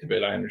and take the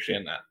bid. I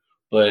understand that.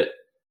 But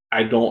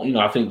I don't,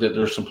 I think that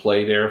there's some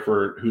play there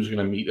for who's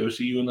going to meet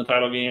OCU in the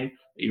title game,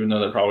 even though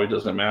that probably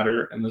doesn't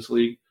matter in this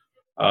league.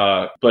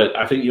 But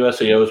I think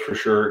USAO is for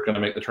sure going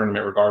to make the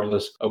tournament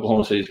regardless.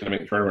 Oklahoma City is going to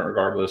make the tournament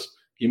regardless.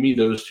 Give me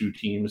those 2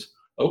 teams.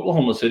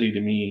 Oklahoma City,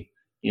 to me,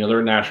 they're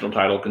a national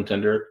title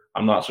contender.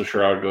 I'm not so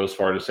sure I would go as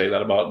far to say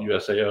that about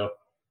USAO.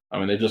 I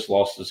mean, they just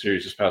lost the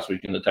series this past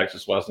weekend to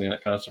Texas Wesleyan.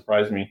 That kind of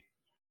surprised me.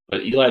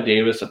 But Eli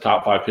Davis, a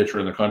top 5 pitcher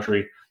in the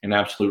country, an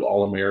absolute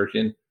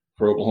All-American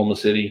for Oklahoma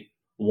City,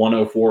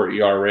 104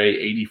 ERA,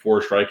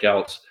 84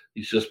 strikeouts.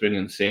 He's just been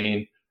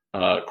insane.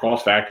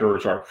 Cross Factor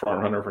is our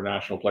front runner for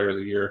National Player of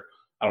the Year.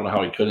 I don't know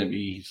how he couldn't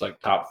be. He's like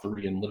top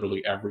 3 in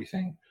literally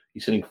everything.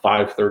 He's hitting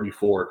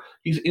 .534.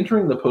 He's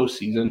entering the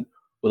postseason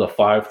with a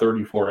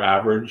 .534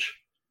 average.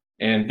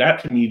 And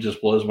that to me just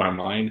blows my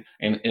mind.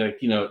 And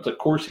of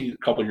course, he a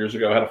couple of years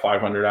ago had a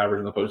 .500 average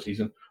in the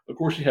postseason. Of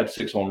course, he had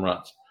 6 home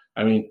runs.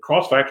 I mean,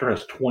 Cross Factor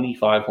has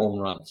 25 home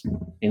runs,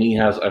 and he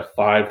has a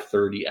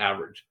 .530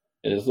 average.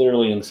 It is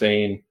literally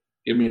insane.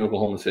 Give me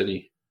Oklahoma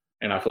City,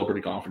 and I feel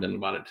pretty confident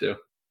about it too.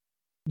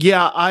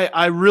 Yeah,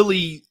 I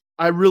really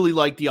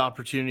like the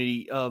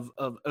opportunity of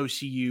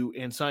OCU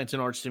and Science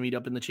and Arts to meet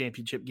up in the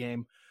championship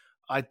game.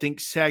 I think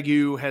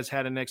SAGU has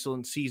had an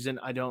excellent season.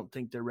 I don't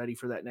think they're ready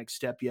for that next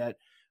step yet.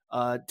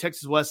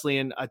 Texas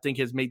Wesleyan, I think,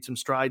 has made some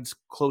strides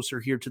closer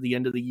here to the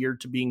end of the year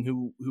to being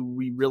who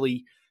we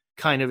really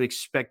kind of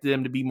expect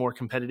them to be more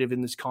competitive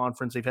in this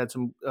conference. They've had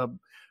some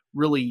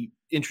really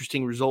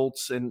interesting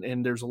results,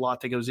 and there's a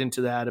lot that goes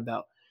into that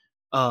about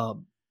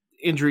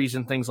injuries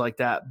and things like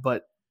that.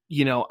 But,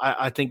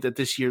 I think that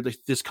this year,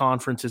 this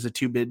conference is a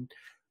 2-bid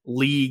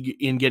league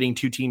in getting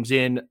 2 teams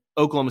in.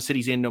 Oklahoma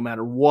City's in no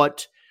matter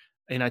what.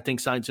 And I think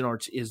Science and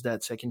Arts is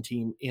that second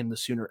team in the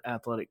Sooner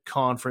Athletic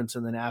Conference.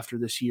 And then after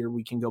this year,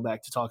 we can go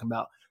back to talking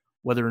about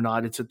whether or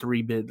not it's a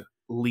 3-bid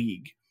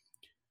league.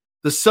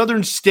 The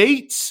Southern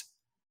States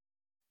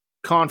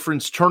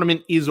Conference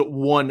tournament is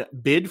 1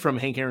 bid from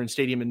Hank Aaron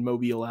Stadium in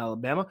Mobile,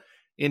 Alabama.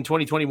 In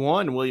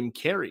 2021, William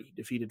Carey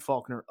defeated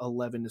Faulkner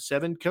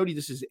 11-7. Cody,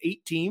 this is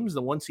 8 teams.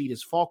 The 1 seed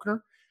is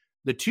Faulkner.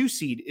 The 2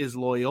 seed is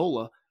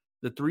Loyola.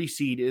 The 3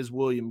 seed is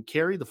William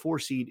Carey. The 4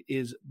 seed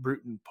is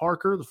Bruton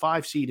Parker. The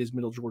 5 seed is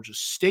Middle Georgia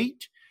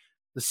State.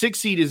 The 6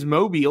 seed is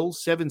Mobile.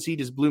 7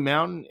 seed is Blue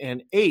Mountain.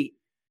 And 8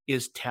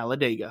 is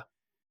Talladega.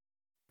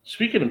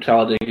 Speaking of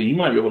Talladega, you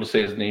might be able to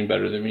say his name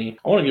better than me.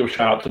 I want to give a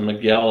shout out to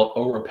Miguel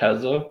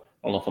Oropeza.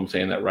 I don't know if I'm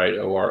saying that right,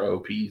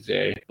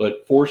 Oropeza,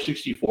 but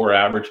 464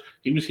 average.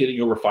 He was hitting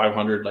over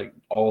 500 like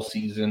all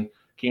season.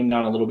 Came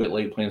down a little bit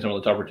late playing some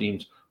of the tougher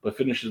teams, but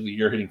finishes the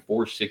year hitting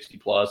 460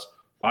 plus.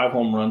 5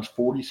 home runs,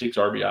 46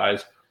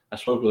 RBIs. I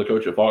spoke with a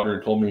coach at Faulkner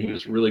and told me he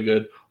was really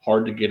good,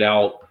 hard to get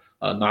out,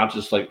 not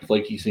just like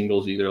flaky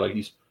singles either. Like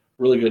he's a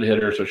really good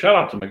hitter. So shout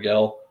out to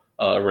Miguel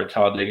over at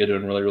Talladega,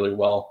 doing really, really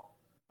well.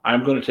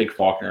 I'm going to take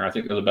Faulkner. I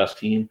think they're the best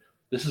team.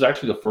 This is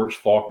actually the first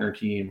Faulkner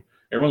team.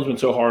 Everyone's been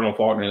so hard on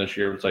Faulkner this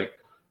year. It's like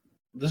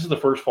this is the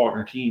first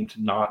Faulkner team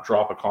to not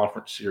drop a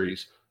conference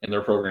series in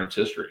their program's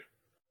history.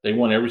 They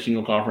won every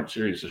single conference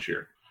series this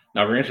year.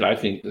 Now, granted, I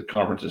think the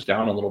conference is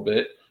down a little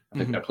bit. I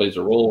think that plays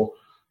a role.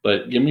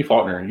 But give me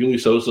Faulkner. Yuli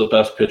Sosa, the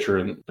best pitcher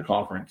in the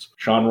conference.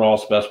 Sean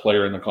Ross, best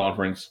player in the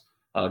conference.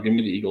 Give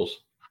me the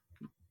Eagles.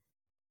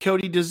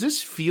 Cody, does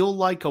this feel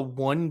like a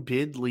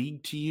 1-bid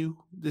league to you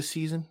this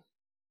season?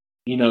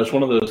 It's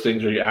one of those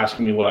things where you're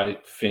asking me what I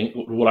think,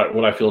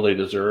 what I feel they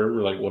deserve,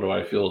 or like what do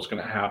I feel is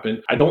going to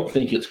happen. I don't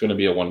think it's going to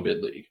be a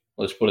 1-bid league.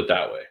 Let's put it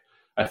that way.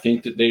 I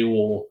think that they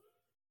will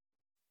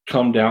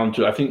come down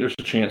to. I think there's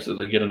a chance that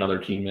they get another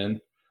team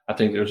in. I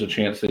think there's a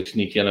chance they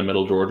sneak in a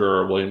Middle Georgia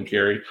or William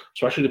Carey,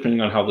 especially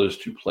depending on how those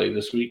 2 play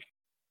this week.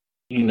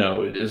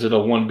 Is it a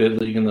 1-bid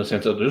league in the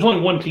sense of there's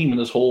only 1 team in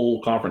this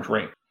whole conference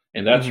rank,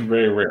 and that's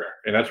very rare.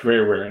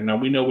 And now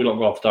we know we don't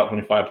go off the top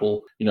 25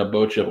 pool.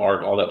 Bow chip,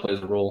 arc, all that plays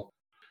a role.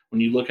 When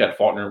you look at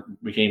Faulkner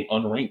became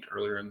unranked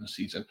earlier in the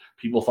season,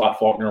 people thought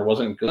Faulkner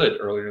wasn't good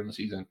earlier in the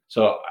season.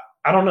 So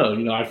I don't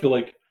know. I feel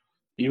like,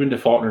 even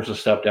if Faulkner's a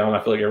step down, I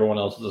feel like everyone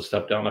else is a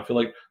step down. I feel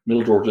like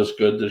Middle Georgia's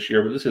good this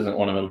year, but this isn't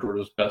one of Middle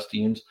Georgia's best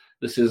teams.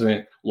 This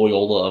isn't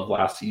Loyola of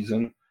last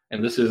season,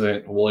 and this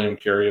isn't William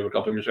Carey of a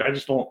couple of years ago. I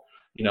just don't,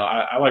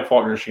 I like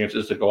Faulkner's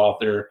chances to go out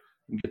there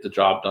and get the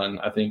job done.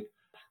 I think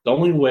the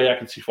only way I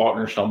can see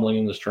Faulkner stumbling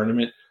in this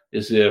tournament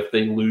is if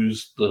they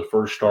lose the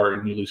first start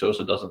and Yuli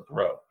Sosa doesn't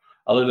throw.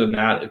 Other than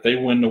that, if they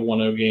win the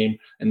 1-0 game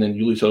and then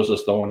Yuli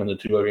Sosa's throwing in the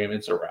 2-0 game,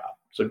 it's a wrap.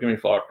 So give me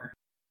Faulkner.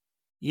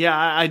 Yeah,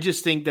 I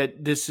just think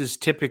that this is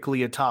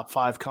typically a top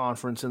 5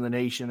 conference in the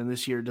nation, and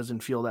this year it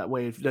doesn't feel that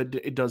way.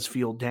 It does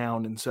feel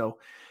down, and so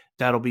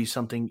that'll be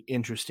something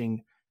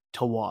interesting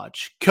to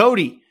watch.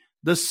 Cody,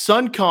 the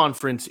Sun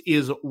Conference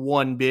is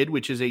one bid,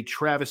 which is a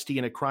travesty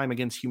and a crime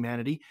against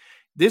humanity.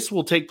 This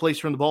will take place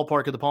from the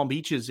ballpark of the Palm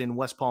Beaches in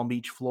West Palm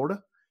Beach,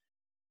 Florida.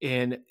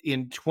 And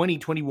in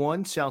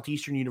 2021,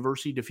 Southeastern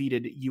University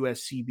defeated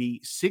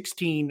USCB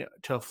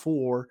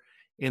 16-4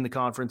 in the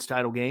conference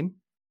title game.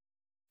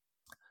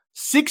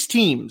 6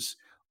 teams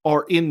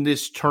are in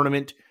this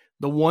tournament.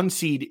 The 1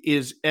 seed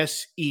is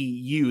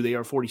SEU. They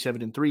are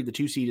 47-3. The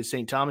 2 seed is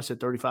St. Thomas at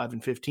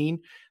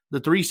 35-15.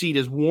 The 3 seed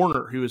is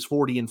Warner, who is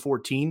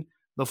 40-14.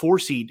 The 4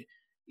 seed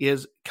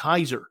is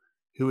Kaiser,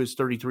 who is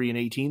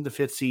 33-18. The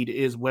 5th seed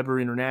is Weber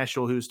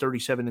International, who is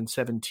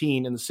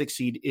 37-17. And the 6th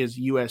seed is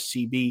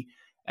USCB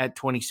at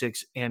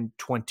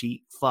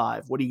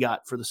 26-25. What do you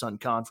got for the Sun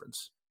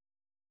Conference?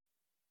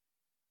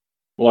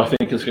 Well, I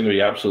think it's going to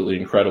be absolutely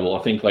incredible.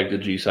 I think like the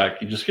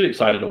GSAC, you just get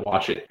excited to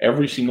watch it.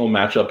 Every single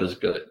matchup is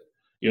good.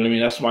 You know what I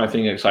mean? That's my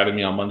thing that excited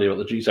me on Monday with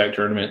the GSAC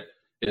tournament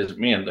is,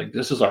 man, like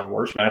this is our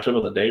worst matchup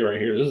of the day right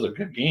here. This is a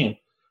good game.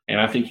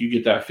 And I think you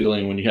get that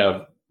feeling when you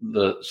have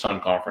the Sun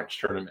Conference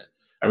tournament.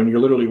 I mean, you're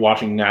literally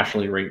watching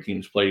nationally ranked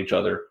teams play each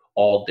other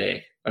all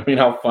day. I mean,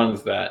 how fun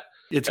is that?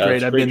 It's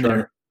great. I've been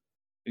there.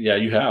 Yeah,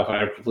 you have.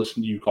 I've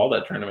listened to you call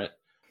that tournament.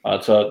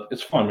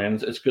 It's fun, man.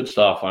 It's good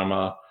stuff.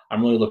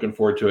 I'm really looking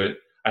forward to it.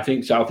 I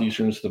think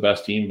Southeastern is the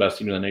best team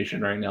in the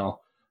nation right now.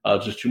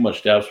 Just too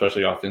much depth,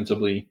 especially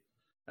offensively.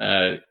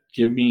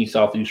 Give me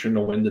Southeastern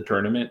to win the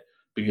tournament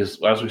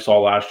because, as we saw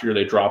last year,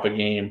 they drop a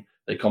game,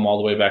 they come all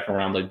the way back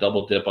around, they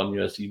double dip on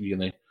USCB,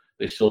 and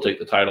they still take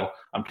the title.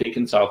 I'm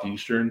taking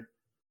Southeastern,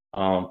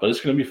 but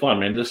it's going to be fun,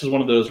 man. This is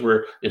one of those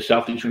where if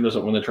Southeastern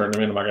doesn't win the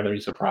tournament, am I going to be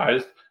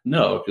surprised?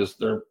 No, because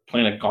they're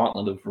playing a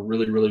gauntlet of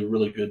really, really,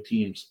 really good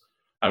teams.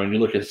 I mean, you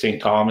look at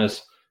St.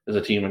 Thomas as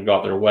a team and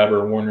got their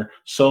Weber, Warner.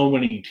 So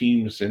many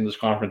teams in this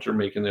conference are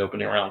making the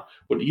opening round.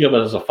 But you have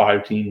it as a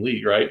 5-team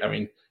league, right? I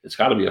mean, it's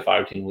got to be a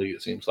 5-team league,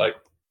 it seems like.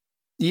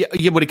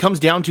 Yeah. What it comes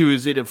down to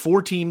is it a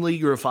 4-team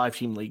league or a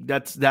 5-team league?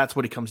 That's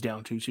what it comes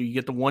down to. So you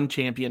get the one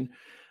champion.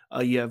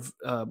 You have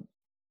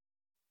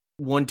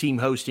one team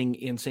hosting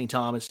in St.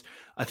 Thomas.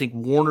 I think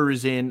Warner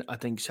is in. I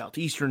think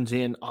Southeastern's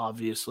in,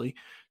 obviously.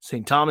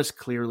 St. Thomas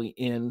clearly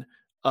in.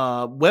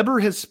 Weber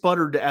has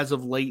sputtered as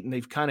of late, and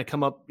they've kind of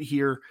come up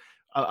here.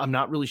 I'm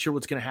not really sure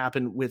what's going to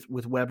happen with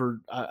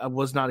Weber. I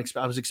was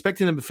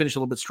expecting them to finish a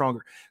little bit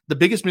stronger. The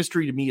biggest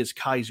mystery to me is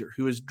Kaiser,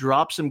 who has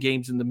dropped some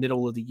games in the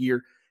middle of the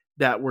year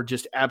that were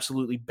just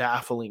absolutely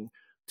baffling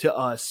to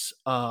us.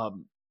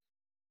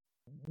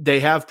 They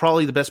have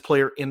probably the best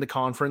player in the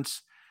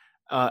conference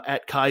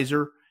at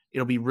Kaiser.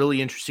 It'll be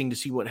really interesting to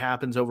see what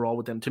happens overall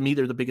with them. To me,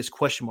 they're the biggest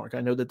question mark.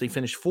 I know that they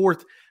finished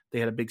 4th. They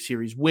had a big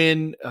series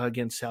win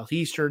against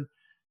Southeastern.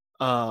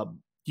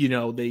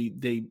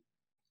 They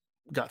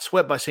got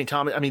swept by St.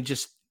 Thomas. I mean,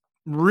 just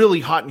really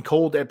hot and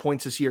cold at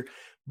points this year.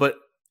 But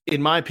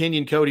in my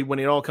opinion, Cody, when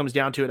it all comes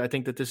down to it, I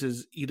think that this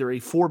is either a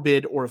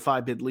 4-bid or a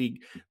 5-bid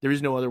league. There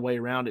is no other way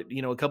around it.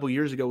 A couple of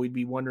years ago, we'd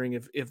be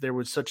wondering if there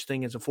was such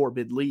thing as a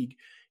 4-bid league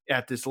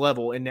at this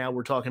level. And now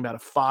we're talking about a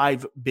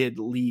 5-bid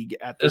league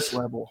at this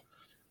level.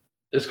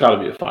 It's got to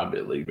be a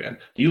 5-bid league, man.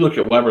 You look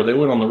at Weber, they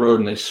went on the road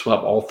and they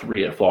swept all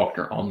 3 at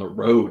Faulkner on the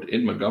road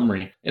in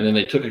Montgomery. And then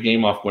they took a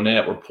game off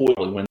Gwinnett where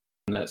Poyle went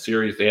in that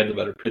series. They had the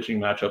better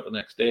pitching matchup the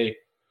next day.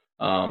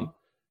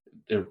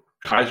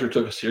 Kaiser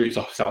took a series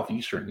off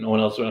Southeastern. No one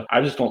else. I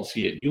just don't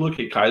see it. You look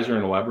at Kaiser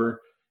and Weber,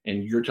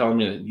 and you're telling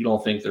me that you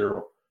don't think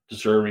they're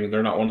deserving.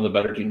 They're not one of the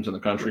better teams in the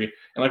country.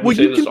 And like we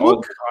say this all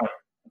the time,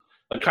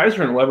 like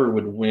Kaiser and Weber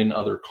would win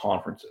other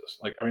conferences. It's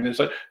like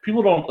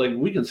people don't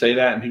we can say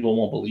that and people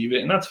won't believe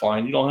it, and that's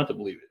fine. You don't have to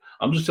believe it.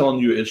 I'm just telling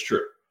you it's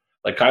true.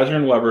 Like Kaiser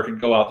and Weber could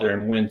go out there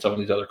and win some of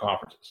these other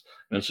conferences,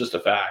 and it's just a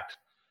fact.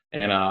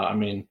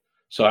 And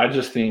so I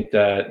just think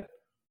that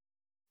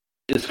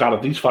these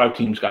 5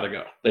 teams got to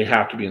go. They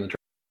have to be in the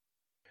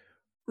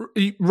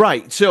tournament.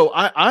 Right. So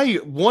I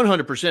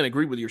 100%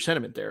 agree with your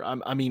sentiment there.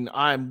 I'm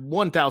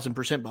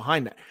 1,000%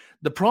 behind that.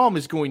 The problem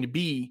is going to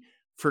be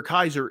for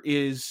Kaiser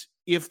is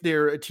if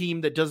they're a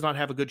team that does not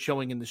have a good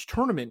showing in this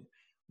tournament,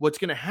 what's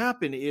going to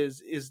happen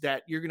is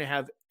that you're going to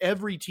have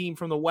every team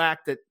from the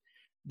WAC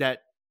that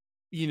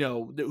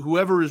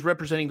whoever is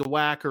representing the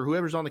WAC or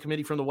whoever's on the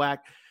committee from the WAC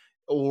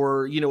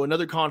or,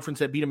 another conference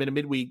that beat them in a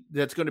midweek,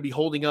 that's going to be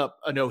holding up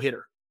a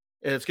no-hitter.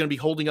 It's going to be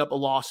holding up a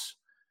loss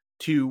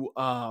to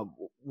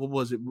what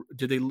was it?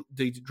 Did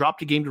they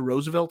dropped a game to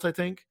Roosevelt, I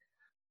think.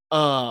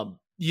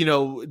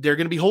 they're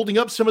going to be holding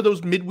up some of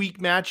those midweek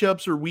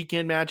matchups or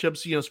weekend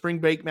matchups, spring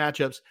break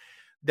matchups,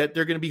 that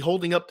they're going to be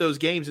holding up those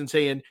games and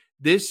saying,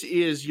 this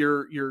is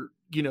your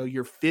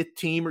fifth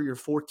team or your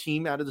fourth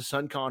team out of the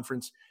Sun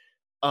Conference.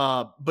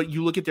 But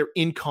you look at their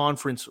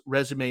in-conference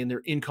resume and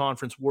their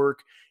in-conference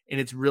work, and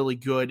it's really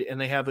good. And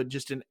they have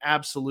just an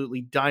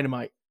absolutely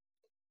dynamite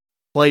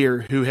player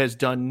who has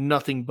done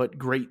nothing but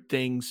great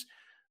things,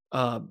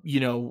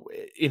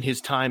 in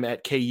his time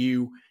at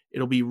KU.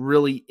 It'll be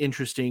really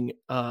interesting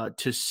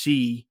to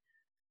see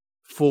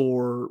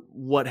for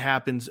what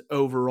happens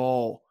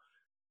overall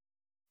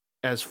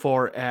as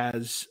far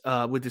as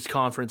with this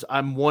conference.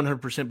 I'm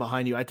 100%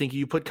 behind you. I think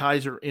you put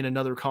Kaiser in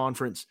another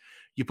conference,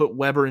 you put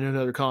Weber in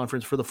another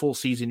conference for the full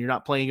season. You're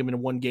not playing them in a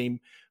one-game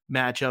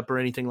matchup or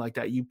anything like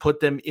that. You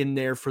put them in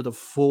there for the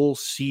full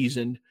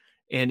season,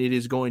 and it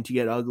is going to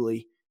get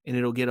ugly, and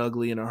it'll get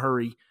ugly in a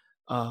hurry.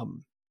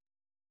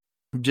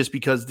 Just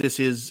because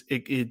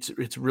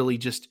it's really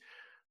just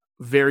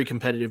very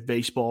competitive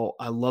baseball.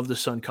 I love the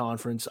Sun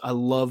Conference. I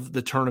love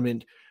the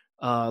tournament.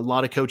 A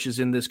lot of coaches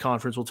in this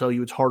conference will tell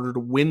you it's harder to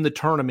win the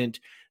tournament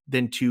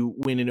than to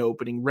win an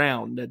opening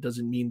round. That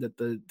doesn't mean that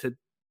the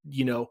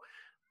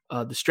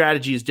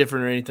strategy is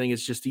different or anything.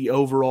 It's just the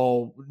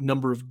overall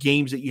number of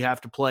games that you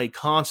have to play,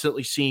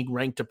 constantly seeing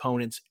ranked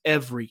opponents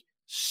every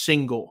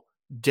single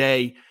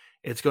day.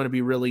 It's going to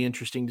be really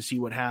interesting to see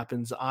what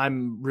happens.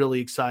 I'm really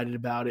excited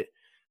about it.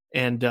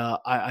 And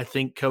I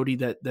think, Cody,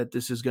 that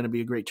this is going to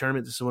be a great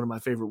tournament. This is one of my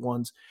favorite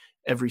ones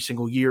every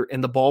single year.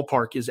 And the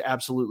ballpark is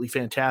absolutely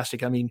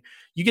fantastic. I mean,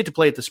 you get to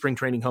play at the spring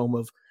training home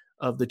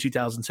of the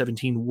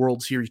 2017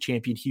 World Series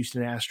champion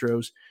Houston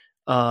Astros,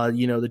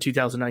 the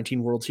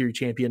 2019 World Series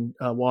champion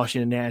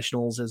Washington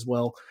Nationals as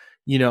well.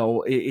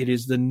 It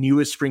is the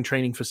newest spring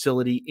training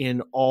facility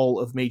in all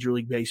of Major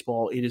League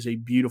Baseball. It is a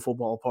beautiful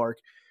ballpark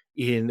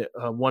in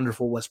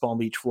wonderful West Palm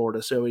Beach,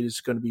 Florida. So it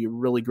is going to be a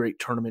really great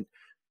tournament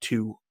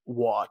to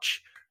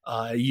watch.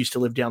 I used to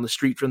live down the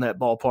street from that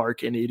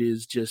ballpark, and it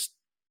is just,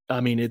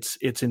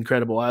 it's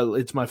incredible.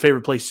 It's my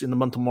favorite place in the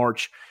month of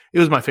March. It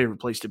was my favorite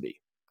place to be.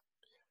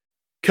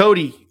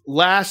 Cody,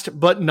 last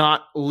but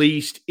not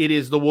least, it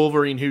is the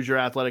Wolverine Hoosier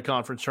Athletic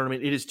Conference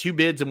Tournament. It is 2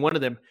 bids, and one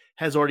of them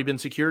has already been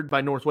secured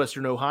by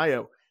Northwestern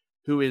Ohio,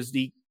 who is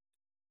the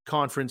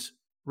conference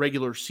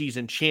regular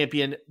season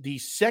champion. The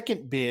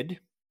second bid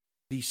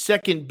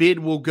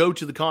will go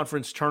to the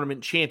conference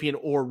tournament champion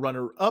or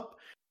runner-up.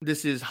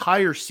 This is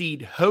higher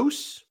seed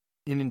hosts,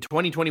 and in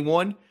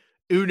 2021,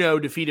 Uno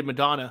defeated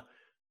Madonna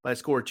by a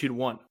score of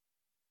 2-1.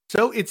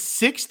 So it's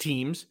 6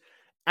 teams.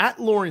 At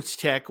Lawrence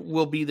Tech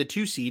will be the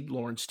 2 seed,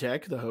 Lawrence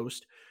Tech, the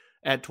host,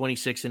 at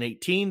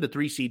 26-18, the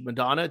 3 seed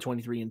Madonna at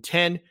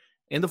 23-10,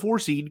 and the 4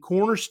 seed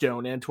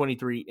Cornerstone at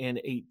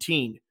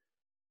 23-18.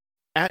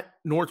 At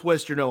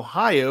Northwestern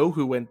Ohio,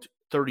 who went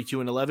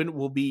 32-11,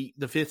 will be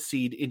the 5th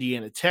seed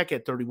Indiana Tech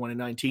at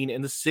 31-19,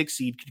 and the 6th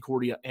seed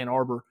Concordia Ann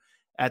Arbor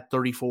at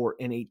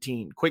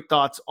 34-18. Quick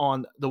thoughts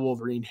on the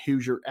Wolverine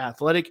Hoosier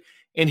Athletic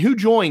and who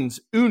joins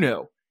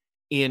Uno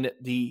in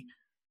the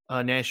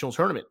national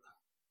tournament.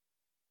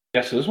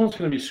 Yeah, so this one's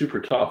going to be super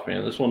tough,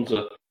 man. This one's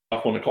a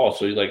tough one to call.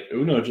 So,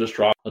 Uno just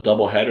dropped a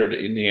doubleheader to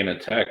Indiana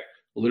Tech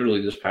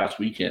literally this past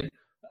weekend.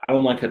 I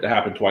don't like it to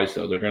happen twice,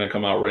 though. They're going to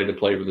come out ready to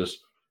play for this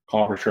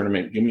conference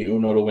tournament. Give me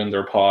Uno to win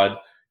their pod.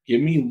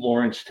 Give me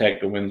Lawrence Tech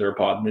to win their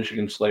pod.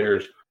 Michigan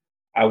Slayers.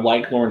 I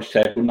like Lawrence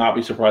Tech. Would not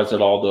be surprised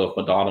at all, though, if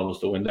Madonna was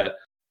to win that.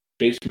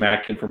 Jason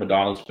Mackin for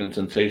Madonna's been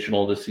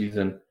sensational this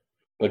season.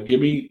 But give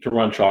me to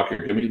run chalk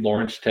here. Give me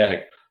Lawrence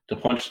Tech to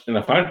punch.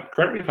 And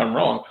correct me if I'm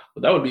wrong,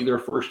 but that would be their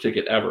first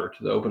ticket ever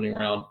to the opening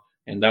round.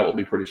 And that would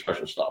be pretty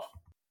special stuff.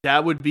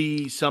 That would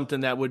be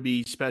something that would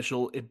be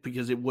special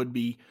because it would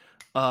be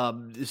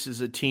this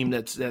is a team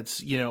that's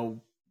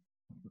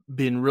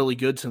been really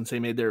good since they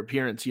made their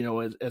appearance,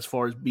 as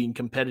far as being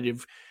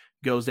competitive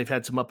goes. They've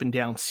had some up and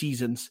down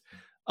seasons,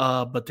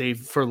 but they've,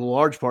 for the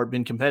large part,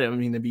 been competitive. I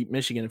mean, they beat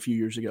Michigan a few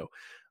years ago.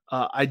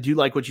 I do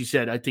like what you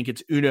said. I think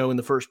it's Uno in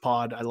the first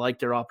pod. I like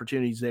their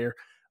opportunities there.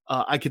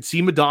 I could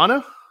see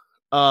Madonna.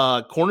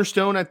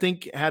 Cornerstone, I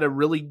think, had a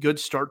really good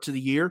start to the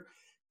year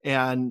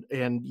and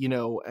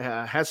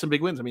has some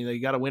big wins. I mean, they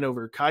got a win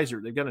over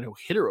Kaiser. They've got a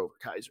no-hitter over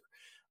Kaiser.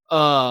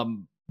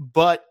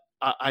 But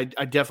I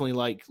definitely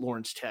like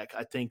Lawrence Tech.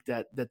 I think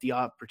that the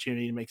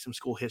opportunity to make some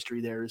school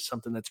history there is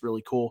something that's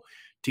really cool.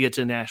 To get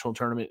to the national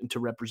tournament and to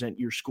represent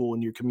your school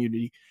and your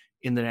community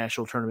in the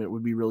national tournament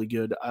would be really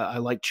good. I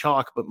like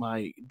chalk, but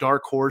my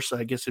dark horse,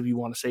 I guess if you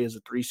want to say as a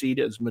 3 seed,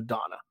 is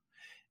Madonna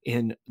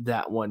in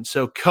that one.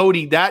 So,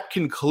 Cody, that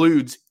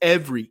concludes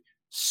every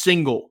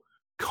single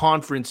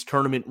conference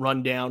tournament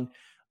rundown.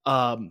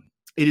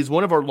 It is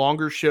one of our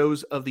longer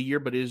shows of the year,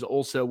 but it is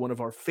also one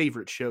of our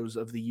favorite shows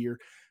of the year.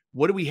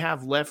 What do we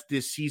have left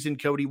this season,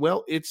 Cody?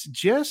 Well, it's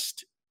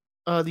just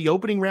the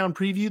opening round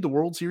preview, the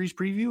World Series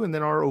preview, and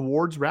then our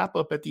awards wrap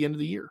up at the end of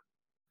the year.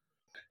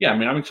 Yeah, I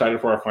mean, I'm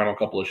excited for our final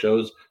couple of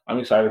shows. I'm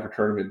excited for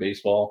tournament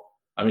baseball.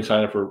 I'm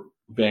excited for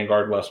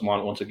Vanguard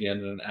Westmont once again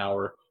in an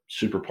hour.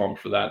 Super pumped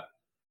for that.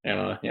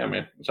 And, yeah,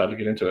 man, excited to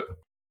get into it.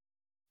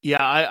 Yeah,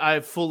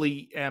 I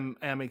fully am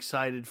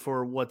excited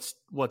for what's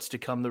to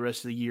come the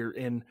rest of the year.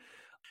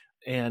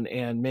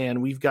 And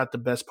man, we've got the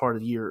best part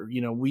of the year.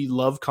 We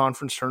love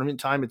conference tournament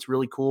time. It's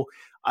really cool.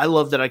 I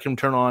love that I can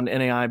turn on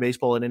NAI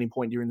baseball at any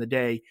point during the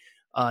day,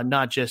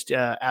 not just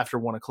after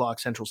 1 o'clock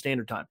Central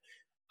Standard Time.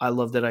 I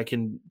love that I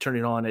can turn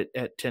it on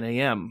at 10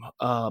 a.m.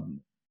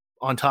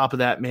 On top of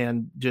that,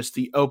 man, just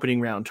the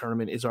opening round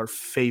tournament is our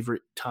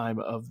favorite time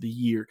of the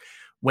year.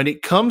 When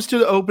it comes to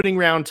the opening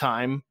round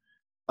time,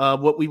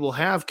 what we will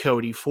have,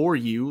 Cody, for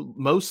you,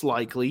 most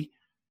likely,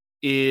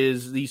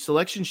 is the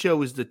selection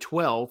show is the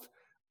 12th.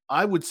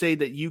 I would say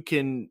that you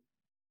can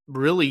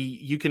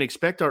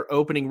expect our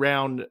opening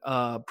round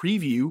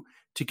preview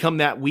to come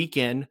that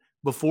weekend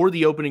before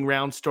the opening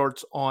round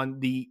starts on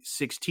the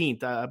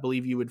 16th. I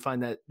believe you would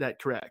find that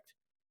correct.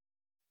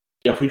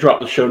 Yeah, if we drop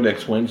the show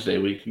next Wednesday,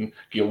 we can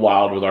get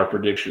wild with our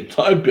predictions.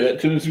 I bet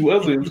Tennessee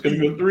Wesleyan's going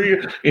to go 3.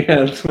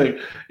 And it's like,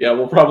 yeah,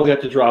 we'll probably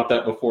have to drop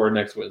that before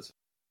next Wednesday.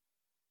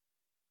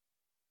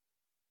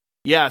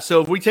 Yeah,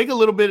 so if we take a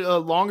little bit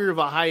longer of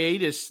a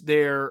hiatus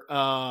there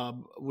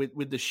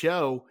with the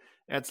show,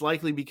 that's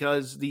likely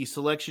because the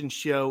selection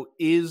show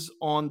is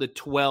on the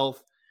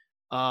 12th.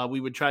 We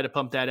would try to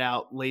pump that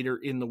out later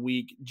in the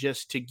week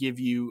just to give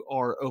you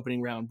our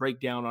opening round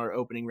breakdown, our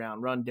opening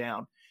round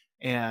rundown,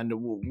 and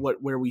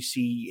where we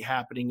see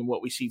happening and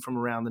what we see from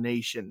around the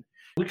nation.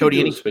 We could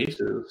do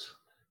spaces.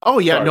 Oh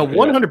yeah, sorry, no,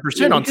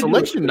 100% on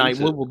selection night.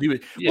 We'll do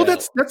it. Yeah. Well,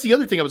 that's the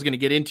other thing I was going to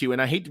get into,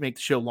 and I hate to make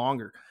the show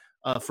longer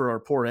for our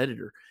poor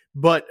editor,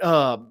 but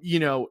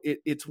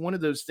it's one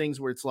of those things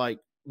where it's like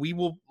we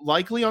will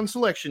likely on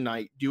selection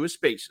night do a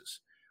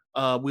spaces.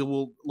 We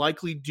will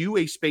likely do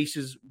a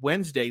spaces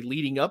Wednesday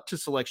leading up to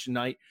selection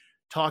night,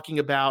 talking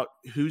about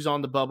who's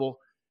on the bubble,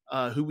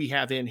 who we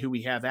have in, who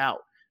we have out.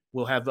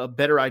 We'll have a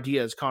better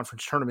idea as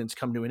conference tournaments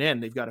come to an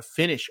end. They've got to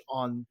finish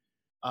on,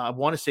 I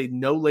want to say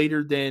no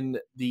later than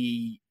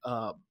they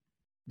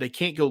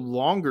can't go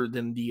longer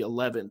than the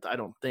 11th, I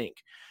don't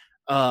think.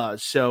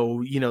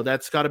 So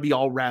that's got to be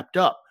all wrapped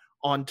up.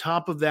 On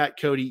top of that,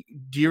 Cody,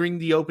 during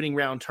the opening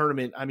round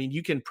tournament, I mean,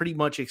 you can pretty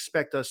much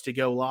expect us to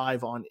go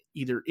live on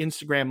either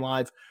Instagram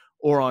Live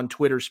or on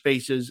Twitter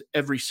Spaces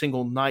every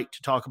single night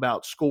to talk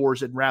about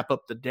scores and wrap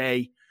up the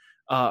day,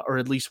 or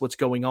at least what's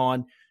going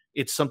on.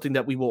 It's something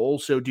that we will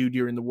also do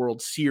during the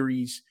World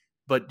Series.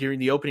 But during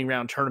the opening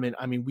round tournament,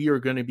 I mean, we are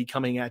going to be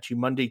coming at you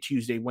Monday,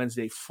 Tuesday,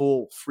 Wednesday,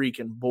 full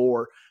freaking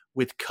bore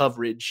with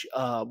coverage.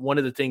 One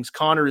of the things,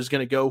 Connor is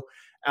going to go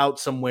out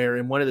somewhere,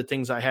 and one of the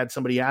things I had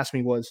somebody ask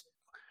me was,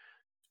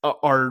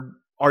 are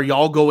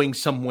y'all going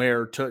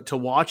somewhere to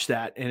watch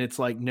that? And it's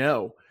like,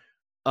 no.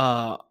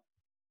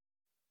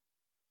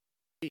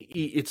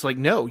 It's like,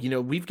 no,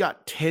 we've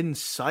got 10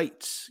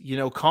 sites.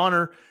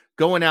 Connor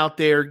going out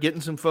there,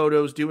 getting some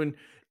photos, doing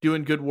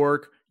good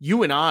work.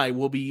 You and I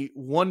will be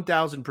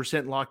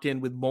 1,000% locked in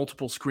with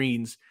multiple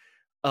screens,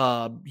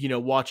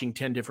 watching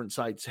 10 different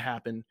sites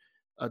happen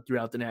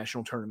throughout the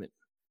national tournament.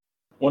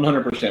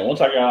 100%.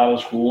 Once I got out of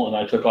school and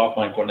I took off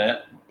my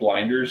Gwinnett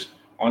blinders,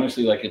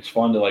 honestly, like, it's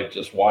fun to like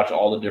just watch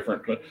all the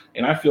different,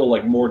 and I feel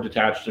like more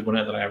detached to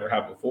Gwinnett than I ever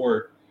have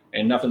before,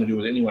 and nothing to do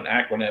with anyone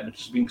at Gwinnett, but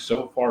just being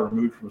so far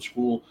removed from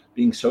school,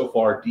 being so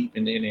far deep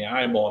into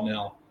NAI ball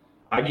now,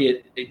 I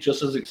get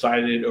just as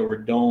excited over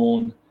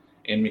Doane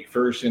and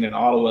McPherson and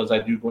Ottawa as I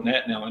do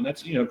Gwinnett now, and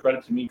that's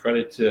credit to me,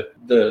 credit to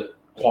the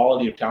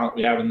quality of talent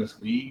we have in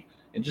this league,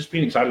 and just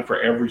being excited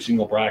for every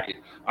single bracket.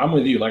 I'm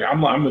with you. Like,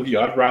 I'm with you.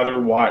 I'd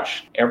rather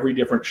watch every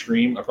different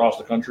stream across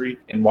the country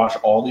and watch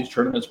all these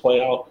tournaments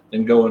play out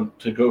than go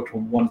to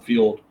one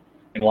field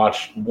and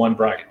watch one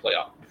bracket play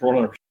out.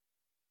 400%.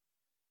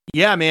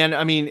 Yeah, man.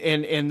 I mean,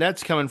 and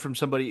that's coming from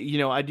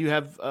somebody, I do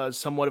have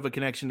somewhat of a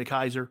connection to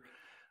Kaiser,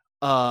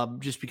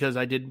 just because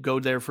I did go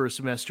there for a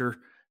semester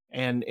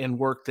and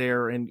work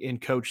there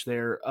and coach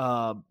there.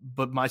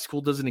 But my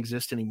school doesn't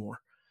exist anymore.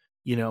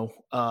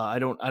 I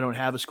don't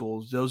have a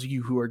school. Those of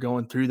you who are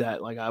going through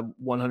that, like, I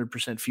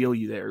 100% feel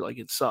you there. Like,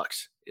 it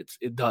sucks.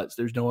 It does.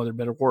 There's no other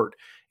better word.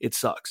 It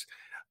sucks.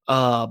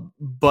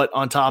 But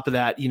on top of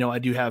that, I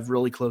do have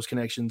really close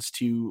connections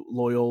to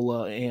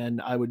Loyola,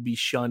 and I would be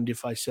shunned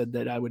if I said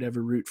that I would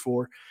ever root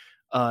for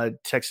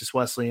Texas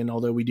Wesleyan,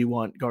 although we do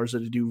want Garza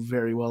to do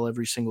very well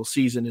every single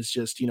season. It's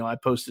just, I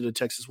posted a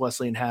Texas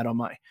Wesleyan hat on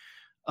my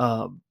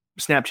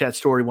Snapchat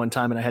story one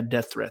time, and I had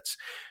death threats.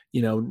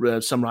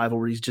 Some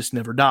rivalries just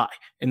never die,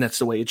 and that's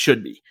the way it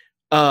should be.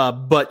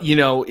 But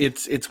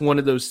it's one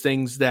of those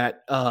things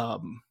that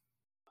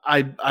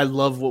I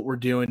love what we're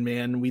doing,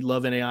 man. We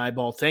love NAI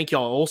ball. Thank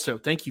y'all. Also,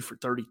 thank you for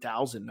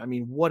 30,000. I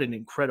mean, what an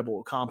incredible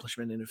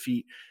accomplishment and a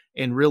feat.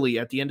 And really,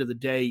 at the end of the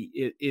day,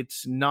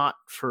 it's not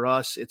for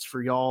us; it's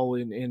for y'all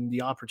and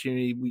the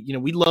opportunity.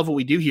 We love what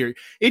we do here.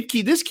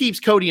 This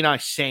keeps Cody and I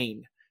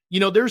sane.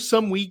 There's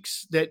some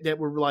weeks that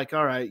we're like,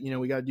 all right,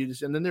 we got to do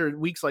this, and then there are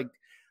weeks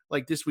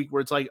like this week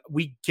where it's like,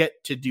 we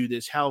get to do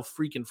this. How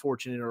freaking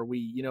fortunate are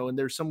we? And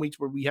there's some weeks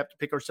where we have to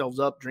pick ourselves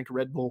up, drink a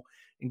Red Bull,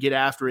 and get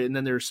after it. And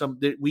then there's some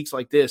weeks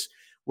like this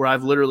where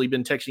I've literally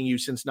been texting you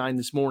since 9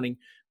 this morning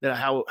that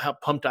how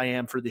pumped I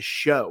am for this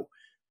show.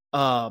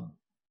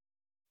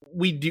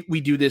 we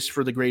do this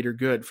for the greater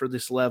good, for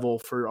this level,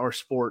 for our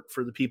sport,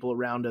 for the people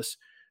around us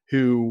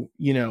who,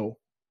 didn't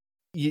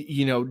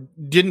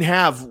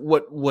have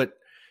we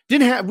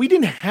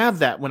didn't have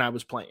that when I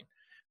was playing,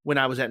 when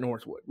I was at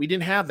Northwood. We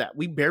didn't have that.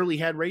 We barely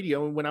had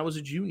radio when I was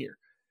a junior.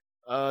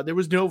 There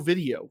was no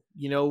video.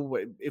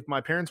 If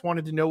my parents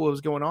wanted to know what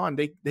was going on,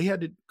 I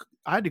had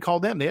to call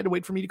them. They had to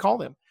wait for me to call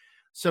them.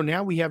 So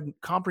now we have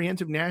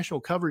comprehensive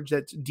national coverage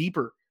that's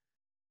deeper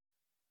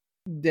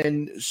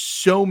than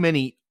so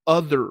many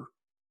other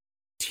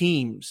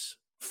teams,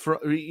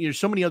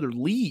 so many other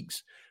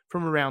leagues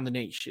from around the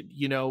nation,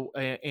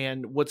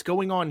 and what's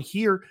going on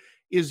here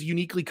is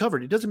uniquely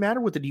covered. It doesn't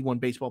matter what the D1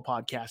 Baseball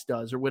podcast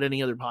does or what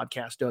any other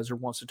podcast does or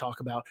wants to talk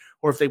about,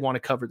 or if they want to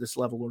cover this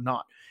level or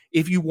not.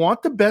 If you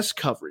want the best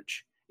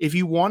coverage, if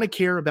you want to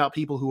care about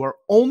people who are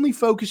only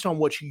focused on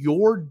what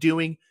you're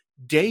doing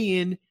day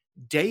in,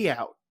 day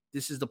out,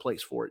 this is the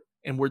place for it.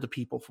 And we're the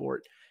people for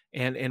it.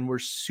 And we're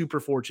super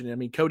fortunate. I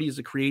mean, Cody is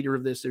the creator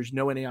of this. There's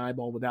no NAI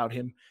ball without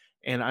him.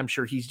 And I'm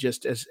sure he's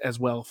just as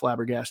well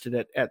flabbergasted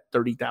at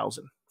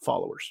 30,000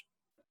 followers.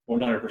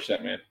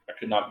 100%, man. I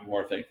could not be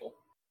more thankful.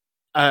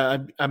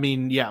 I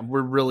mean, yeah,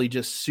 we're really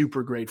just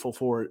super grateful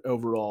for it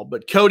overall.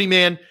 But Cody,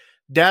 man,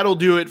 that'll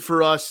do it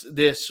for us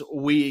this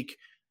week.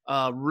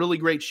 Really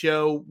great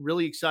show.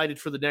 Really excited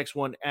for the next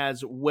one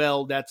as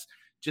well. That's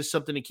just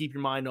something to keep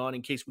your mind on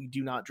in case we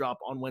do not drop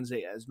on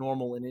Wednesday as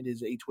normal, and it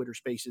is a Twitter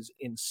Spaces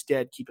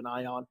instead. Keep an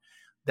eye on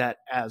that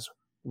as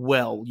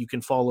well. You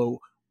can follow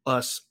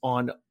us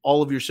on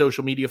all of your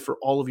social media for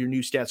all of your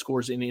new stat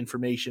scores and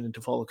information, and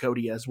to follow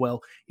Cody as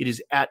well. It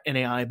is at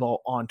NAI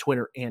Ball on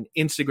Twitter and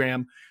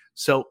Instagram.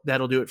 So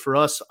that'll do it for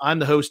us. I'm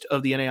the host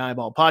of the NAI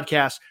Ball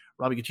podcast,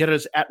 Robbie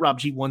Gutierrez, at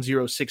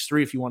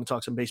RobG1063 if you want to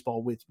talk some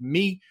baseball with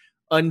me.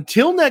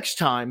 Until next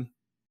time,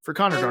 for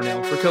Connor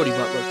Darnell, for Cody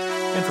Butler,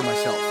 and for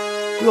myself,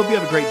 we hope you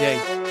have a great day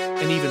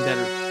and even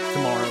better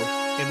tomorrow,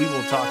 and we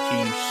will talk to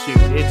you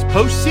soon. It's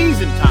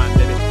postseason time,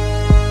 baby.